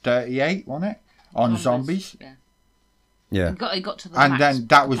 938, wasn't it? On zombies. Yeah. Yeah. He got to the And max then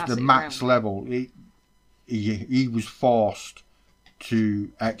that was the capacity max round. level. He was forced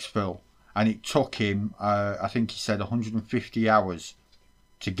to exfil. And it took him, I think he said 150 hours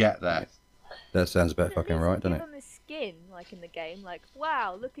to get there. That sounds about fucking right, doesn't it? Give him a skin, like in the game. Like,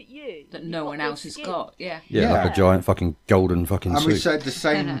 wow, look at you. That You've no got one this else has skin. got. Yeah. Yeah, like Yeah. a giant fucking golden fucking And we suit. said the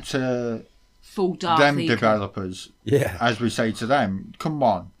same to Full dark. them eco. developers. Yeah. As we say to them, come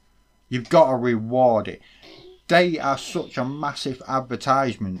on, you've got to reward it. They are such a massive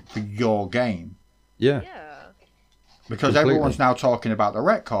advertisement for your game. Yeah. Yeah. Because Completely. everyone's now talking about the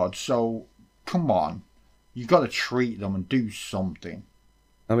records, so come on. You've got to treat them and do something.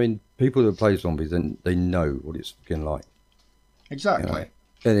 I mean, people that play zombies, they know what it's fucking like. Exactly.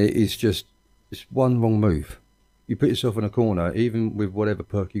 And it's just, it's one wrong move. You put yourself in a corner, even with whatever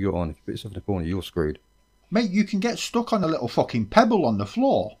perk you got on, if you put yourself in a corner, you're screwed. Mate, you can get stuck on a little fucking pebble on the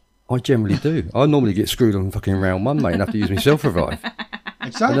floor. I generally do. I normally get screwed on fucking round 1, mate, and have to use my self-revive.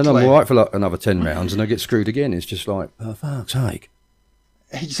 Exactly. And then I'm alright for like another 10 rounds, and I get screwed again. It's just like, oh, fuck's sake.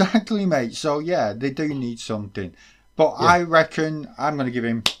 Exactly, mate. So, yeah, they do need something. But I reckon I'm going to give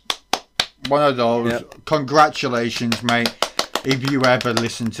him one of those. Yep. Congratulations, mate. If you ever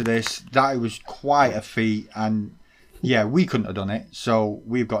listen to this, that was quite a feat. And, yeah, we couldn't have done it. So,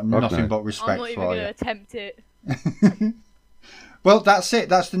 we've got nothing no. but I'm respect not even for going you. to attempt it. Well, that's it.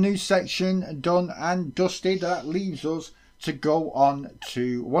 That's the news section done and dusted. That leaves us to go on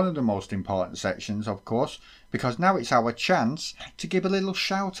to one of the most important sections, of course, because now it's our chance to give a little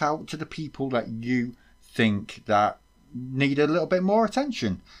shout out to the people that you think that need a little bit more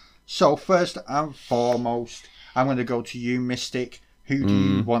attention. So first and foremost, I'm going to go to you, Mystic. Who do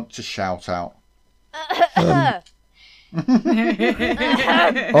you want to shout out?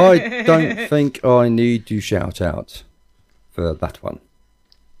 I don't think I need to shout out for that one.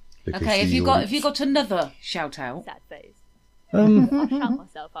 Because Okay, the have you got another shout out? Sad face. Um, I'll shout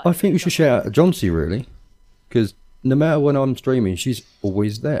myself out. I think we should shout out to John-C, really. Because no matter when I'm streaming, she's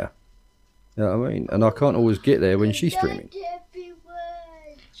always there. You know what I mean? And I can't always get there when she's streaming.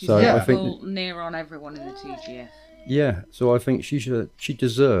 She's So I available near on everyone in the TGF. Yeah, so I think she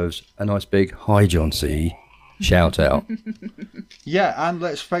deserves a nice big hi, John-C shout out. Yeah, and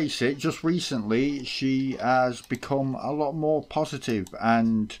let's face it, just recently she has become a lot more positive,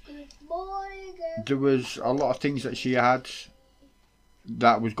 and there was a lot of things that she had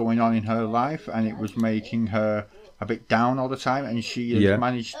that was going on in her life, and it was making her a bit down all the time, and she has Yeah.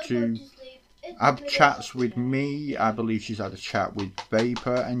 managed to have chats with me. I believe she's had a chat with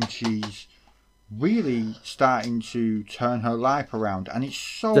Vapor, and she's really starting to turn her life around, and it's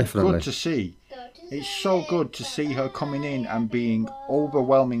so Definitely. good to see. It's so good to see her coming in and being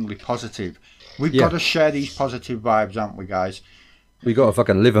overwhelmingly positive. We've Yeah. got to share these positive vibes, haven't we, guys? We got to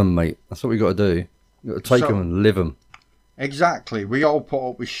fucking live 'em, mate. That's what we got to do. We got to take So- 'em and live 'em. Exactly. We all put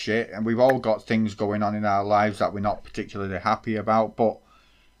up with shit, and we've all got things going on in our lives that we're not particularly happy about, but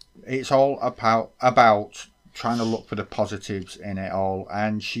it's all about trying to look for the positives in it all,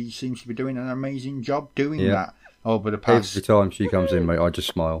 and she seems to be doing an amazing job doing Yeah. that over the past. Every time she comes in, mate, I just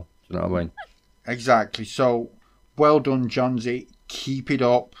smile. Do you know what I mean? Exactly. So, well done, Johnsy. Keep it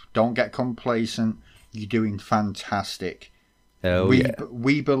up. Don't get complacent. You're doing fantastic. Hell we yeah.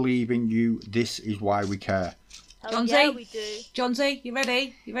 we believe in you. This is why we care. Oh, John yeah, Z? we do. John Z, you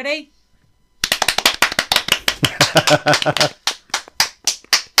ready? You ready?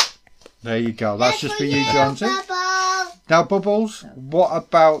 There you go. That's just for you, Johnsy. Now, Bubbles, what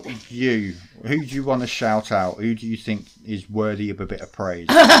about you? who do you want to shout out? Who do you think is worthy of a bit of praise?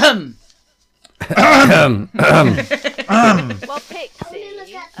 Well, Pixie,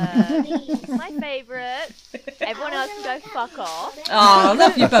 my favourite. Everyone else can go fuck off. Oh, I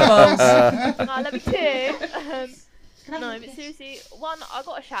love you, Bubbles. I love you too. No, but seriously, one, I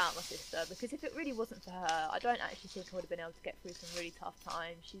got to shout out my sister, because if it really wasn't for her, I don't actually think I would have been able to get through some really tough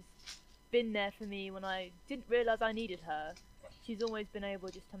times. She's been there for me when I didn't realise I needed her. She's always been able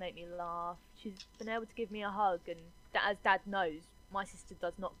just to make me laugh. She's been able to give me a hug, and as Dad knows, my sister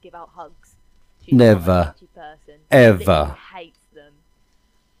does not give out hugs. She's Never. not a touchy person. She Ever. literally hates them.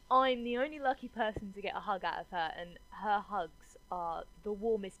 I'm the only lucky person to get a hug out of her, and her hugs are the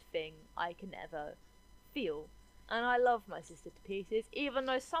warmest thing I can ever feel. And I love my sister to pieces, even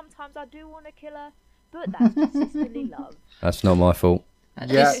though sometimes I do want to kill her, but that's just sisterly love. That's not my fault.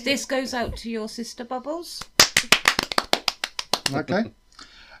 Yeah. This goes out to your sister, Bubbles. Okay.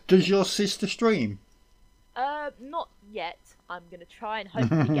 Does your sister stream? Not yet. I'm going to try and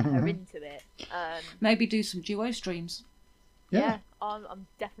hopefully get her into it. Maybe do some duo streams. Yeah, I'm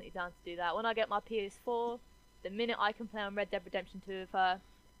definitely down to do that. When I get my PS4, the minute I can play on Red Dead Redemption 2 with her,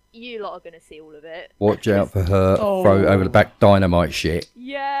 you lot are going to see all of it. Watch out for her throw over the back dynamite shit.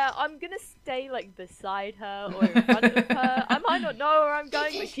 Yeah, I'm going to stay like beside her or in front of her. I might not know where I'm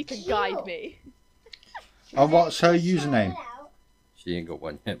going, but she can guide me. And what's her username? She ain't got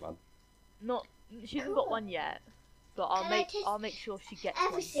one yet, man. She hasn't got one yet, but I'll make sure she gets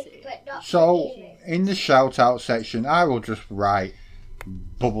one soon. So, in the shout out section, I will just write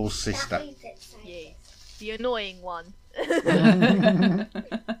Bubbles' sister. Yes, the annoying one.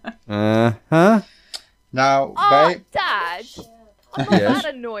 Uh-huh. Now, Oh, babe. Dad! I'm not Yes.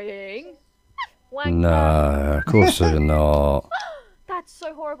 that annoying. Wanker. No, of course they're not. That's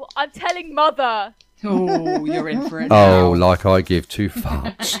so horrible. I'm telling Mother. Oh, you're in for it Oh, like I give two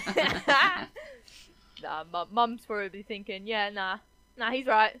fucks. Nah, Mum's probably thinking, yeah, nah, he's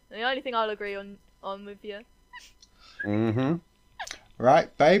right. The only thing I'll agree on with you. Mm-hmm.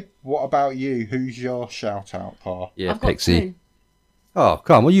 Right, babe, what about you? Who's your shout out, Pa? Yeah, I've got Pixie. two. Oh,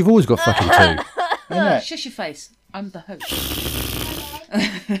 come on. Well, you've always got fucking two. Innit? Shush your face. I'm the host.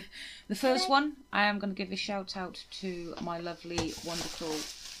 The first one, I am going to give a shout out to my lovely, wonderful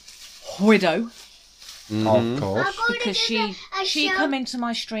widow. Of course. Because she come into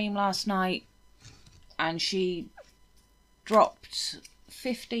my stream last night and she dropped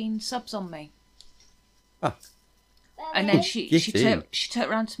 15 subs on me. Ah. And then she Gifting.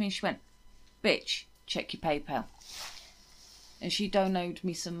 turned around to me and she went, "Bitch, check your PayPal." And she donated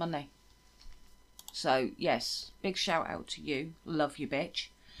me some money. So yes, big shout out to you. Love you, bitch.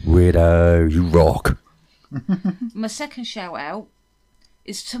 Widow, you rock. My second shout out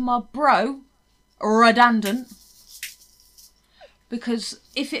is to my bro, Redundant. Because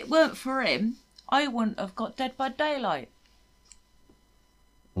if it weren't for him, I wouldn't have got Dead by Daylight.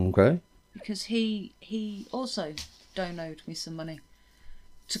 Okay. Because he also donated me some money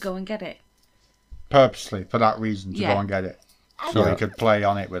to go and get it. Purposely, for that reason, to Yeah. go and get it. So he could play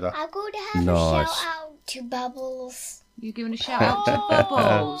on it with her. I'm going to have Nice. a shout out to Bubbles. You giving a shout out to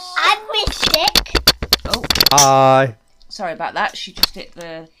Bubbles? I'm Mystic. Oh, Hi. sorry about that. She just hit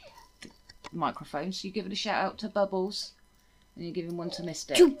the microphone. So you giving a shout out to Bubbles, and you're giving one to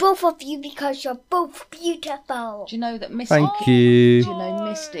Mystic. To both of you because you're both beautiful. Do you know that Mystic? Thank you. Do you know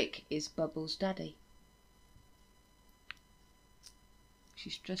Mystic is Bubbles' daddy?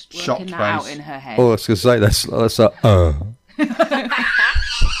 She's just working Shocked that out face. in her head. Oh, I was going to say, that's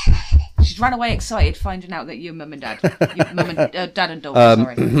She's run away excited finding out that you're mum and dad. You're mum and, dad and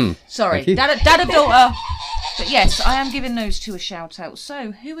daughter, sorry. Thank you. Dad and daughter. But yes, I am giving those two a shout out.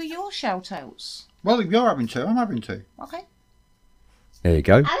 So, who are your shout outs? Well, if you're having two, I'm having two. Okay. There you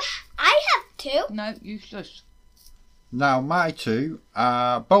go. I have two. No, you just. Now, my two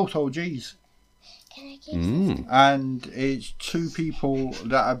are both OGs. Can I keep And it's two people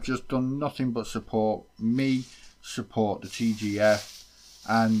that have just done nothing but support me, support the TGF,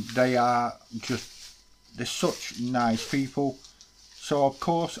 and they're such nice people. So of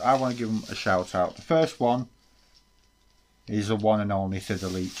course I want to give them a shout out. The first one is the one and only Thither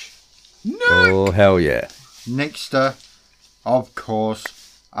Leach. Oh, hell yeah. Nixter, of course.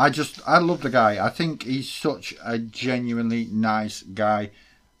 I love the guy. I think he's such a genuinely nice guy,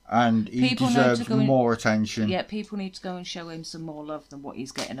 and he People need deserves to go and- more attention. Yeah, people need to go and show him some more love than what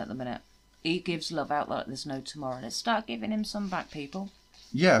he's getting at the minute. He gives love out like there's no tomorrow. Let's start giving him some back, people.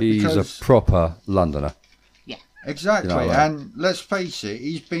 Yeah, He's because a proper Londoner. exactly. You know that. And let's face it,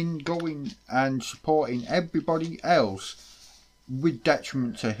 he's been going and supporting everybody else with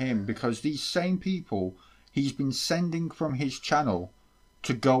detriment to him, because these same people he's been sending from his channel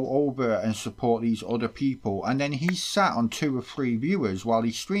to go over and support these other people, and then he's sat on 2 or 3 viewers while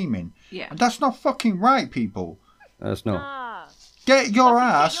he's streaming. Yeah. And that's not fucking right, people. That's not. Get your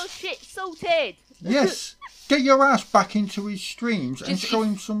ass. Get your shit sorted. Yes. Get your ass back into his streams and show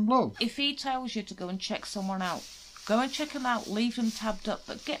him some love. If he tells you to go and check someone out, go and check him out, leave them tabbed up,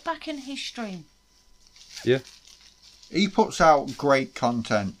 but get back in his stream. Yeah. He puts out great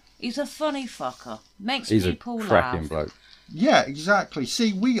content. He's a funny fucker. Makes He's people a cracking laugh. bloke. Yeah, exactly.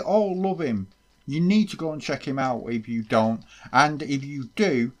 See, we all love him. You need to go and check him out if you don't. And if you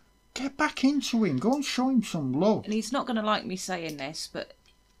do, get back into him. Go and show him some love. And he's not going to like me saying this, but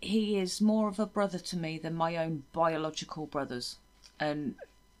he is more of a brother to me than my own biological brothers. And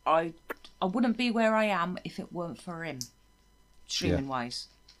I wouldn't be where I am if it weren't for him, streaming wise.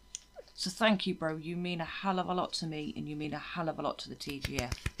 So thank you, bro. You mean a hell of a lot to me, and you mean a hell of a lot to the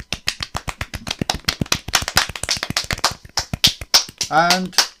TGF.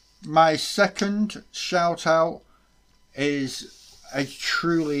 And my second shout out is a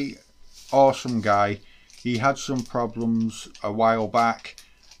truly awesome guy. He had some problems a while back,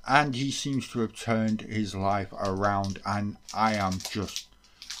 and he seems to have turned his life around, and I am just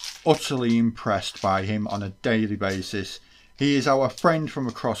utterly impressed by him on a daily basis. He is our friend from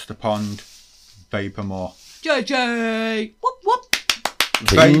across the pond, Vapormore. JJ! Whoop whoop!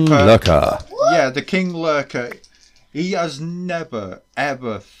 King Lurker. Yeah, the King Lurker. He has never,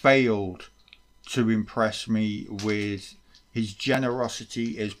 ever failed to impress me with his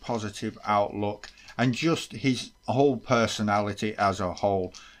generosity, his positive outlook, and just his whole personality as a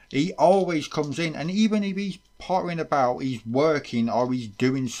whole. He always comes in, and even if he's pottering about, he's working or he's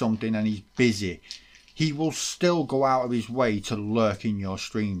doing something and he's busy, he will still go out of his way to lurk in your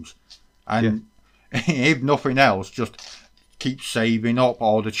streams. And if nothing else, just keep saving up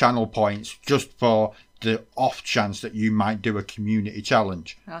all the channel points just for the off chance that you might do a community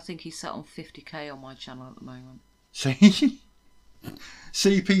challenge. I think he's set on 50k on my channel at the moment.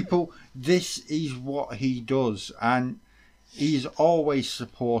 See people, this is what he does, and he's always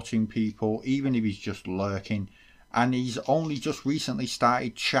supporting people, even if he's just lurking. And he's only just recently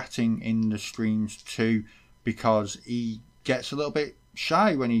started chatting in the streams too, because he gets a little bit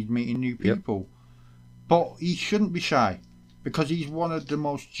shy when he's meeting new people. But he shouldn't be shy, because he's one of the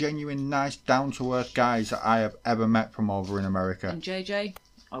most genuine, nice, down-to-earth guys that I have ever met from over in America. And JJ,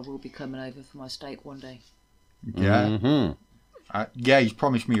 I will be coming over for my steak one day. Yeah. Mm-hmm. Yeah, he's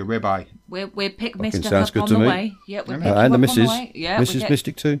promised me a ribeye. We're pick Mystic sounds up good on to the me. way. Yeah, we're picking And the up on missus. the way. Yeah, Mrs.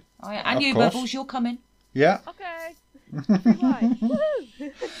 Mystic too. Oh, yeah. And Of you, course. Bubbles, you're coming. Yeah. Okay. Right.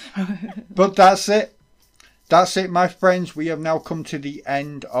 Woo! But that's it. That's it, my friends. We have now come to the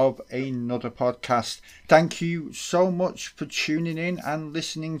end of another podcast. Thank you so much for tuning in and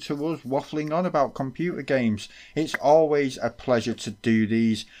listening to us waffling on about computer games. It's always a pleasure to do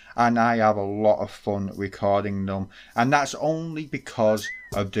these, and I have a lot of fun recording them. And that's only because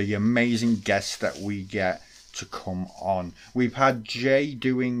of the amazing guests that we get to come on. We've had Jay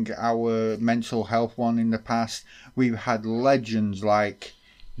doing our mental health one in the past. We've had legends like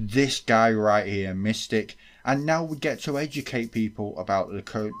this guy right here, Mystic. And now we get to educate people about the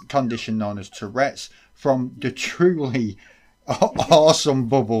condition known as Tourette's from the truly awesome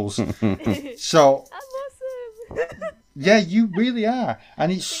Bubbles. So, I'm awesome. yeah, you really are.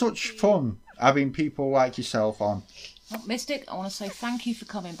 And it's such fun having people like yourself on. Well, Mystic, I want to say thank you for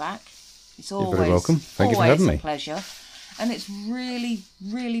coming back. It's You're always, very welcome. Thank you for having me. A pleasure. And it's really,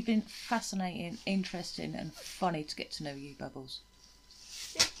 really been fascinating, interesting and funny to get to know you, Bubbles.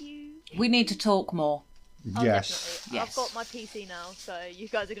 Thank you. We need to talk more. Oh, Yes. definitely. Yes. I've got my PC now, so you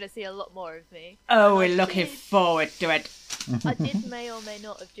guys are going to see a lot more of me. Oh, I we're looking did- forward to it. I did may or may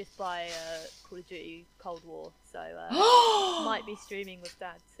not have just buy Call of Duty Cold War, so might be streaming with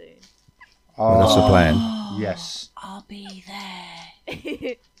Dad soon. Oh, That's the plan. yes. I'll be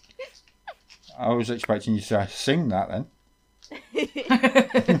there. I was expecting you to sing that then.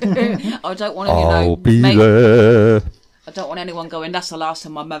 I don't want to, I'll be there. I don't want anyone going, that's the last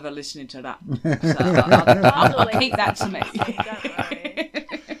time I'm ever listening to that. So I'll keep that to me. Don't worry.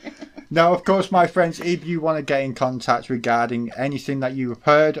 Now, of course, my friends, if you want to get in contact regarding anything that you have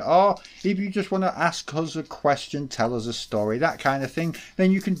heard, or if you just want to ask us a question, tell us a story, that kind of thing,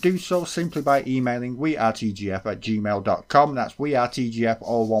 then you can do so simply by emailing wearetgf@gmail.com. That's wearetgf,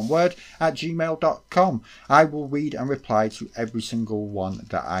 all one word, at gmail.com. I will read and reply to every single one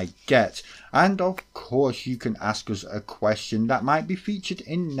that I get. And of course, you can ask us a question that might be featured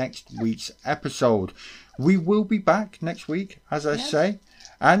in next week's episode. We will be back next week, as I say.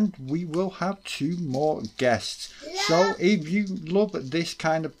 and we will have 2 more guests. So if you love this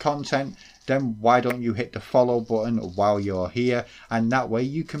kind of content, then why don't you hit the follow button while you're here, and that way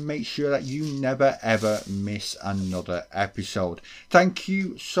you can make sure that you never ever miss another episode. Thank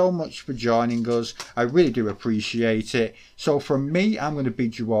you so much for joining us. I really do appreciate it. So from me, I'm going to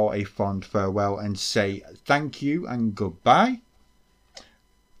bid you all a fond farewell and say thank you and goodbye.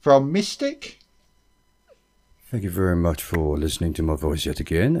 From Mystic. Thank you very much for listening to my voice yet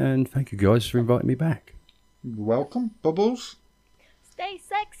again, and thank you guys for inviting me back. You're welcome. Bubbles. Stay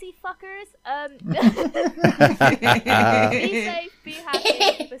sexy, fuckers. Be safe, be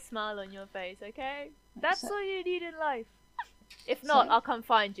happy, keep a smile on your face, okay? That's all you need in life. If not, I'll come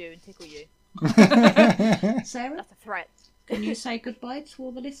find you and tickle you. Sarah? That's a threat. Can you say goodbye to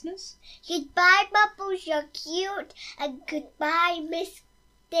all the listeners? Goodbye, Bubbles, you're cute. And goodbye,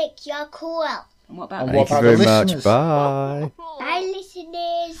 Mystic, you're cool. And what about Thank you very much. Bye. Bye,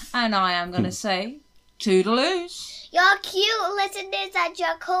 listeners. And I am going to say toodaloos. You're cute listeners and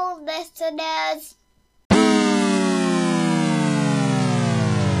you're cool listeners.